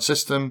hypercard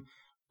system,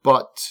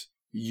 but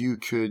you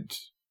could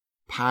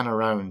pan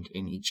around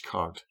in each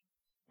card.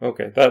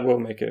 Okay, that will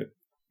make it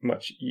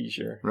much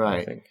easier,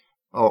 right? I think.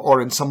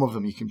 Or in some of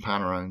them you can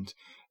pan around.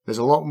 There's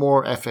a lot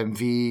more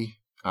FMV,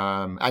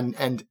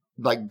 and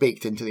like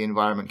baked into the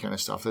environment kind of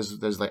stuff.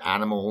 There's like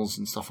animals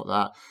and stuff like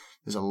that.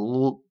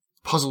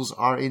 Puzzles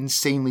are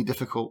insanely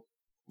difficult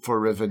for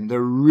Riven.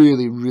 They're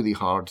really, really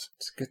hard.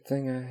 It's a good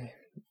thing I'm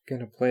going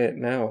to play it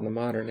now in the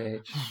modern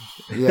age.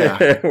 Yeah.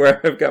 Where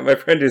I've got my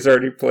friend who's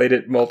already played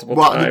it multiple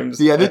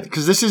times. Yeah,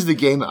 because this is the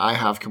game that I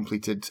have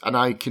completed, and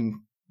I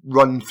can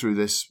run through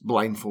this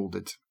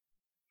blindfolded.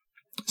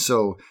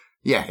 So,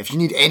 yeah, if you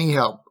need any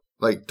help,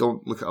 like,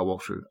 don't look at a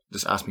walkthrough.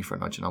 Just ask me for a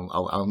nudge, and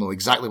I'll know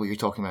exactly what you're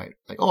talking about.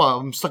 Like, oh,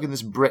 I'm stuck in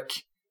this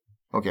brick.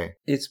 Okay.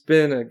 It's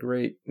been a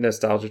great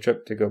nostalgia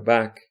trip to go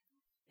back.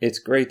 It's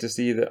great to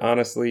see that,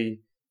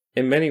 honestly,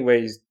 in many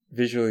ways,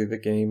 visually, the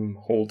game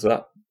holds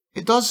up.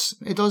 It does.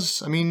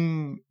 I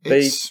mean,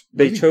 they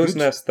really chose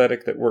good. an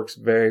aesthetic that works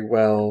very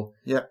well.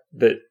 Yeah.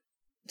 That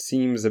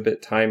seems a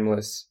bit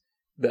timeless.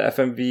 The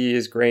FMV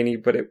is grainy,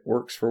 but it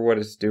works for what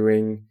it's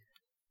doing.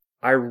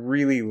 I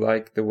really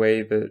like the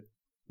way that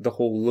the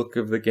whole look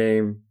of the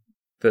game,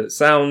 the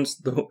sounds.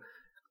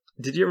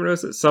 Did you ever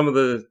notice that some of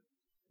the,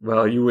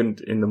 well, you wouldn't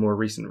in the more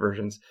recent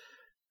versions,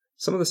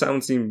 some of the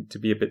sounds seem to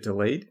be a bit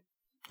delayed.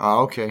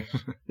 Oh, okay.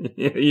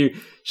 You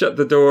shut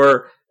the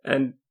door,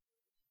 and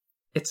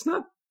it's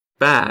not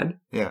bad.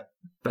 Yeah.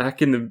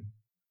 Back in the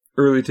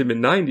early to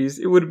mid-90s,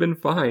 it would have been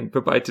fine.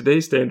 But by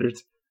today's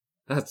standards,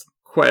 that's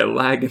quite a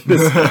lag in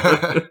this.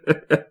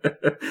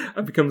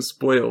 I've become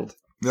spoiled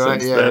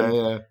since then.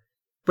 Yeah.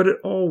 But it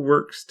all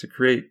works to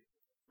create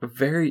a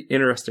very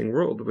interesting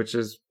world, which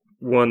is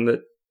one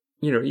that,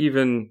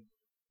 even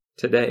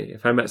today,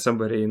 if I met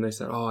somebody and they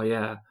said, oh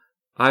yeah,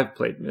 I've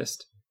played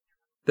Myst,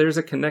 there's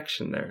a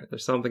connection there.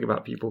 There's something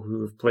about people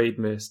who have played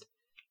Myst,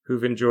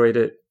 who've enjoyed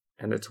it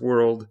and its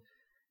world.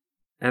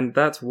 And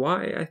that's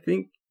why I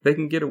think they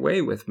can get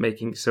away with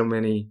making so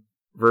many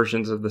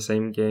versions of the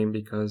same game,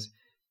 because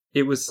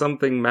it was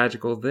something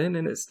magical then,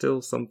 and it's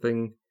still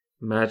something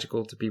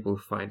magical to people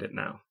who find it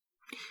now.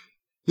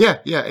 Yeah,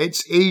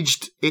 it's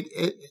aged.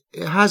 It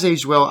has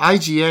aged well.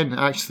 IGN,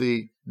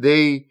 actually,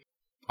 they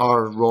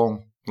are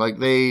wrong. Like,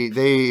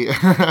 they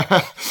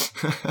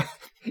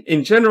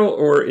in general,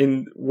 or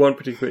in one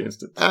particular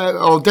instance?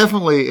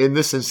 Definitely in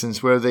this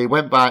instance, where they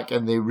went back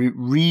and they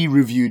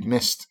re-reviewed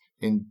Myst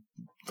in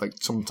like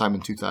sometime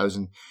in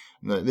 2000.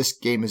 This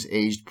game is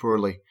aged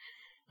poorly,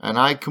 and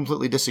I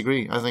completely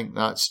disagree. I think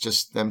that's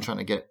just them trying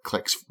to get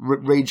clicks,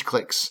 rage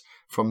clicks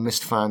from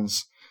Myst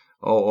fans,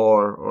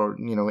 or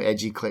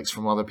edgy clicks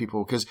from other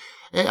people, because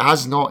it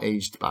has not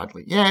aged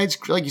badly. Yeah, it's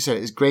like you said,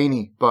 it's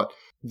grainy, but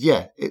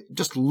yeah, it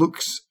just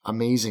looks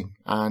amazing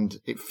and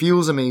it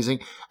feels amazing.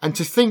 And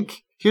to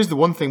think, here's the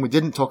one thing we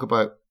didn't talk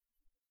about,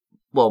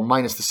 well,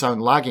 minus the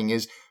sound lagging,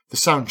 is the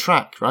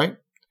soundtrack, right?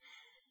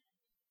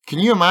 Can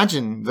you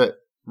imagine that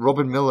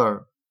Robin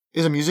Miller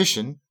is a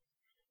musician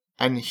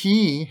and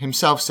he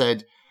himself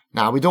said,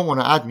 we don't want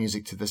to add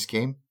music to this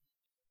game.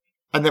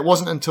 And it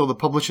wasn't until the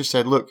publisher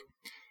said, look,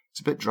 it's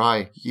a bit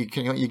dry. You're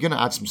going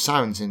to add some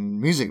sounds and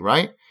music,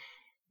 right? And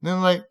they're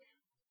like,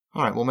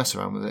 all right, we'll mess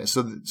around with it.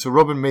 So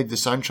Robin made the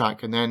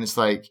soundtrack, and then it's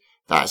like,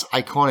 that's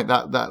iconic.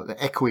 That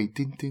echoey,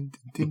 din, din,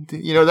 din,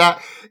 din, din.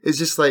 That is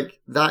just like,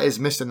 that is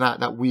Myst, and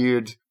that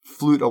weird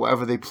flute or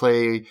whatever they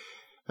play,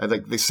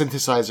 like the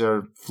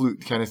synthesizer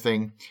flute kind of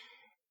thing.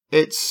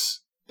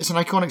 It's an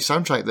iconic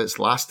soundtrack that's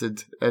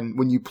lasted, and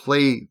when you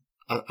play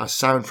a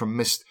sound from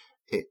Myst,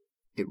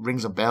 it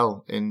rings a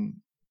bell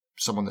in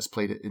someone that's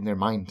played it in their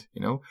mind.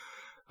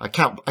 I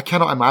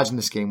cannot imagine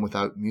this game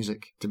without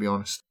music, to be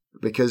honest,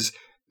 because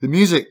the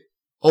music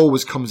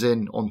always comes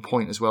in on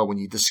point as well when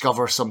you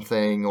discover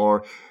something,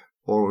 or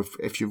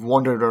if you've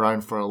wandered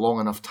around for a long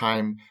enough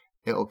time,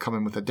 it'll come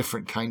in with a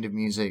different kind of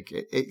music.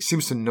 It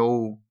seems to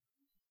know,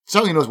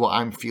 certainly knows what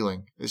I'm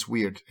feeling. It's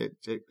weird.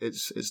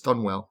 It's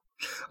done well.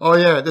 Oh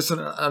yeah, there's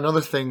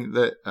another thing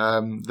that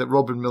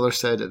Robin Miller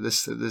said at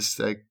this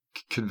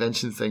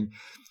convention thing.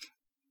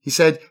 He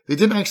said they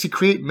didn't actually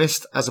create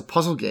Myst as a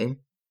puzzle game.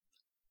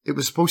 It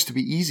was supposed to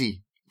be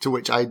easy, to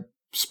which I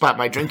spat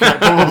my drink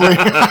out probably.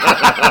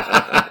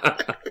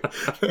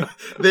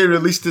 They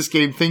released this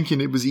game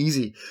thinking it was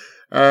easy.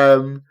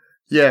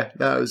 Yeah,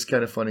 that was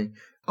kind of funny.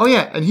 Oh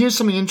yeah, and here's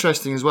something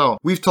interesting as well.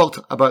 We've talked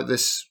about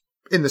this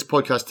in this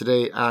podcast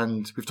today,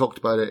 and we've talked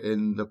about it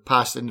in the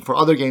past and for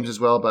other games as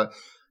well, about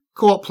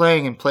co-op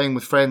playing and playing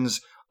with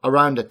friends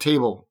around a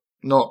table.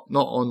 Not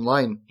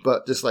online,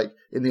 but just like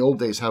in the old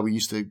days, how we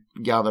used to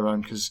gather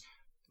around because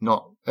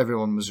not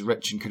everyone was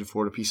rich and could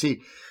afford a PC.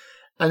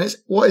 And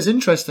what is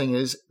interesting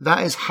is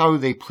that is how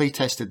they play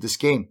tested this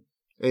game.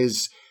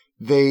 Is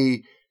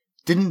they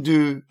didn't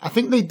do. I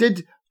think they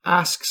did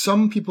ask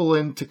some people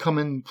in to come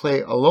and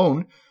play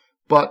alone,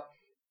 but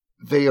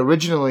they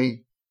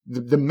originally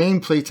the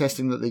main play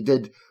testing that they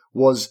did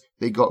was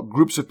they got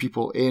groups of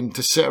people in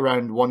to sit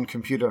around one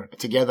computer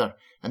together,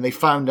 and they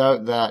found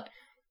out that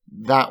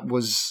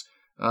was.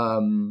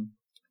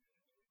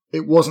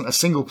 It wasn't a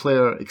single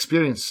player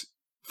experience.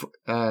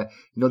 They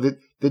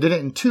did it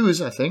in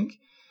twos, I think.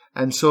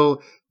 And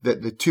so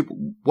the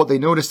two, what they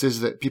noticed is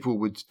that people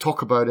would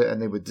talk about it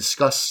and they would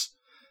discuss,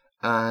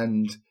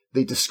 and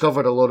they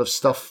discovered a lot of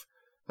stuff,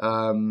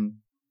 that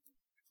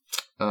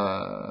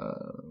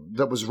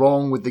was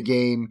wrong with the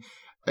game.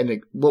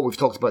 And what we've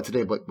talked about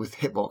today, but with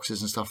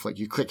hitboxes and stuff, like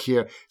you click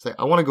here, it's like,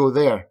 I want to go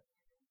there.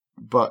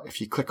 But if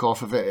you click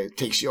off of it, it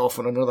takes you off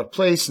on another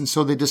place. And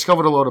so they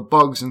discovered a lot of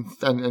bugs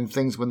and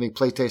things when they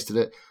play tested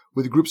it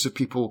with groups of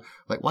people.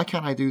 Like, why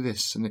can't I do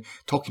this? And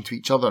talking to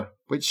each other,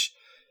 which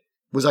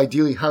was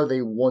ideally how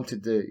they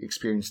wanted the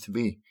experience to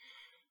be.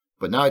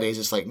 But nowadays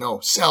it's like, no,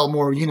 sell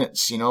more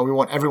units. We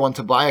want everyone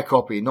to buy a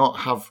copy,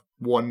 not have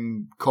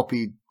one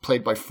copy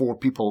played by 4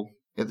 people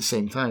at the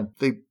same time.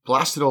 They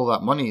blasted all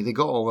that money. They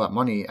got all that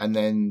money. And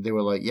then they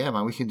were like, yeah,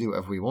 man, we can do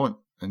whatever we want.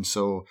 And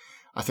so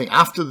I think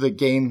after the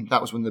game,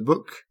 that was when the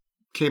book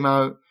came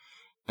out.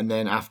 And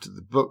then after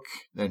the book,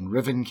 then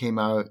Riven came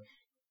out.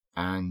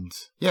 And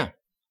yeah,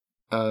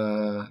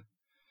 I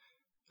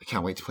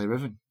can't wait to play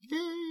Riven.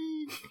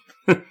 Yay!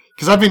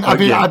 Because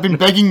I've been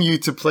begging you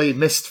to play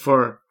Myst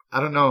for, I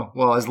don't know,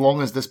 well, as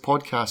long as this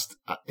podcast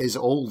is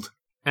old.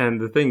 And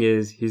the thing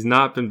is, he's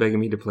not been begging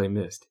me to play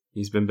Myst.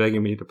 He's been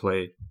begging me to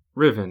play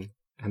Riven.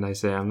 And I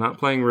say, I'm not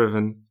playing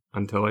Riven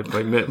until I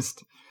play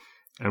Myst.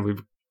 And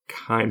we've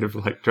kind of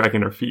like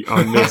dragging our feet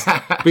on Myst.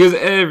 Because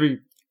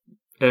every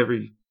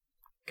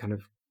kind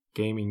of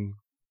gaming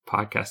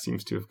podcast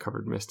seems to have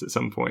covered Myst at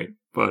some point.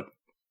 But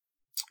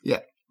yeah,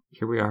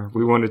 here we are.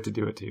 We wanted to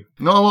do it too.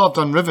 Not a lot I've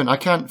done Riven. I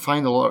can't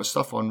find a lot of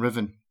stuff on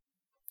Riven.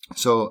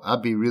 So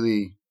I'd be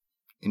really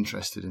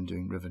interested in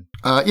doing Riven.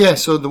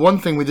 So the one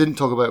thing we didn't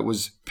talk about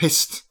was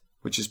Pyst,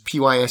 which is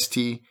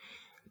Pyst.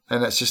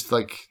 And that's just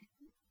like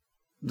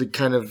the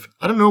kind of,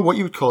 I don't know what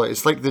you would call it.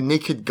 It's like the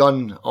Naked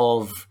Gun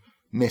of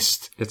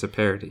Myst. It's a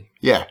parody.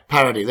 Yeah,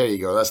 parody. There you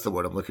go. That's the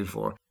word I'm looking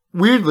for.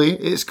 Weirdly,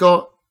 it's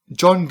got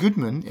John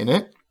Goodman in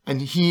it,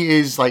 and he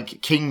is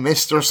like King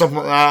Myst or something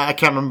like that. I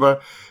can't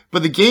remember.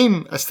 But the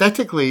game,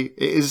 aesthetically,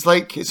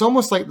 it's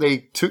almost like they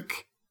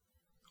took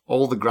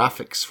all the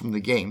graphics from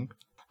the game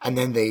and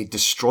then they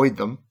destroyed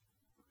them.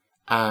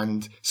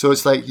 And so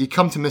it's like you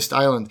come to Myst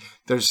Island,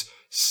 there's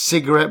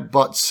cigarette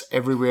butts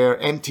everywhere,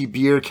 empty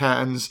beer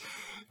cans.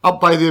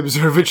 Up by the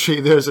observatory,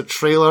 there's a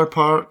trailer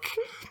park.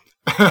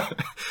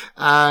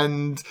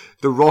 And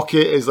the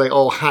rocket is like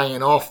all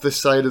hanging off the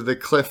side of the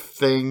cliff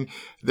thing.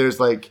 There's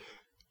like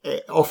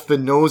off the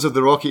nose of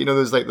the rocket,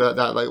 there's like that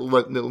like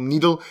little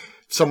needle.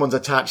 Someone's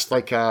attached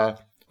like a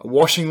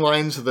washing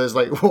line, so there's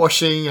like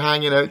washing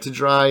hanging out to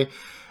dry.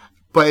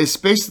 But it's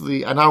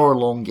basically an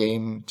hour-long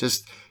game,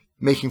 just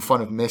making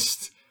fun of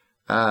Myst.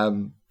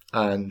 And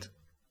I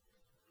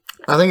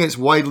think it's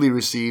widely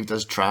received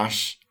as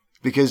trash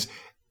because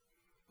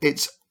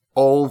it's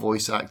all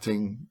voice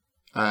acting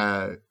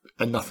and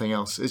nothing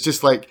else. It's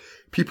just like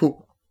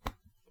people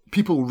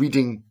people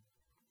reading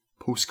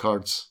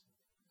postcards,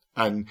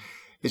 and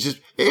it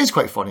is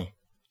quite funny,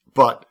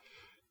 but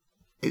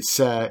it's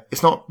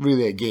not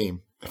really a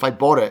game. If I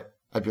bought it,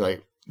 I'd be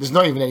like, there's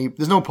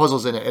no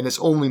puzzles in it, and it's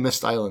only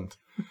Myst Island.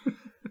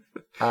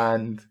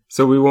 And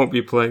so we won't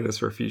be playing this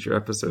for a future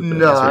episode. Then,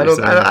 no, I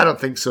don't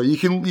think so. You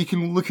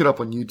can look it up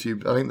on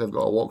YouTube. I think they've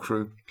got a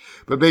walkthrough.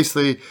 But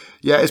basically,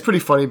 yeah, it's pretty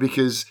funny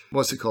because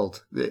what's it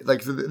called?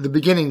 The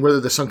beginning where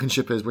the sunken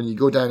ship is, when you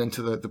go down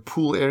into the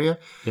pool area.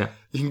 Yeah,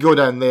 you can go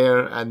down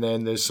there, and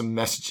then there's some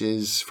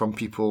messages from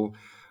people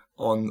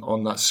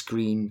on that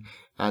screen,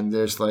 and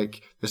there's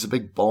a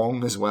big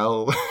bong as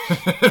well.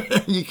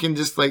 You can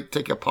just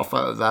take a puff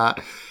out of that.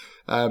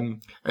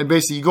 And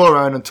basically you go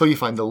around until you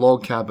find the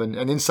log cabin,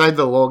 and inside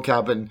the log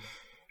cabin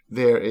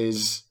there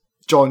is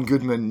John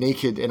Goodman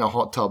naked in a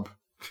hot tub.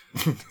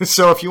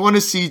 So if you want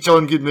to see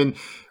John Goodman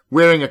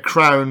wearing a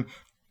crown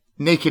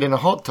naked in a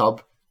hot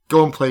tub,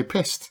 go and play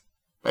Pissed,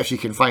 if you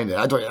can find it.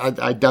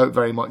 I doubt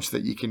very much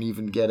that you can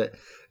even get it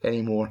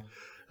anymore.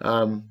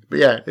 But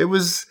yeah, it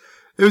was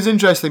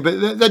interesting.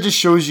 But that just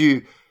shows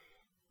you,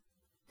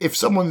 if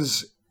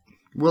someone's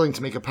willing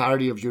to make a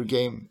parody of your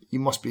game, you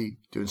must be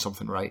doing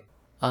something right.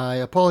 I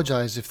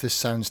apologise if this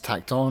sounds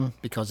tacked on,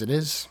 because it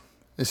is.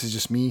 This is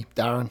just me,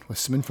 Darren, with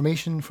some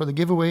information for the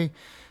giveaway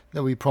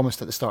that we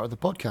promised at the start of the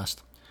podcast.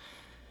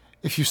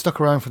 If you've stuck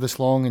around for this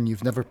long and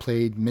you've never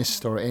played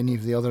Myst or any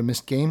of the other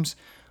Myst games,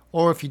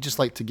 or if you'd just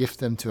like to gift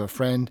them to a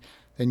friend,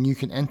 then you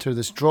can enter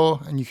this draw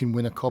and you can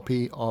win a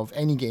copy of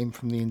any game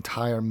from the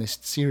entire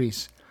Myst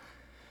series.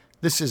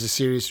 This is a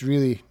series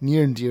really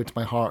near and dear to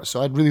my heart,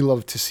 so I'd really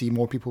love to see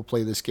more people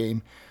play this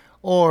game,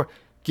 or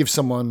give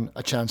someone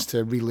a chance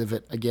to relive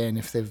it again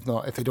if they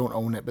don't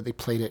own it but they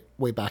played it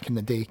way back in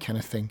the day, kind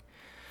of thing.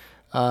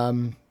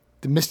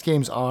 The Myst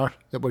games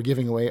that we're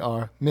giving away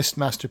are Myst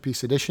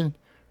Masterpiece Edition,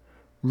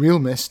 Real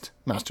Myst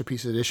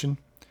Masterpiece Edition,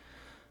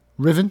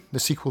 Riven, the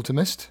sequel to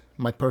Myst,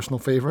 my personal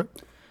favourite,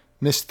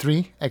 Myst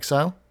 3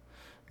 Exile,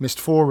 Myst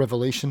 4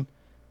 Revelation,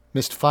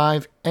 Myst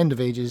 5 End of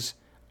Ages,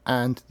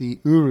 and the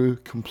Uru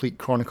Complete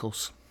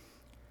Chronicles.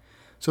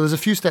 So there's a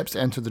few steps to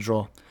enter the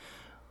draw.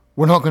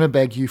 We're not going to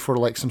beg you for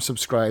likes and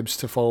subscribes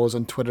to follow us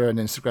on Twitter and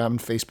Instagram and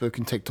Facebook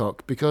and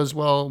TikTok, because,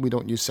 well, we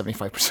don't use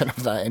 75%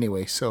 of that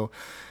anyway, so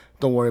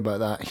don't worry about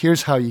that.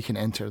 Here's how you can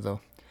enter, though.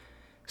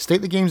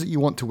 State the games that you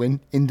want to win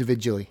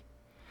individually.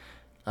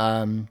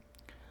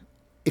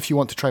 If you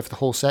want to try for the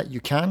whole set,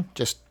 you can.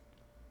 Just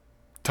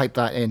type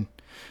that in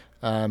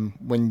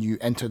when you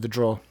enter the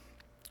draw.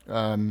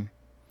 But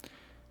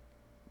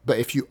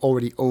if you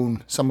already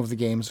own some of the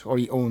games, or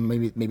you own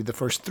maybe the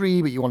first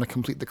 3, but you want to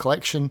complete the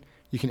collection,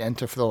 you can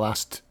enter for the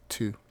last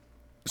 2.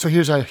 So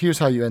here's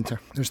how you enter.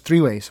 There's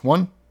 3 ways.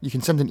 1, you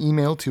can send an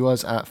email to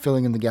us at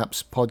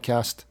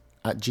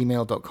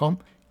fillinginthegapspodcast@gmail.com.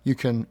 You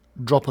can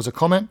drop us a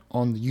comment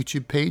on the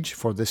YouTube page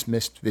for this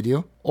Myst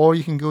video, or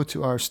you can go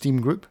to our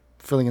Steam group,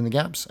 Filling in the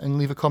Gaps, and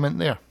leave a comment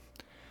there.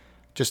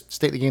 Just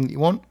state the game that you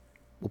want.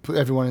 We'll put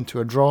everyone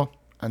into a draw,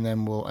 and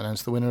then we'll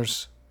announce the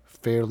winners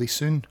fairly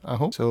soon, I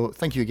hope. So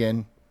thank you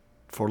again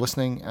for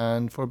listening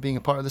and for being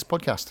a part of this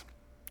podcast.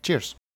 Cheers.